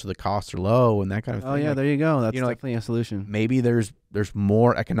order, so the costs are low and that kind of thing. Oh yeah, like, there you go. That's definitely a solution. Maybe there's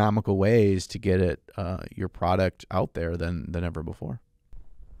more economical ways to get your product out there than ever before.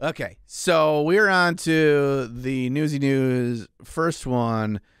 Okay, so we're on to the newsy news. First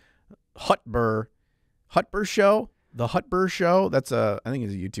one, Hutber show. The Hutber show. That's I think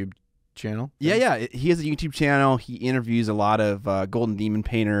it's a YouTube channel. Yeah. He has a YouTube channel. He interviews a lot of Golden Demon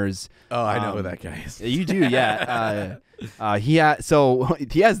painters. Oh, I know who that guy is. You do, yeah. He has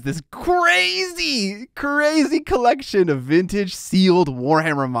this crazy collection of vintage sealed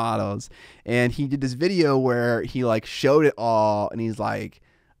Warhammer models, and he did this video where he like showed it all, and he's like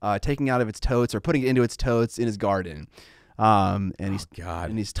taking out of its totes or putting it into its totes in his garden. And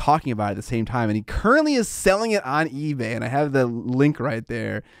he's talking about it at the same time, and he currently is selling it on eBay, and I have the link right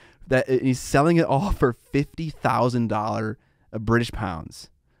there. That he's selling it all for $50,000 British pounds.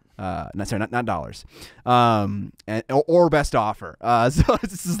 Not dollars. Or best offer. So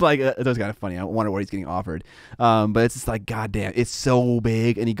it's just like it was kind of funny. I wonder what he's getting offered. But it's just like, goddamn, it's so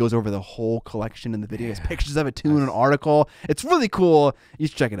big, and he goes over the whole collection in the video. He has pictures of it too in an article. It's really cool. You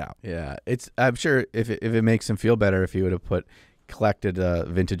should check it out. Yeah, I'm sure if it makes him feel better, if he would have collected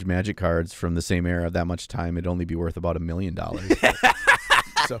vintage Magic cards from the same era that much time, it'd only be worth about $1 million.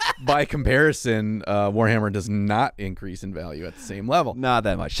 So by comparison, Warhammer does not increase in value at the same level. Not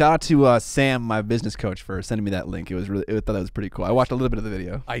that much. Shout out to Sam, my business coach, for sending me that link. I thought that was pretty cool. I watched a little bit of the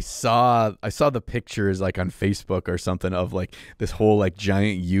video. I saw the pictures like on Facebook or something of like this whole like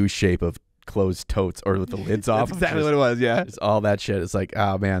giant U shape of closed totes or with the lids off. That's exactly what it was. Yeah, it's all that shit. It's like,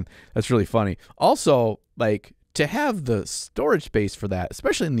 oh man, that's really funny. Also, like, to have the storage space for that,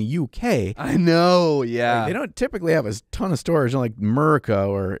 especially in the UK. I know, yeah. Like, they don't typically have a ton of storage, like America,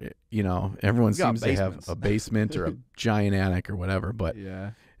 or, everyone seems to have a basement or a giant attic or whatever. But,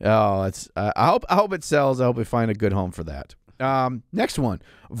 yeah. Oh, I hope it sells. I hope we find a good home for that. Next one,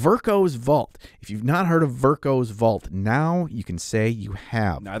 Verko's Vault. If you've not heard of Verko's Vault, now you can say you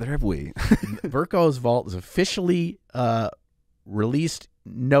have. Neither have we. Verko's Vault is officially released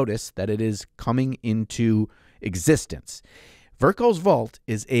notice that it is coming into existence. Verko's Vault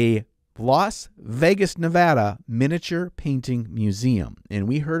is a Las Vegas, Nevada miniature painting museum. And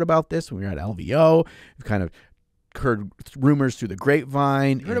we heard about this when we were at LVO. We've kind of heard rumors through the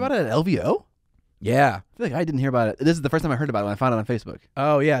grapevine. You heard about it at LVO? Yeah. I feel like I didn't hear about it. This is the first time I heard about it when I found it on Facebook.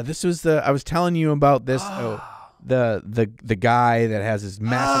 Oh, yeah. This was I was telling you about this. The guy that has his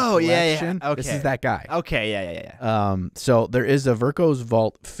massive collection. Yeah. Okay. This is that guy. Okay, yeah. So there is a Verko's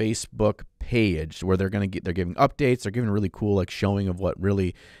Vault Facebook page where they're giving updates. They're giving a really cool like showing of what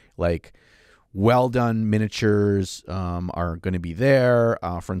really like well done miniatures are going to be there.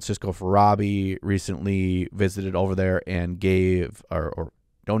 Francisco Farabi recently visited over there and gave or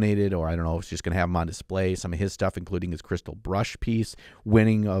donated, or I don't know, it's just going to have him on display, some of his stuff, including his Crystal Brush piece,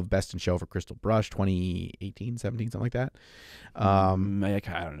 winning of Best in Show for Crystal Brush 2018, 17, something like that. I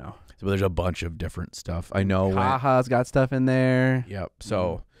don't know. So there's a bunch of different stuff. I know. Kaha's got stuff in there. Yep.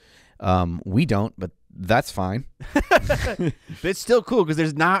 So we don't, but that's fine. But it's still cool because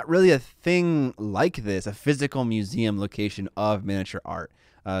there's not really a thing like this, a physical museum location of miniature art.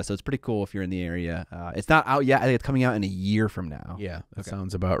 So it's pretty cool if you're in the area. It's not out yet. I think it's coming out in a year from now. Yeah, that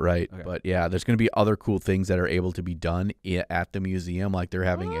sounds about right. Okay. But yeah, there's going to be other cool things that are able to be done at the museum. Like they're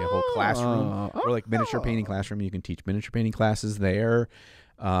having a whole classroom or like miniature painting classroom. You can teach miniature painting classes there.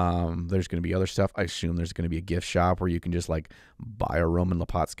 There's going to be other stuff. I assume there's going to be a gift shop where you can just like buy a Roman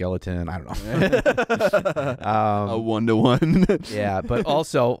Lapat skeleton. I don't know. A 1-to-1. Yeah, but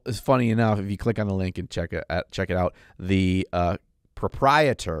also it's funny enough if you click on the link and check it out. The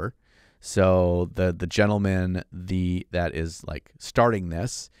proprietor, so the gentleman that is like starting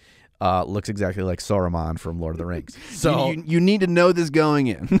this. Looks exactly like Saruman from Lord of the Rings. So you need to know this going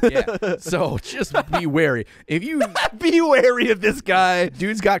in. Yeah. So just be wary. If you be wary of this guy.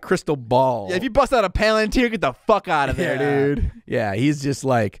 Dude's got crystal ball. Yeah, if you bust out a Palantir, get the fuck out of there, dude. Yeah, he's just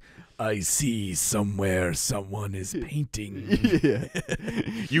like, I see somewhere someone is painting. Yeah.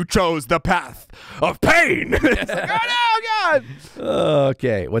 You chose the path of pain. It's like, oh no, God.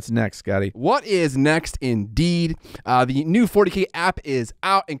 Okay, what's next, Scotty? What is next indeed? The new 40K app is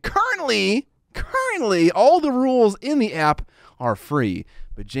out, and currently, all the rules in the app are free.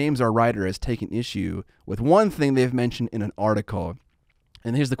 But James, our writer, has taken issue with one thing they've mentioned in an article.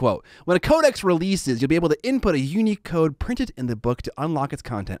 And here's the quote. When a codex releases, you'll be able to input a unique code printed in the book to unlock its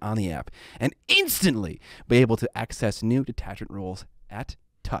content on the app and instantly be able to access new detachment rules at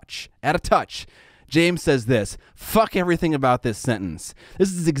a touch. James says this, fuck everything about this sentence.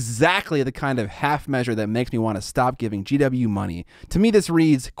 This is exactly the kind of half measure that makes me want to stop giving GW money. To me, this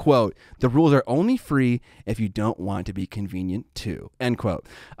reads, quote, the rules are only free if you don't want to be convenient too, end quote.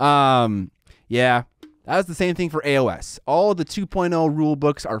 Yeah. That was the same thing for AOS. All the 2.0 rule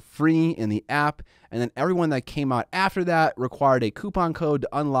books are free in the app, and then everyone that came out after that required a coupon code to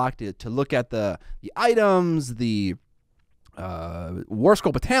unlock it to look at the items, the War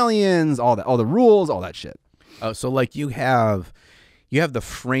Scroll battalions, all the rules, all that shit. So like you have the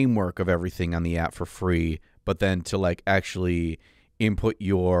framework of everything on the app for free, but then to like actually input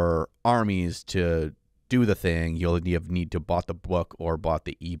your armies to do the thing, you'll need to bought the book or bought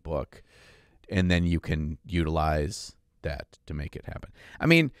the ebook. And then you can utilize that to make it happen. I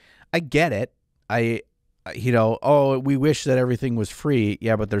mean, I get it. We wish that everything was free.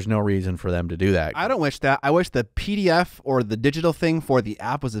 Yeah, but there's no reason for them to do that. I don't wish that. I wish the PDF or the digital thing for the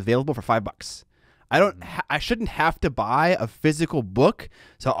app was available for $5. I shouldn't have to buy a physical book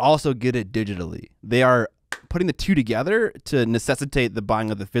to also get it digitally. They are putting the two together to necessitate the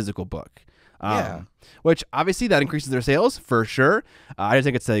buying of the physical book. Which obviously that increases their sales for sure. I just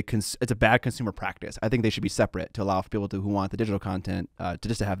think it's a bad consumer practice. I think they should be separate to allow for people who want the digital content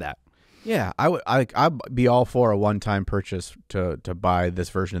to have that. Yeah, I'd be all for a one-time purchase to buy this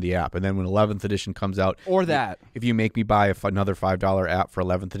version of the app, and then when 11th edition comes out, or that if you make me buy another $5 app for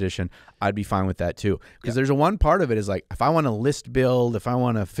 11th edition, I'd be fine with that too. Because there's one part of it is like if I want to list build, if I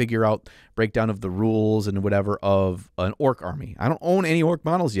want to figure out breakdown of the rules and whatever of an orc army. I don't own any orc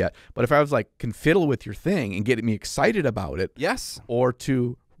models yet, but if I was like can fiddle with your thing and get me excited about it, yes, or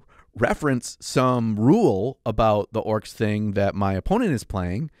to reference some rule about the orcs thing that my opponent is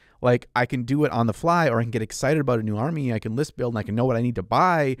playing. Like, I can do it on the fly, or I can get excited about a new army. I can list build, and I can know what I need to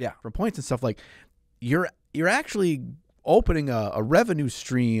buy for points and stuff. Like, you're actually opening a revenue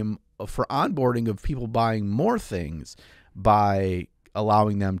stream for onboarding of people buying more things by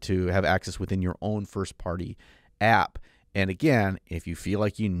allowing them to have access within your own first-party app. And again, if you feel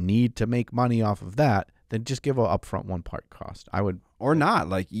like you need to make money off of that, then just give an upfront one-part cost. I would... Or not.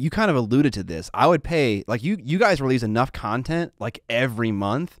 Like, you kind of alluded to this. I would pay, like, you guys release enough content, like, every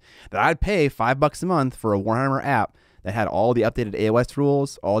month that I'd pay $5 a month for a Warhammer app that had all the updated AOS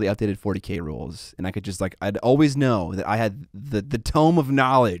rules, all the updated 40K rules. And I could just, like, I'd always know that I had the tome of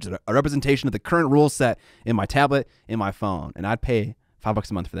knowledge, a representation of the current rule set in my tablet, in my phone. And I'd pay $5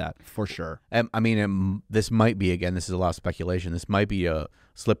 a month for that, for sure. I mean, this might be, again, this is a lot of speculation. This might be a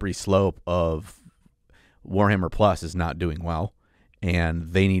slippery slope of Warhammer Plus is not doing well.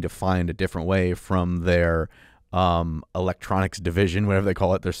 And they need to find a different way from their electronics division, whatever they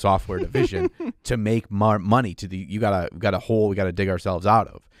call it, their software division, to make more money. We got a hole we got to dig ourselves out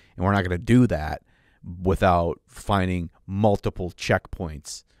of, and we're not going to do that without finding multiple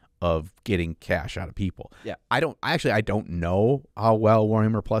checkpoints of getting cash out of people. Yeah, I don't know how well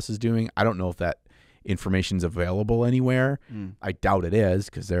Warhammer Plus is doing. I don't know if that information's available anywhere. I doubt it is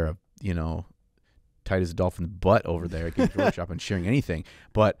because they're tight as a dolphin's butt over there at Games Workshop and sharing anything.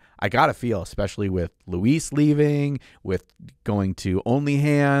 But I gotta feel, especially with Luis leaving, with going to Only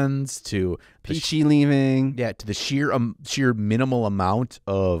Hands, to Peachy leaving, to the sheer minimal amount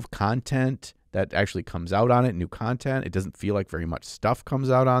of content that actually comes out on it, new content. It doesn't feel like very much stuff comes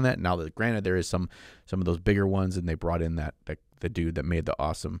out on that. Now that granted there is some of those bigger ones, and they brought in the dude that made the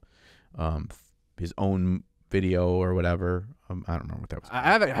awesome, his own video or whatever. I don't remember what that was.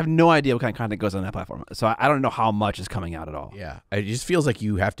 I have no idea what kind of content goes on that platform, so I don't know how much is coming out at all. Yeah, it just feels like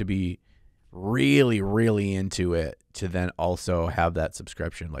you have to be really, really into it to then also have that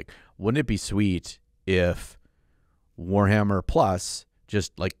subscription. Like, wouldn't it be sweet if Warhammer Plus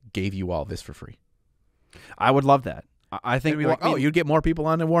just like gave you all this for free? I would love that. I think you'd get more people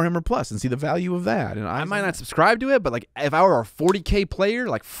on the Warhammer Plus and see the value of that. And I might not subscribe to it, but like if I were a 40K player,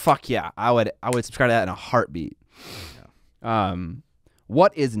 like fuck yeah, I would subscribe to that in a heartbeat. Yeah.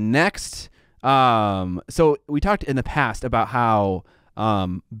 What is next? So we talked in the past about how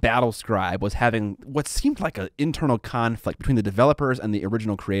Battlescribe was having what seemed like an internal conflict between the developers and the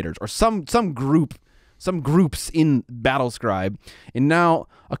original creators, or some groups in Battlescribe, and now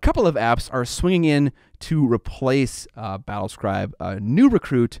a couple of apps are swinging in to replace Battlescribe. New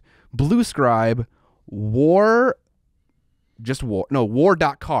Recruit, Blue Scribe, War.cards,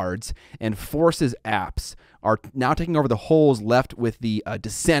 and Forces apps are now taking over the holes left with the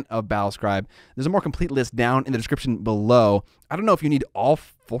descent of Battlescribe. There's a more complete list down in the description below. I don't know if you need all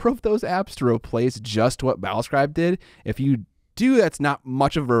 4 of those apps to replace just what Battlescribe did. If you do, that's not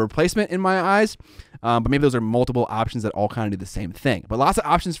much of a replacement in my eyes, but maybe those are multiple options that all kind of do the same thing. But lots of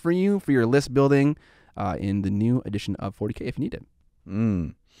options for you for your list building in the new edition of 40K if you need it.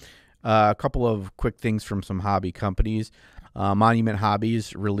 A couple of quick things from some hobby companies. Monument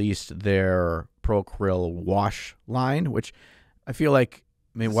Hobbies released their Pro Acryl wash line, which I feel like,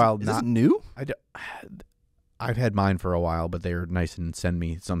 while is not this new, I've had mine for a while, but they're nice and send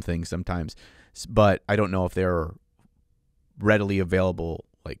me some things sometimes. But I don't know if they're readily available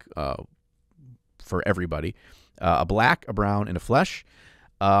like for everybody. A black, a brown, and a flesh.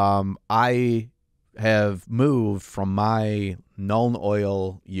 I have moved from my Nuln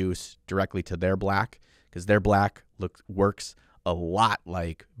Oil use directly to their black, because their black works a lot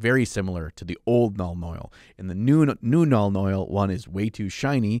like, very similar to the old Nuln Oil. And the new Nuln Oil one is way too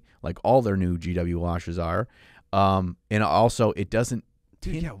shiny, like all their new GW washes are. And also it doesn't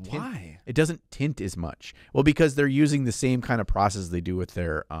why? It doesn't tint as much. Well, because they're using the same kind of process they do with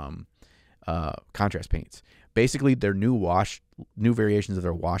their contrast paints. Basically, their new variations of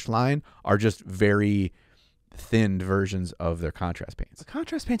their wash line are just very thinned versions of their contrast paints. The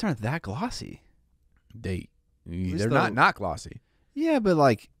contrast paints aren't that glossy. They're not glossy. Yeah, but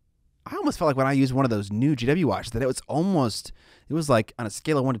like, I almost felt like when I used one of those new GW washes that it was like on a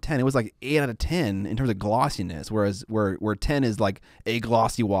scale of 1 to 10, it was like 8 out of 10 in terms of glossiness, whereas where 10 is like a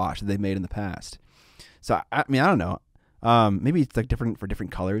glossy wash that they've made in the past. So I don't know. Maybe it's like different for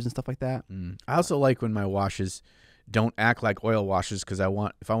different colors and stuff like that. I also like when my washes don't act like oil washes, because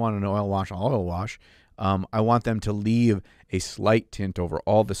if I want an oil wash, I'll oil wash. I want them to leave a slight tint over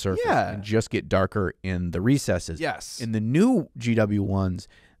all the surface and just get darker in the recesses. Yes. In the new GW ones,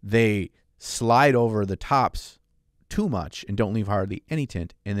 they slide over the tops too much and don't leave hardly any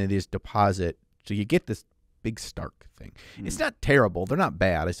tint, and they just deposit. So you get this big stark thing. It's not terrible. They're not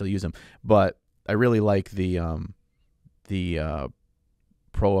bad. I still use them, but I really like the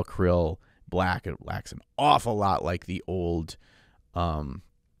Pro Acryl black. It lacks an awful lot like the old Nuln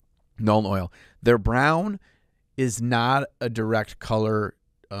Oil. Their brown is not a direct color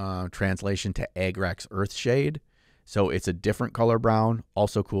translation to Agrax Earthshade, so it's a different color brown.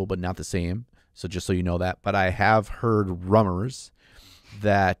 Also cool, but not the same. So just so you know that. But I have heard rumors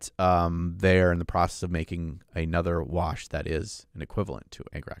that they're in the process of making another wash that is an equivalent to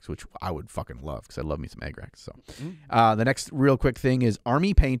Agrax, which I would fucking love, because I love me some Agrax. So the next real quick thing is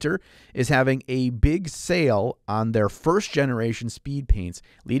Army Painter is having a big sale on their first generation speed paints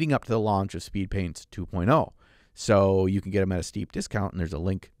leading up to the launch of Speed Paints 2.0. So you can get them at a steep discount, and there's a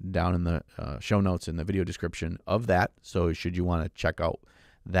link down in the show notes in the video description of that. So should you want to check out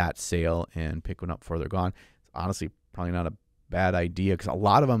that sale and pick one up before they're gone, it's honestly probably not a bad idea, because a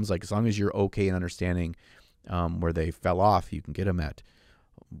lot of them is like, as long as you're okay in understanding where they fell off, you can get them at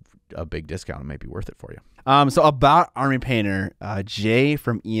a big discount. It might be worth it for you. So about Army Painter, Jay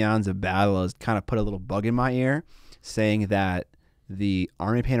from Eons of Battle has kind of put a little bug in my ear, saying that the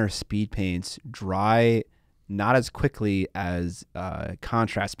Army Painter speed paints dry not as quickly as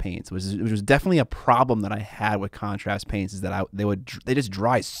contrast paints, which was definitely a problem that I had with contrast paints, is that they just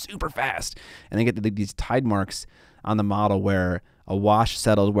dry super fast, and they get these tide marks on the model where a wash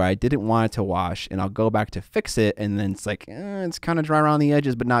settled where I didn't want it to wash, and I'll go back to fix it, and then it's like it's kind of dry around the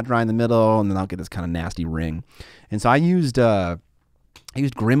edges but not dry in the middle, and then I'll get this kind of nasty ring. And so I used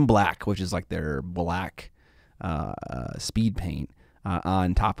Grim Black, which is like their black speed paint,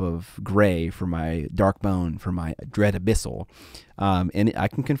 on top of gray for my Dark Bone, for my Dread Abyssal. And I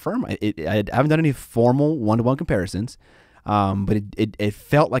can confirm, I haven't done any formal one-to-one comparisons. But it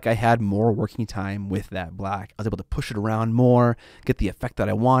felt like I had more working time with that black. I was able to push it around more, get the effect that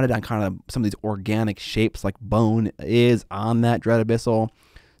I wanted on kind of some of these organic shapes like bone is on that Dread Abyssal.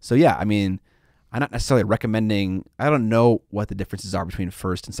 So yeah, I mean, I'm not necessarily recommending, I don't know what the differences are between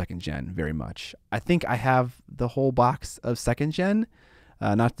first and second gen very much. I think I have the whole box of second gen,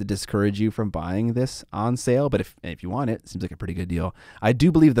 not to discourage you from buying this on sale, but if you want it seems like a pretty good deal. I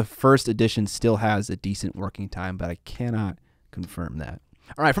do believe the first edition still has a decent working time, but I cannot confirm that.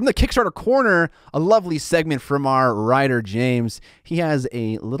 All right, from the Kickstarter corner, a lovely segment from our writer, James. He has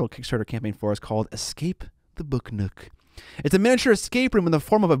a little Kickstarter campaign for us called Escape the Book Nook. It's a miniature escape room in the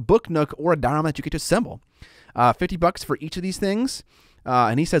form of a book nook or a diorama that you get to assemble. $50 for each of these things.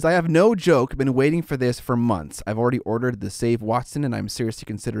 And he says, I have no joke been waiting for this for months. I've already ordered the Save Watson, and I'm seriously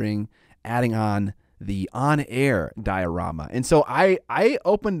considering adding on the on-air diorama. And so I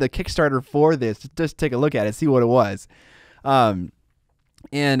opened the Kickstarter for this to just take a look at it, see what it was. And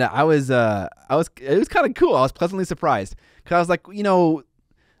it was kind of cool. I was pleasantly surprised because I was like,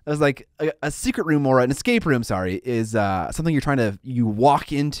 it was like a secret room or an escape room, is something you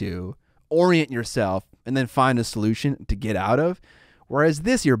walk into, orient yourself, and then find a solution to get out of. Whereas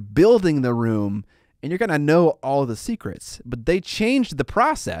this, you're building the room, and you're going to know all the secrets. But they changed the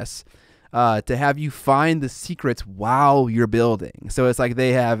process to have you find the secrets while you're building. So it's like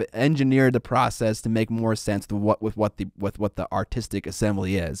they have engineered the process to make more sense with what the artistic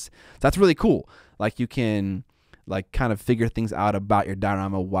assembly is. So that's really cool. Like you can kind of figure things out about your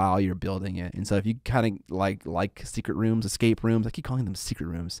diorama while you're building it. And so if you kind of like secret rooms, escape rooms, I keep calling them secret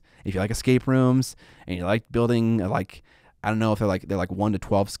rooms. If you like escape rooms and you like building I don't know if they're like 1 to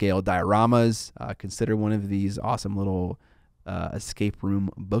 12 scale dioramas, consider one of these awesome little escape room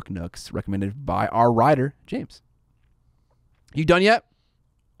book nooks recommended by our writer, James. You done yet?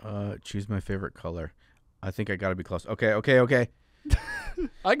 Choose my favorite color. I think I got to be close. Okay.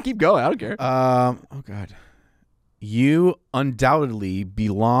 I can keep going. I don't care. Oh God. You undoubtedly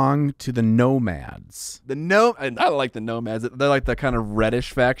belong to the Nomads. I like the Nomads. They're like the kind of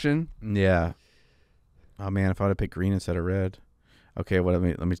reddish faction. Yeah. Oh man, if I would have picked green instead of red. Okay, let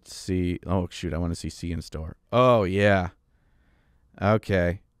me see. Oh shoot, I want to see C in store. Oh yeah.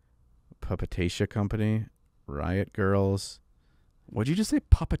 Okay. Puppetatia Company, Riot Girls. What'd you just say?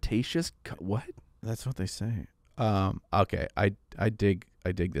 Puppetatious? What? That's what they say. Okay. I dig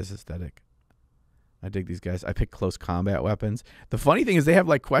this aesthetic. I dig these guys. I pick close combat weapons. The funny thing is they have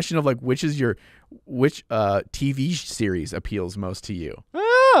question of which TV series appeals most to you.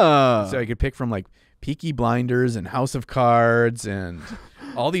 Oh. So I could pick from Peaky Blinders and House of Cards and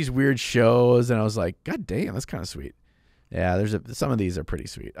all these weird shows, and I was like, God damn, that's kind of sweet. Yeah, some of these are pretty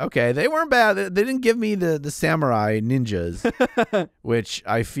sweet. Okay, they weren't bad. They didn't give me the samurai ninjas, which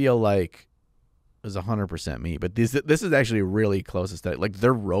I feel like is 100% me. But this is actually really close aesthetic.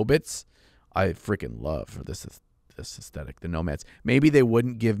 Their robots, I freaking love for this aesthetic. The Nomads. Maybe they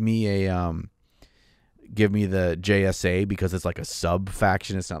wouldn't give me the JSA because it's a sub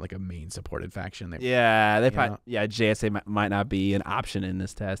faction. It's not a main supported faction. JSA might not be an option in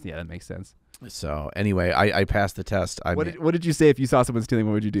this test. Yeah, that makes sense. So anyway, I passed the test. What did you say if you saw someone stealing?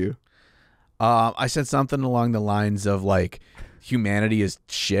 What would you do? I said something along the lines of humanity is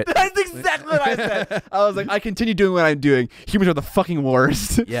shit. That's exactly what I said. I was like, I continue doing what I'm doing. Humans are the fucking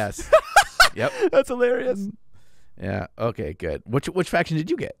worst. Yes. Yep. That's hilarious. Yeah. Okay. Good. Which faction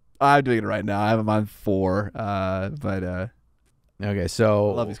did you get? I'm doing it right now. I have them on 4. Okay. So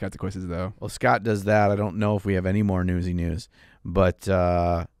I love these kinds of quizzes though. Well, Scott does that. I don't know if we have any more newsy news, but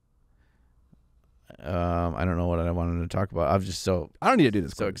I don't know what I wanted to talk about. I don't need to do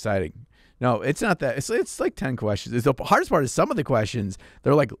this. So exciting. No, it's not that. It's 10 questions. The hardest part is some of the questions.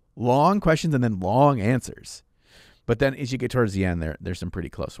 They're long questions and then long answers. But then as you get towards the end, there's some pretty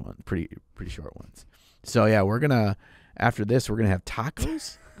close ones, pretty short ones. So yeah, after this we're gonna have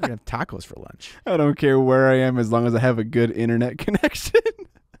tacos. We're gonna have tacos for lunch. I don't care where I am as long as I have a good internet connection.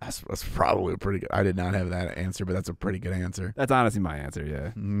 That's probably pretty good. I did not have that answer, but that's a pretty good answer. That's honestly my answer. Yeah.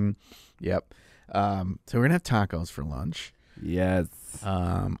 Mm-hmm. Yep. So we're gonna have tacos for lunch. Yes.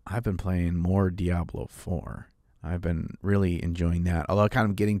 I've been playing more Diablo 4. I've been really enjoying that. Although kind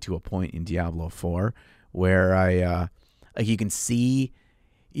of getting to a point in Diablo 4 where you can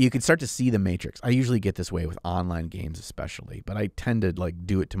start to see the matrix. I usually get this way with online games especially, but I tend to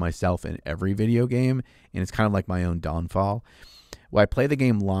do it to myself in every video game, and it's kind of like my own downfall. Well, I play the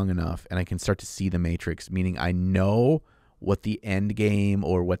game long enough and I can start to see the matrix, meaning I know what the end game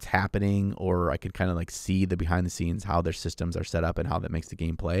or what's happening, or I could kind of see the behind the scenes, how their systems are set up and how that makes the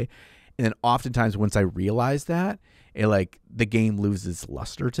game play. And then oftentimes once I realize that, the game loses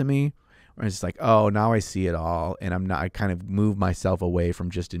luster to me. where it's like, oh, now I see it all, and I kind of move myself away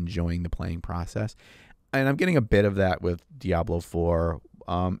from just enjoying the playing process. And I'm getting a bit of that with Diablo 4,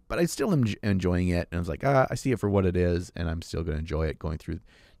 but I still am enjoying it. And I was like, I see it for what it is, and I'm still going to enjoy it going through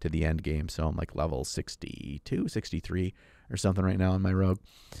to the end game. So I'm like level 62, 63 or something right now in my rogue.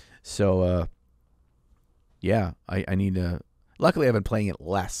 So, yeah, I need to... Luckily, I've been playing it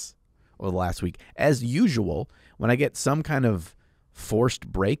less over the last week. As usual, when I get some kind of forced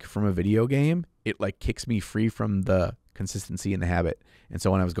break from a video game, it like kicks me free from the consistency and the habit. And so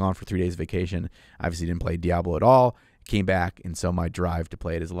when I was gone for 3 days vacation, obviously didn't play Diablo at all, came back, and so my drive to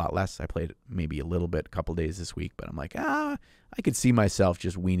play it is a lot less. I played it maybe a little bit, a couple days this week, but I'm like, I could see myself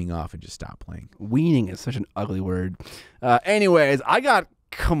just weaning off and just stop playing. Weaning is such an ugly word. Anyways, I got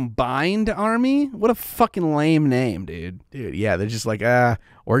Combined Army. What a fucking lame name, dude. Dude, yeah, they're just like,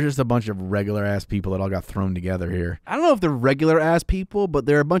 we're just a bunch of regular-ass people that all got thrown together here. I don't know if they're regular-ass people, but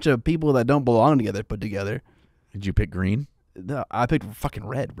they're a bunch of people that don't belong together put together. Did you pick green? No, I picked fucking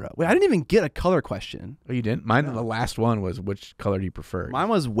red, bro. Wait, I didn't even get a color question. Oh, you didn't? Mine, the last one was, which color do you prefer? Mine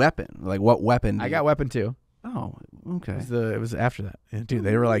was weapon. Like, what weapon? I got weapon, too. Oh, okay. It was after that. And dude,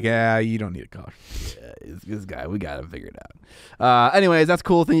 they were like, yeah, you don't need a color. Yeah, this guy, we got to figure it out. Anyways, that's a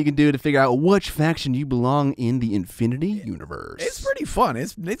cool thing you can do to figure out which faction you belong in the Infinity Universe. It's pretty fun.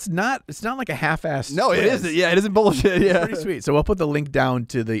 It's not like a half-assed No, quiz. it isn't. Yeah, it isn't bullshit. Yeah. It's pretty sweet. So we'll put the link down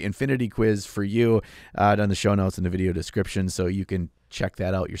to the Infinity quiz for you down the show notes in the video description so you can check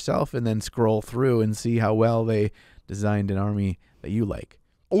that out yourself and then scroll through and see how well they designed an army that you like.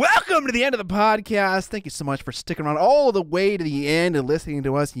 Welcome to the end of the podcast. Thank you so much for sticking around all the way to the end and listening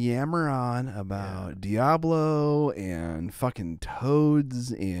to us yammer on about Diablo and fucking toads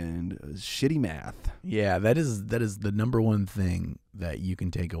and shitty math. Yeah, that is the number one thing that you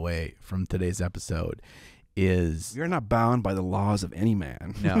can take away from today's episode is you're not bound by the laws of any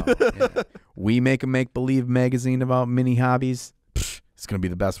man. No. Yeah. We make a make-believe magazine about mini hobbies. It's going to be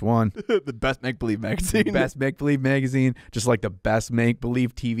the best one. The best make-believe magazine. The best make-believe magazine, just like the best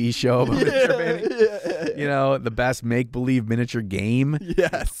make-believe TV show about miniature painting. You know, the best make-believe miniature game.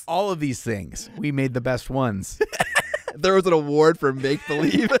 Yes. All of these things. We made the best ones. There was an award for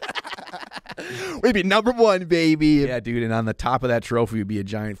make-believe. We'd be number one, baby. Yeah, dude, and on the top of that trophy would be a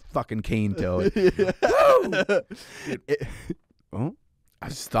giant fucking cane toad. Oh? I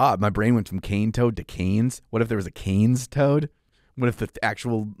just thought, my brain went from cane toad to canes. What if there was a canes toad? What if the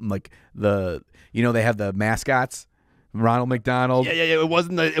actual, like, they have the mascots? Ronald McDonald. Yeah. It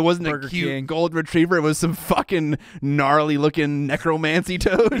wasn't Burger a cute King. gold retriever. It was some fucking gnarly looking necromancy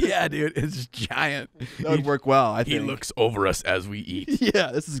toad. Yeah, dude, it's giant. That would work well, I think. He looks over us as we eat.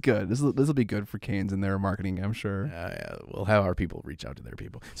 Yeah, this is good. This will be good for Canes and their marketing, I'm sure. Yeah, we'll have our people reach out to their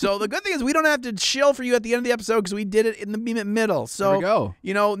people. So the good thing is we don't have to shill for you at the end of the episode because we did it in the middle. So there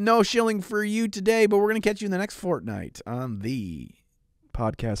we go. No shilling for you today, but we're gonna catch you in the next fortnight on the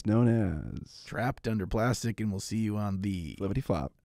podcast known as Trapped Under Plastic, and we'll see you on the Flippity Flop.